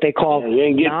is what they call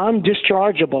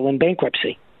non-dischargeable in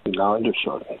bankruptcy.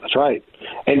 Non-dischargeable. That's right.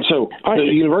 And so the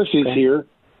universities here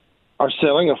are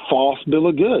selling a false bill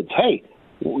of goods. Hey,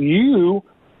 you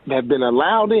have been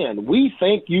allowed in. We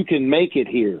think you can make it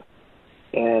here.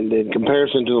 And in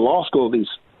comparison to the law school,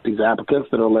 these applicants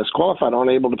that are less qualified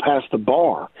aren't able to pass the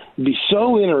bar. It'd be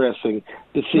so interesting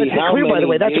to see how many. By the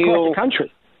way, that's across the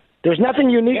country. There's nothing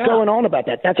unique going on about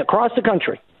that. That's across the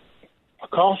country.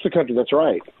 Across the country, that's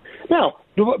right. Now,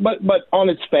 but on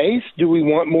its face, do we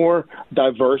want more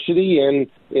diversity in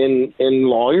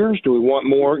lawyers? Do we want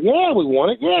more? Yeah, we want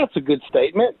it. Yeah, it's a good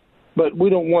statement, but we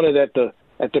don't want it at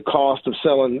the cost of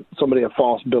selling somebody a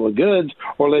false bill of goods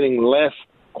or letting less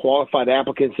qualified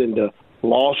applicants into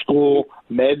law school,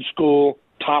 med school,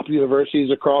 top universities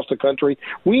across the country.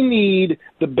 We need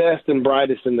the best and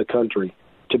brightest in the country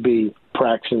to be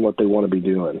practicing what they want to be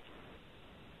doing.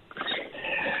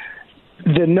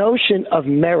 The notion of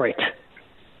merit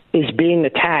is being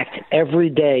attacked every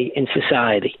day in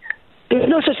society. There's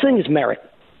no such thing as merit.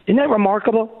 Isn't that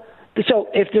remarkable? So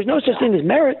if there's no such thing as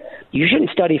merit, you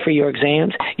shouldn't study for your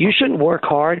exams. You shouldn't work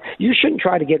hard. You shouldn't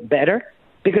try to get better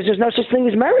because there's no such thing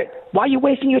as merit. Why are you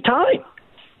wasting your time?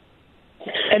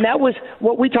 And that was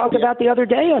what we talked about the other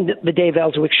day on the Dave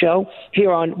Elswick Show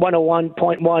here on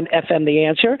 101.1 FM The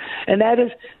Answer. And that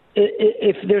is,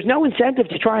 if there's no incentive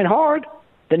to trying hard,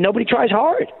 then nobody tries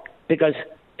hard because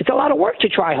it's a lot of work to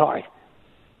try hard.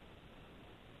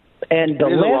 And it is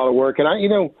a lot of work. And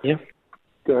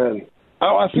go ahead.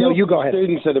 I feel for the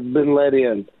students that have been let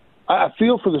in. I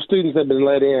feel for the students that have been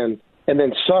let in and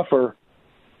then suffer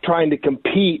trying to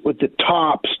compete with the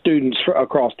top students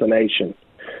across the nation.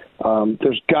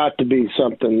 There's got to be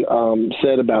something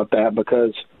said about that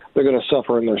because They're going to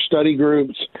suffer in their study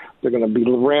groups. They're going to be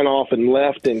ran off and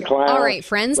left in class. All right,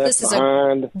 friends,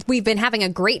 we've been having a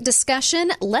great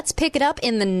discussion. Let's pick it up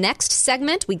in the next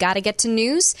segment. We got to get to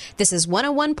news. This is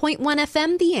 101.1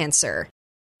 FM, The Answer.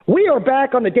 We are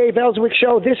back on the Dave Elswick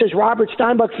Show. This is Robert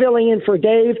Steinbuck filling in for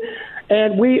Dave.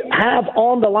 And we have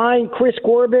on the line Chris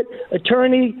Corbett,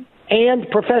 attorney and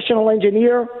professional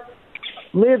engineer,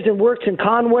 lives and works in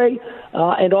Conway,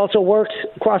 and also works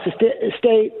across the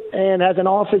state and has an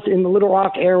office in the Little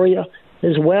Rock area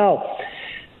as well.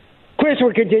 Chris,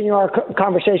 we're continuing our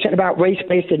conversation about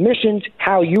race-based admissions,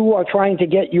 how you are trying to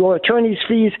get your attorney's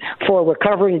fees for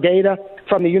recovering data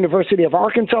from the University of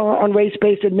Arkansas on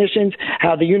race-based admissions,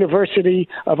 how the University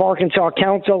of Arkansas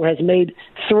Council has made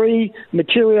 3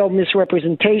 material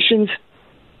misrepresentations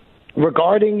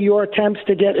regarding your attempts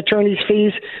to get attorney's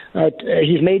fees.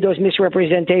 He's made those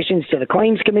misrepresentations to the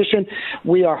Claims Commission.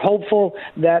 We are hopeful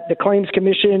that the Claims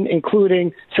Commission,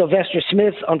 including Sylvester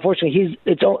Smith, unfortunately,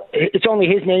 it's only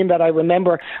his name that I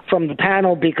remember from the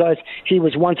panel because he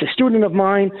was once a student of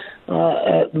mine.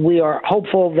 We are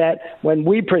hopeful that when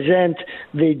we present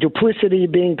the duplicity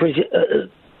being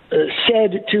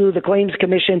said to the Claims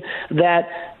Commission, that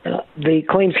the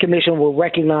Claims Commission will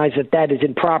recognize that that is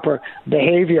improper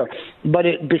behavior. But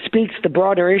it bespeaks the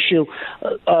broader issue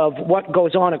of what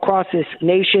goes on across this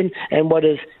nation and what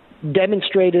is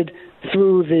demonstrated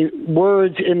through the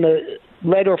words in the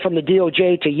letter from the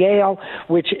DOJ to Yale,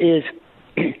 which is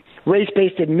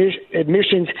race-based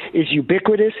admissions is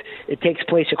ubiquitous. It takes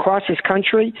place across this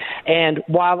country. And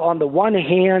while on the one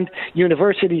hand,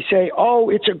 universities say, oh,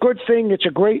 it's a good thing, it's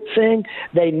a great thing,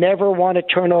 they never want to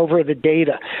turn over the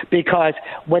data, because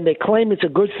when they claim it's a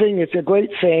good thing, it's a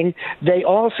great thing, they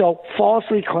also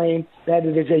falsely claim that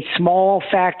it is a small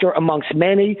factor amongst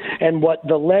many. And what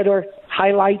the letter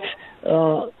highlights,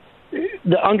 the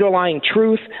underlying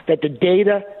truth, that the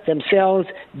data themselves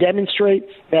demonstrate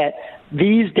that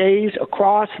these days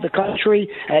across the country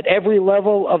at every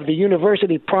level of the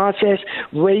university process,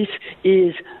 race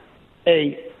is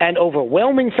an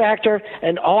overwhelming factor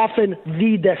and often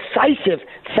the decisive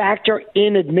factor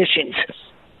in admissions.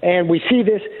 And we see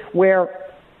this where,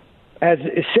 as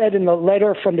is said in the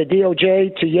letter from the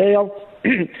DOJ to Yale,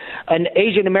 an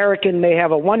Asian American may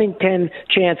have a 1 in 10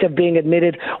 chance of being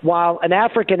admitted, while an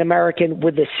African American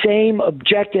with the same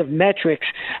objective metrics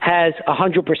has a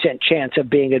 100% chance of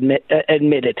being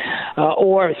admitted.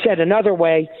 Or said another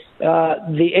way,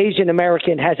 the Asian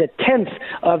American has a 10th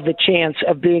of the chance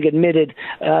of being admitted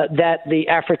that the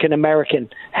African American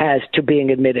has to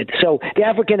being admitted. So the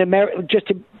African American, just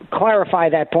to clarify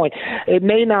that point, it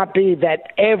may not be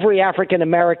that every African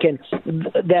American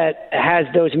that has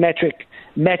those metrics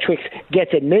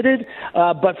gets admitted,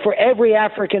 but for every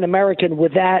African American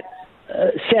with that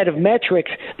set of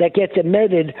metrics that gets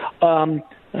admitted,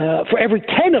 for every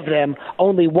 10 of them,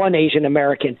 only 1 Asian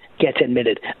American gets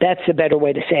admitted. That's the better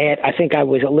way to say it. I think I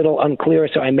was a little unclear,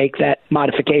 so I make that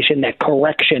modification, that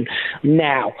correction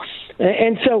now.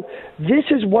 And so this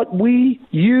is what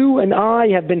you and I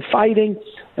have been fighting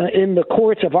in the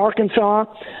courts of Arkansas.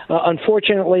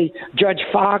 Unfortunately, Judge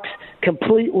Fox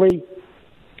completely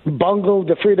bungled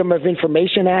the Freedom of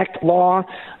Information Act law.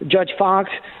 Judge Fox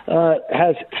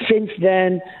has since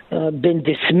then been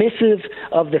dismissive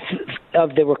of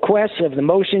the requests, of the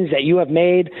motions that you have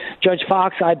made. Judge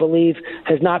Fox, I believe,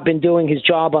 has not been doing his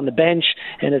job on the bench,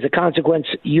 and as a consequence,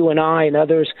 you and I and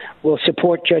others will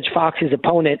support Judge Fox's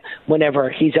opponent whenever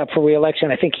he's up for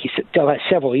re-election. I think he still has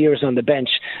several years on the bench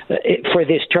for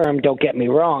this term, don't get me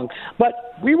wrong.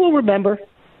 But we will remember,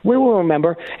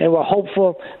 and we're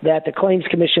hopeful that the Claims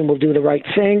Commission will do the right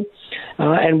thing,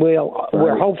 and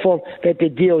we're hopeful that the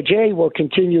DOJ will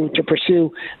continue to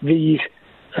pursue these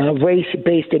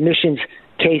race-based admissions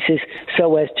cases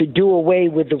so as to do away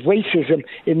with the racism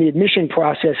in the admission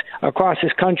process across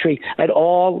this country at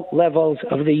all levels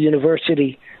of the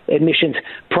university admissions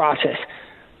process.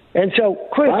 And so,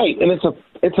 Chris, right, and it's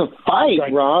a fight,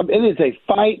 Rob. It is a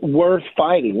fight worth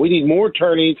fighting. We need more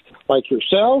attorneys like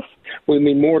yourself. We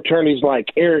need more attorneys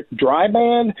like Eric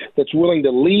Dryband that's willing to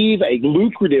leave a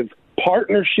lucrative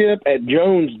partnership at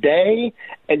Jones Day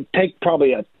and take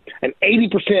probably an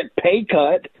 80% pay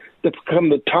cut to become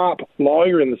the top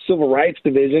lawyer in the Civil Rights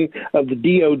Division of the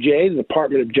DOJ, the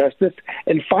Department of Justice,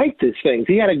 and fight these things.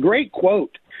 He had a great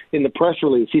quote in the press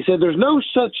release. He said, "There's no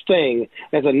such thing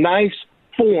as a nice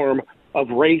form of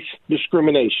race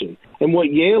discrimination." And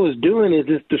what Yale is doing is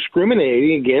it's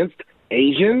discriminating against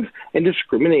Asians and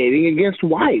discriminating against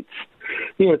whites.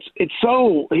 You know, it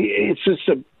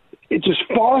just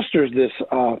fosters this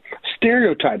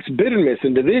stereotypes, bitterness,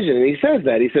 and division. And he says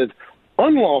that. He says,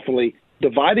 unlawfully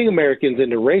dividing Americans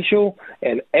into racial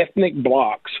and ethnic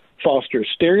blocks fosters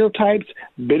stereotypes,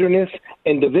 bitterness,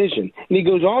 and division. And he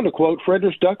goes on to quote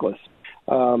Frederick Douglass.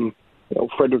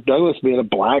 Frederick Douglass being a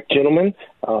black gentleman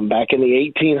back in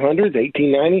the 1800s,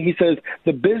 1890, he says,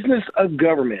 the business of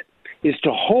government is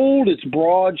to hold its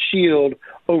broad shield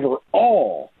over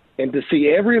all and to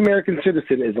see every American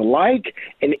citizen is alike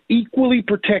and equally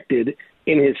protected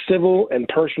in his civil and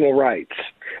personal rights.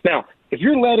 Now, if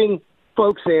you're letting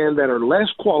folks in that are less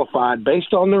qualified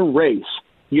based on their race,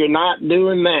 you're not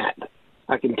doing that.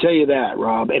 I can tell you that,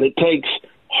 Rob. And it takes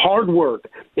hard work.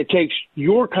 It takes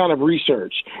your kind of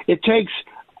research. It takes,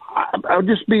 I'll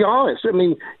just be honest. I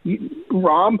mean,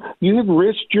 Rob, you have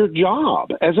risked your job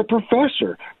as a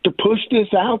professor to push this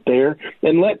out there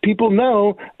and let people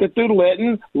know that they're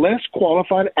letting less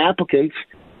qualified applicants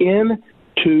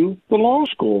into the law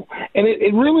school. And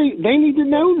it really, they need to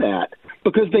know that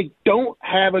because they don't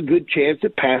have a good chance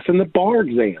at passing the bar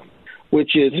exam,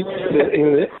 which is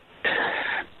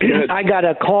I got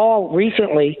a call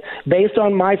recently based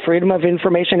on my freedom of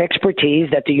information expertise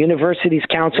that the university's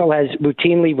counsel has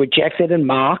routinely rejected and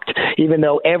mocked, even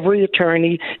though every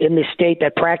attorney in the state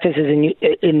that practices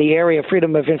in the area of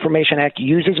Freedom of Information Act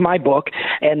uses my book,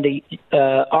 and the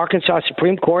Arkansas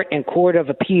Supreme Court and Court of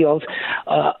Appeals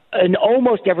in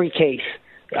almost every case.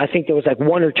 I think there was like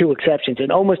one or two exceptions. In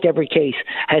almost every case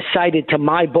has cited to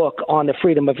my book on the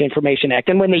Freedom of Information Act.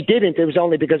 And when they didn't, it was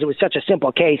only because it was such a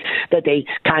simple case that they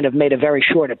kind of made a very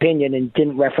short opinion and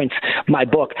didn't reference my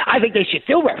book. I think they should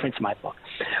still reference my book.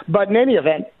 But in any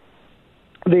event,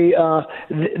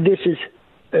 this is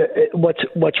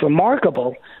what's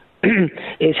remarkable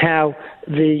is how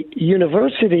the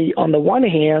university, on the one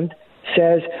hand,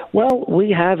 says, well, we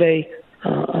have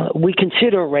we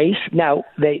consider race. Now,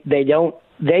 they don't.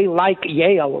 They, like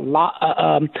Yale,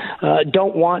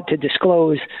 don't want to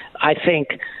disclose, I think.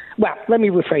 Well, let me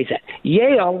rephrase that.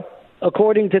 Yale,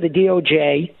 according to the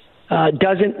DOJ,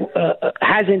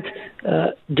 hasn't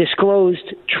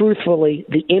disclosed truthfully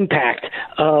the impact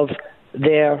of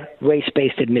their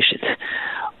race-based admissions.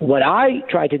 What I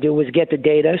tried to do was get the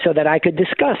data so that I could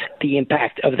discuss the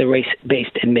impact of the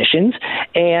race-based admissions,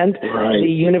 and the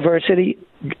university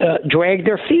dragged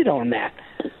their feet on that.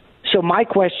 So my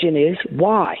question is,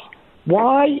 why?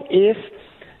 Why, if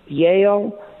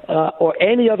Yale or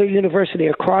any other university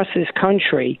across this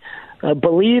country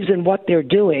believes in what they're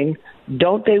doing,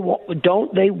 don't they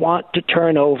want to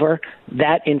turn over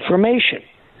that information?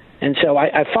 And so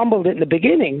I fumbled it in the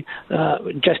beginning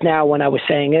just now when I was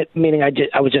saying it, meaning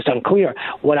I was just unclear.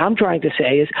 What I'm trying to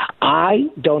say is I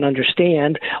don't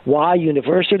understand why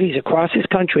universities across this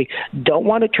country don't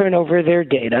want to turn over their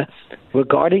data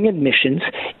regarding admissions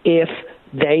if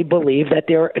they believe that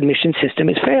their admission system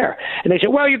is fair. And they say,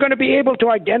 well, you're going to be able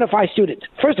to identify students.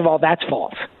 First of all, that's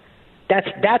false.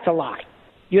 That's a lie.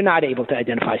 You're not able to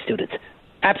identify students.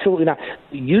 Absolutely not.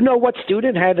 You know what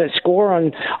student had a score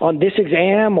on this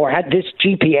exam or had this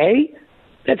GPA?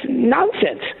 That's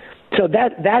nonsense. So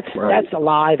that's a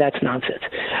lie. That's nonsense.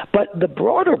 But the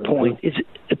broader point is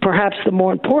perhaps the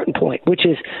more important point, which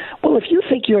is, well, if you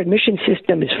think your admission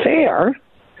system is fair,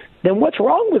 then what's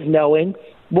wrong with knowing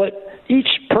what each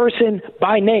person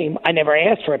by name, I never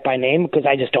asked for it by name because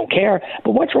I just don't care,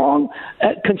 but what's wrong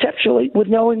conceptually with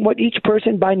knowing what each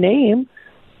person by name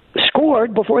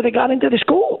scored before they got into the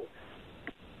school?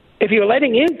 If you're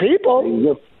letting in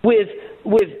people with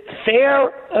fair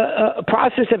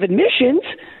process of admissions,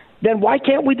 then why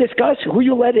can't we discuss who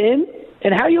you let in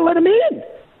and how you let them in?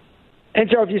 And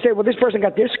so if you say, well, this person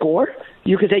got this score,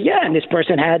 you could say, yeah, and this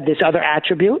person had this other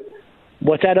attribute.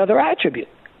 What's that other attribute?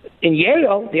 In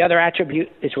Yale, the other attribute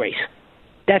is race.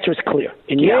 That's what's clear.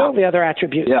 In Yale, the other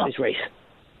attribute is race.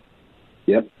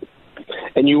 Yep.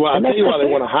 And I'll tell you why they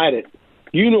want to hide it.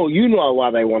 You know why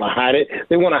they want to hide it.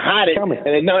 They want to hide it and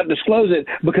they not disclose it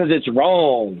because it's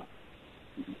wrong.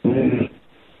 Mm.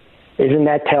 Isn't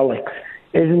that telling?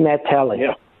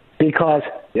 Yeah. Because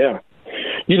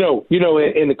you know,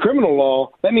 in the criminal law,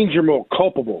 that means you're more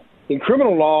culpable. In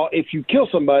criminal law, if you kill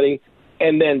somebody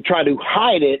and then try to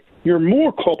hide it, you're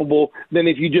more culpable than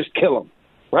if you just kill them,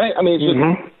 right? I mean, it's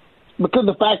just because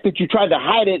the fact that you tried to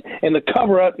hide it and the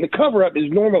cover-up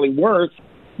is normally worse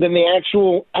than the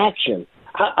actual action.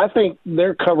 I think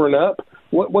they're covering up.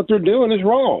 What they're doing is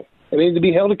wrong. They need to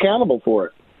be held accountable for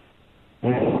it.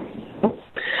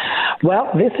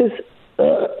 Well, this is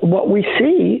what we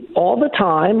see all the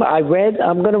time.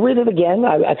 I'm going to read it again.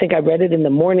 I think I read it in the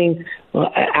morning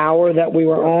hour that we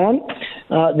were on.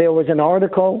 There was an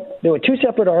article. There were two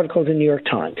separate articles in the New York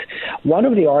Times. One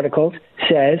of the articles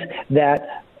says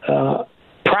that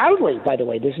proudly, by the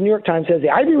way, this New York Times says the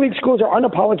Ivy League schools are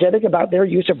unapologetic about their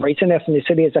use of race and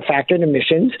ethnicity as a factor in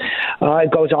admissions.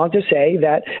 It goes on to say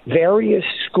that various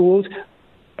schools,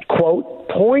 quote,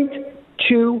 point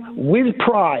to with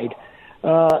pride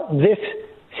this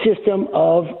system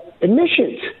of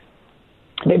admissions.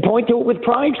 They point to it with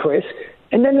pride, Chris.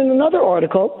 And then in another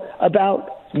article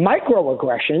about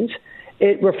microaggressions,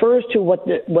 it refers to what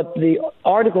the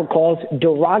article calls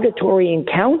derogatory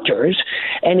encounters,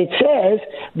 and it says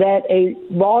that a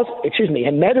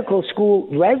medical school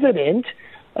resident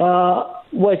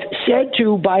was said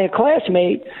to by a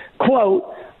classmate, quote,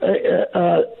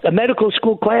 a medical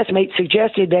school classmate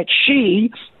suggested that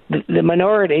she, the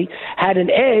minority, had an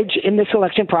edge in the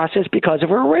selection process because of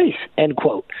her race, end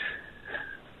quote.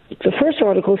 The first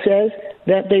article says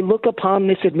that they look upon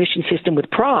this admission system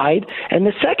with pride, and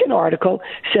the second article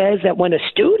says that when a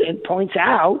student points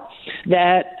out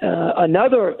that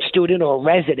another student or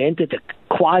resident, it's a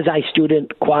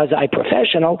quasi-student,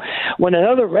 quasi-professional, when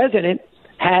another resident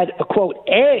had a, quote,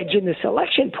 edge in the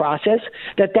selection process,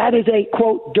 that is a,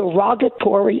 quote,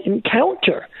 derogatory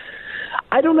encounter.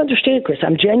 I don't understand, Chris.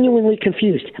 I'm genuinely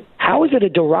confused. How is it a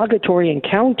derogatory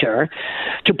encounter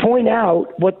to point out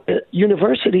what the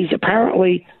universities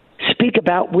apparently speak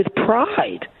about with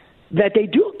pride, that they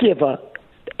do give a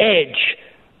edge,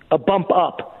 a bump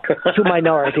up to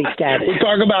minority status?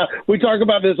 We talk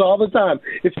about this all the time.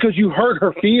 It's because you hurt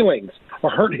her feelings or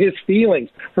hurt his feelings.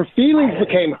 Her feelings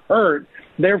became hurt.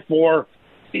 Therefore,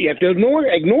 you have to ignore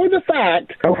the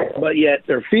fact, but yet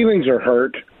their feelings are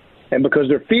hurt. And because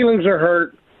their feelings are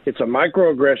hurt, it's a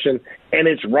microaggression, and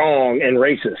it's wrong and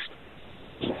racist.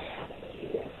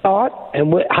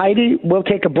 And Heidi, we'll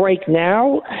take a break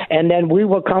now, and then we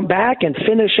will come back and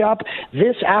finish up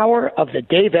this hour of the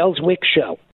Dave Elswick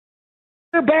Show.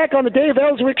 We're back on the Dave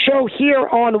Elswick Show here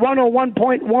on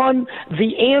 101.1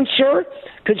 The Answer,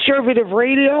 Conservative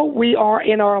Radio. We are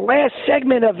in our last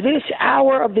segment of this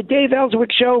hour of the Dave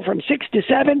Elswick Show from 6 to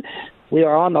 7. We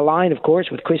are on the line, of course,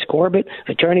 with Chris Corbett,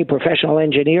 attorney, professional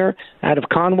engineer out of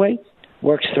Conway,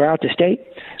 works throughout the state.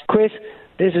 Chris,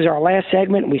 this is our last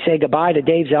segment. We say goodbye to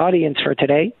Dave's audience for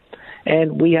today.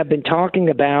 And we have been talking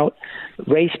about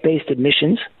race-based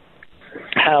admissions,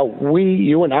 how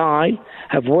you and I,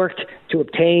 have worked to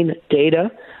obtain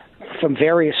data from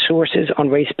various sources on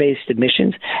race-based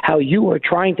admissions, how you are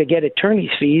trying to get attorney's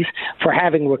fees for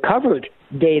having recovered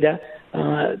data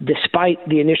despite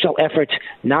the initial efforts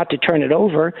not to turn it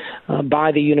over by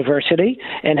the university,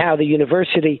 and how the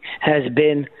university has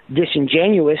been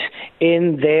disingenuous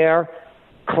in their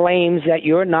claims that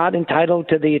you're not entitled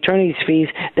to the attorney's fees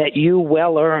that you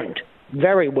well earned,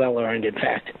 very well earned, in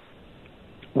fact.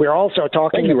 We're also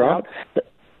talking about...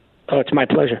 Oh, it's my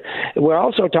pleasure. We're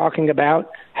also talking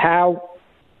about how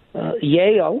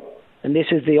Yale, and this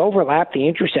is the overlap, the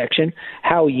intersection,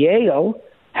 how Yale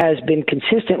has been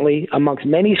consistently amongst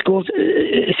many schools,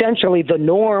 essentially the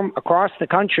norm across the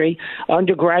country,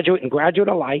 undergraduate and graduate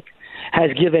alike,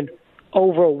 has given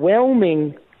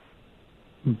overwhelming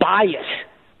bias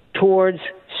towards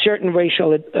certain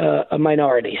racial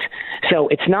minorities. So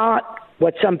it's not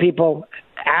what some people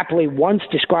aptly once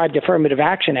described affirmative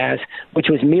action as, which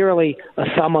was merely a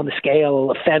thumb on the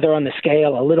scale, a feather on the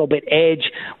scale, a little bit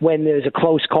edge when there's a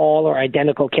close call or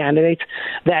identical candidates,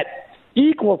 that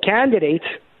equal candidates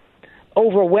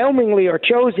overwhelmingly are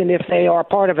chosen if they are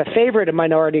part of a favored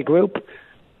minority group,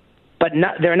 but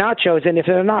they're not chosen if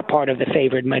they're not part of the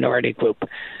favored minority group.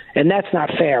 And that's not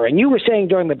fair. And you were saying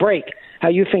during the break how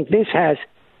you think this has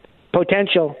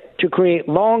potential to create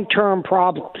long-term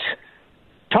problems.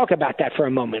 Talk about that for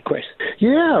a moment, Chris.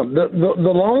 Yeah,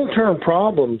 the long-term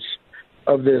problems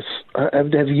of this have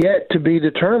yet to be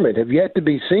determined, have yet to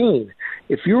be seen.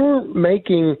 If you're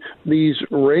making these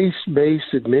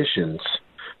race-based admissions,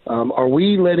 are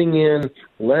we letting in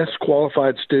less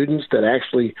qualified students that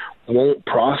actually won't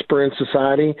prosper in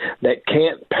society, that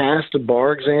can't pass the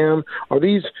bar exam? Are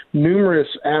these numerous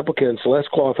applicants, less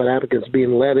qualified applicants,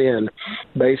 being let in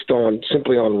based on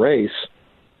simply on race?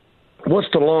 What's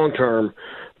the long-term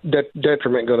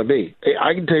detriment going to be?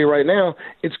 I can tell you right now,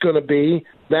 it's going to be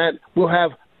that we'll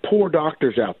have poor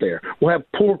doctors out there. We'll have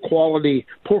poor quality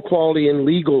in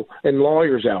legal and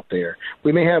lawyers out there.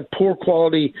 We may have poor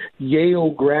quality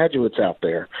Yale graduates out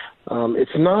there.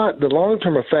 It's not, the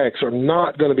long-term effects are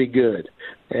not going to be good.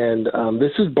 And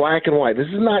this is black and white. This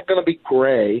is not going to be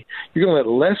gray. You're going to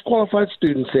let less qualified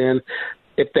students in.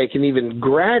 if they can even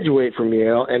graduate from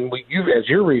Yale, and as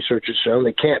your research has shown,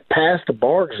 they can't pass the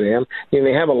bar exam, and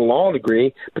they have a law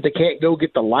degree, but they can't go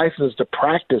get the license to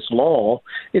practice law,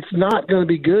 it's not going to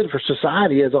be good for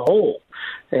society as a whole.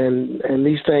 And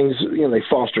these things, they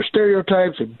foster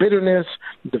stereotypes of bitterness,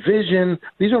 division.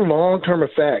 These are long-term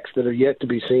effects that are yet to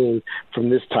be seen from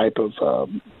this type of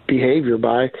behavior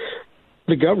by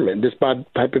the government, this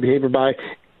type of behavior by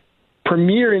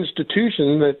premier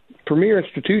institutions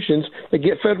that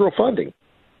get federal funding.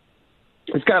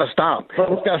 It's got to stop.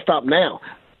 It's got to stop now.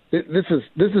 This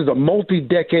is a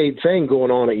multi-decade thing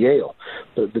going on at Yale.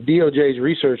 The DOJ's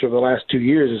research over the last 2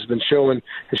 years has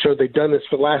showed they've done this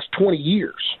for the last 20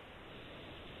 years.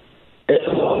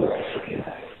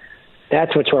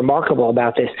 That's what's remarkable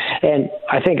about this. And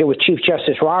I think it was Chief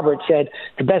Justice Roberts said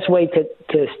the best way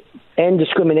to end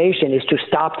discrimination is to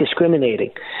stop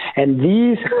discriminating. And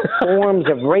these forms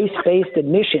of race-based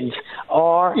admissions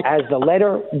are, as the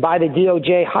letter by the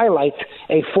DOJ highlights,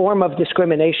 a form of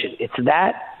discrimination. It's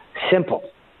that simple.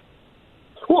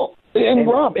 Well, and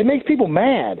Rob, it makes people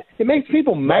mad.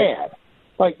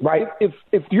 Like, right,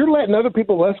 if you're letting other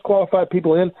people, less qualified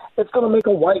people in, it's going to make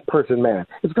a white person mad.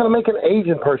 It's going to make an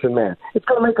Asian person mad. It's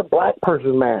going to make a black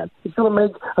person mad. It's going to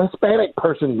make a Hispanic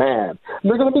person mad. And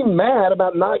they're going to be mad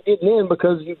about not getting in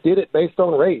because you did it based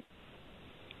on race.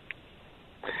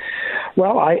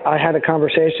 Well, I had a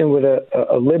conversation with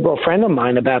a liberal friend of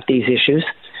mine about these issues,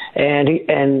 and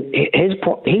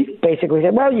he basically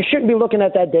said, well, you shouldn't be looking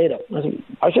at that data. I said,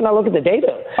 why should I look at the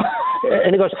data?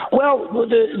 And he goes, well,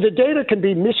 the data can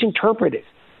be misinterpreted.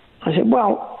 I said,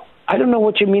 well, I don't know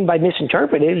what you mean by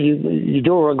misinterpreted. You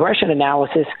do a regression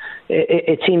analysis.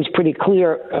 It seems pretty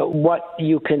clear what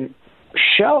you can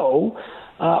show.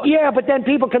 Yeah, but then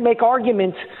people can make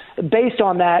arguments based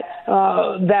on that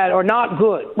that are not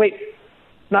good. Wait.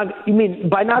 You mean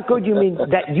by not good, you mean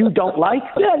that you don't like?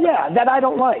 Yeah, that I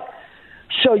don't like.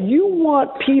 So you want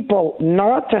people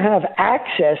not to have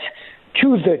access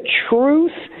to the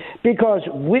truth because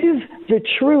with the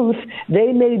truth,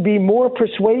 they may be more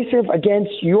persuasive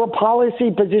against your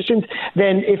policy positions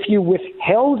than if you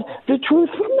withheld the truth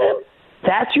from them?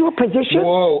 That's your position?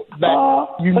 Whoa,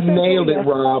 you nailed it,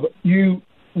 Rob. You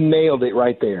nailed it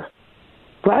right there.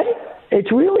 Right? It's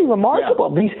really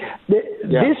remarkable. Yeah.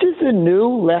 This is the new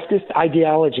leftist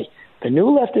ideology. The new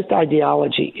leftist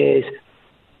ideology is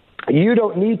you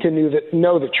don't need to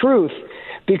know the truth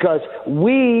because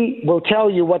we will tell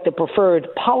you what the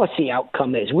preferred policy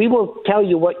outcome is. We will tell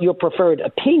you what your preferred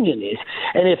opinion is.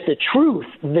 And if the truth,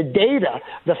 the data,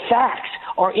 the facts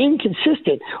are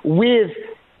inconsistent with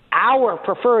our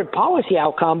preferred policy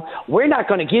outcome, we're not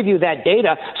going to give you that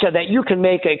data so that you can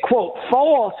make a, quote,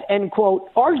 false, end quote,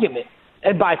 argument.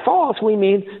 And by false, we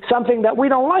mean something that we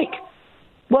don't like.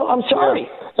 Well, I'm sorry.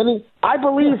 Yeah. I mean, I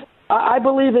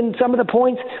believe in some of the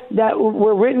points that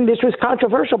were written. This was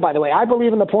controversial, by the way. I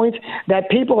believe in the points that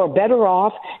people are better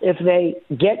off if they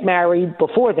get married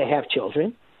before they have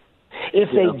children, if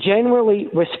they genuinely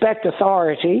respect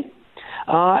authority,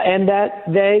 and that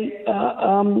they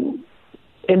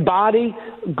embody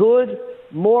good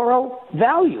moral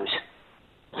values.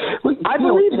 I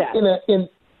believe that.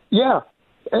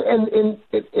 And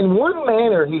in one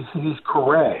manner, he's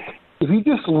correct. If you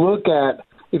just look at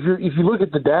if you look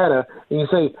at the data and you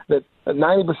say that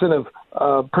 90%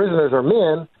 of prisoners are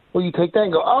men, well, you take that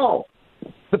and go, oh,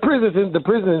 the prison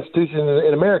institution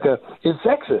in America is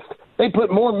sexist. They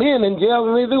put more men in jail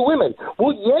than they do women.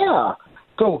 Well, yeah.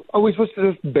 So are we supposed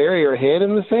to just bury our head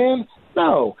in the sand?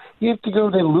 No. You have to go a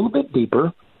little bit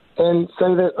deeper and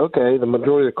say that, okay, the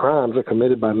majority of crimes are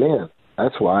committed by men.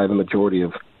 That's why the majority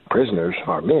of prisoners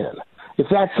are men. It's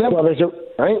that simple.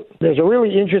 Well, there's a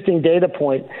really interesting data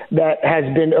point that has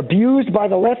been abused by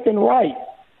the left and right.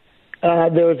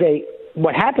 There's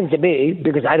what happens to be,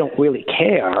 because I don't really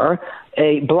care,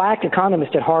 a black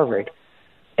economist at Harvard,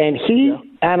 and he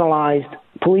analyzed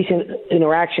police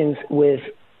interactions with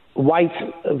whites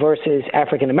versus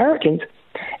African Americans,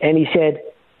 and he said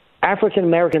African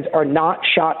Americans are not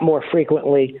shot more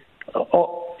frequently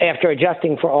after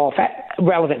adjusting for all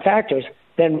relevant factors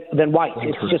than whites.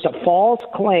 It's just a false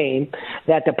claim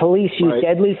that the police use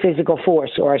deadly physical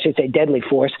force, or I should say deadly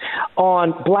force,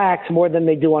 on blacks more than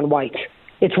they do on whites.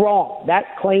 It's wrong.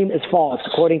 That claim is false,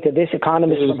 according to this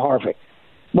economist from Harvard.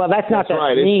 Well, that's not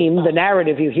the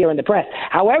narrative you hear in the press.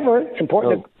 However, it's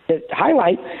important to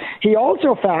highlight, he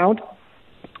also found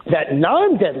that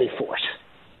non-deadly force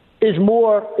is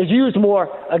used more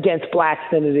against blacks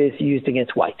than it is used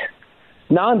against whites.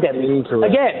 Non-deadly.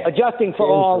 Again, adjusting for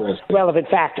all relevant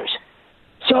factors.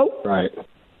 So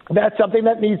That's something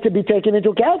that needs to be taken into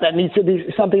account. That needs to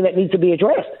be something that needs to be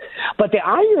addressed. But the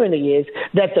irony is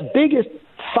that the biggest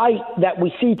fight that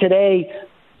we see today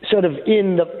sort of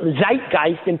in the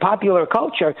zeitgeist in popular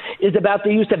culture is about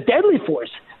the use of deadly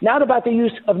force, not about the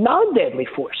use of non-deadly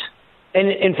force. And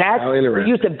in fact, the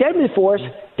use of deadly force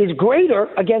is greater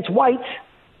against whites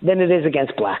than it is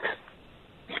against blacks.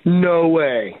 No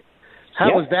way.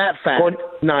 How is that fact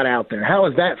not out there? How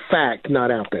is that fact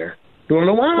not out there? You want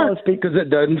to know why? Well, because it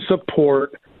doesn't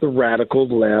support the radical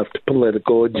left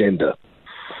political agenda.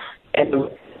 And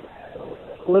the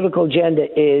political agenda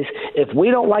is, if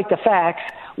we don't like the facts,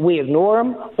 we ignore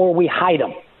them or we hide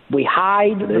them. We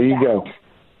hide the facts. There you go.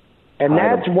 And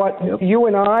that's what you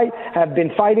and I have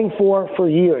been fighting for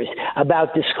years,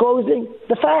 about disclosing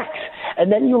the facts.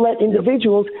 And then you let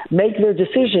individuals make their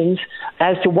decisions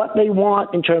as to what they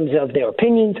want in terms of their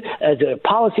opinions, as a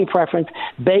policy preference,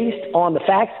 based on the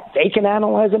facts. They can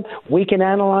analyze them. We can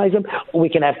analyze them. We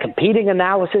can have competing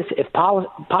analysis if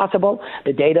possible.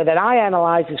 The data that I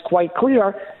analyze is quite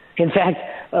clear. In fact,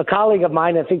 a colleague of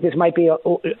mine, I think this might be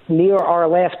near our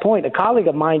last point, a colleague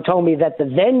of mine told me that the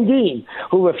then dean,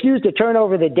 who refused to turn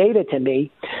over the data to me,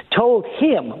 told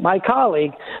him, my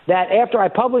colleague, that after I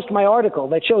published my article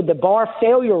that showed the bar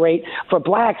failure rate for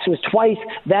blacks was twice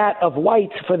that of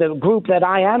whites for the group that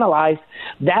I analyzed,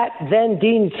 that then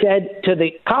dean said to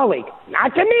the colleague,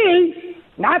 not to me,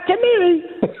 not to me.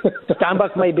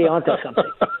 Steinbuch may be onto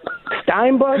something.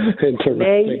 Steinbuch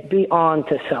may be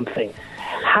onto something.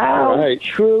 How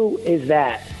true is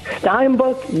that?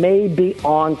 Steinbuch may be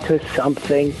onto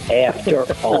something after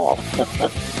all.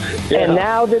 And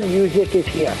now the music is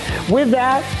here. With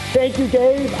that, thank you,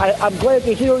 Dave. I'm glad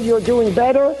to hear you're doing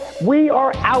better. We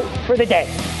are out for the day.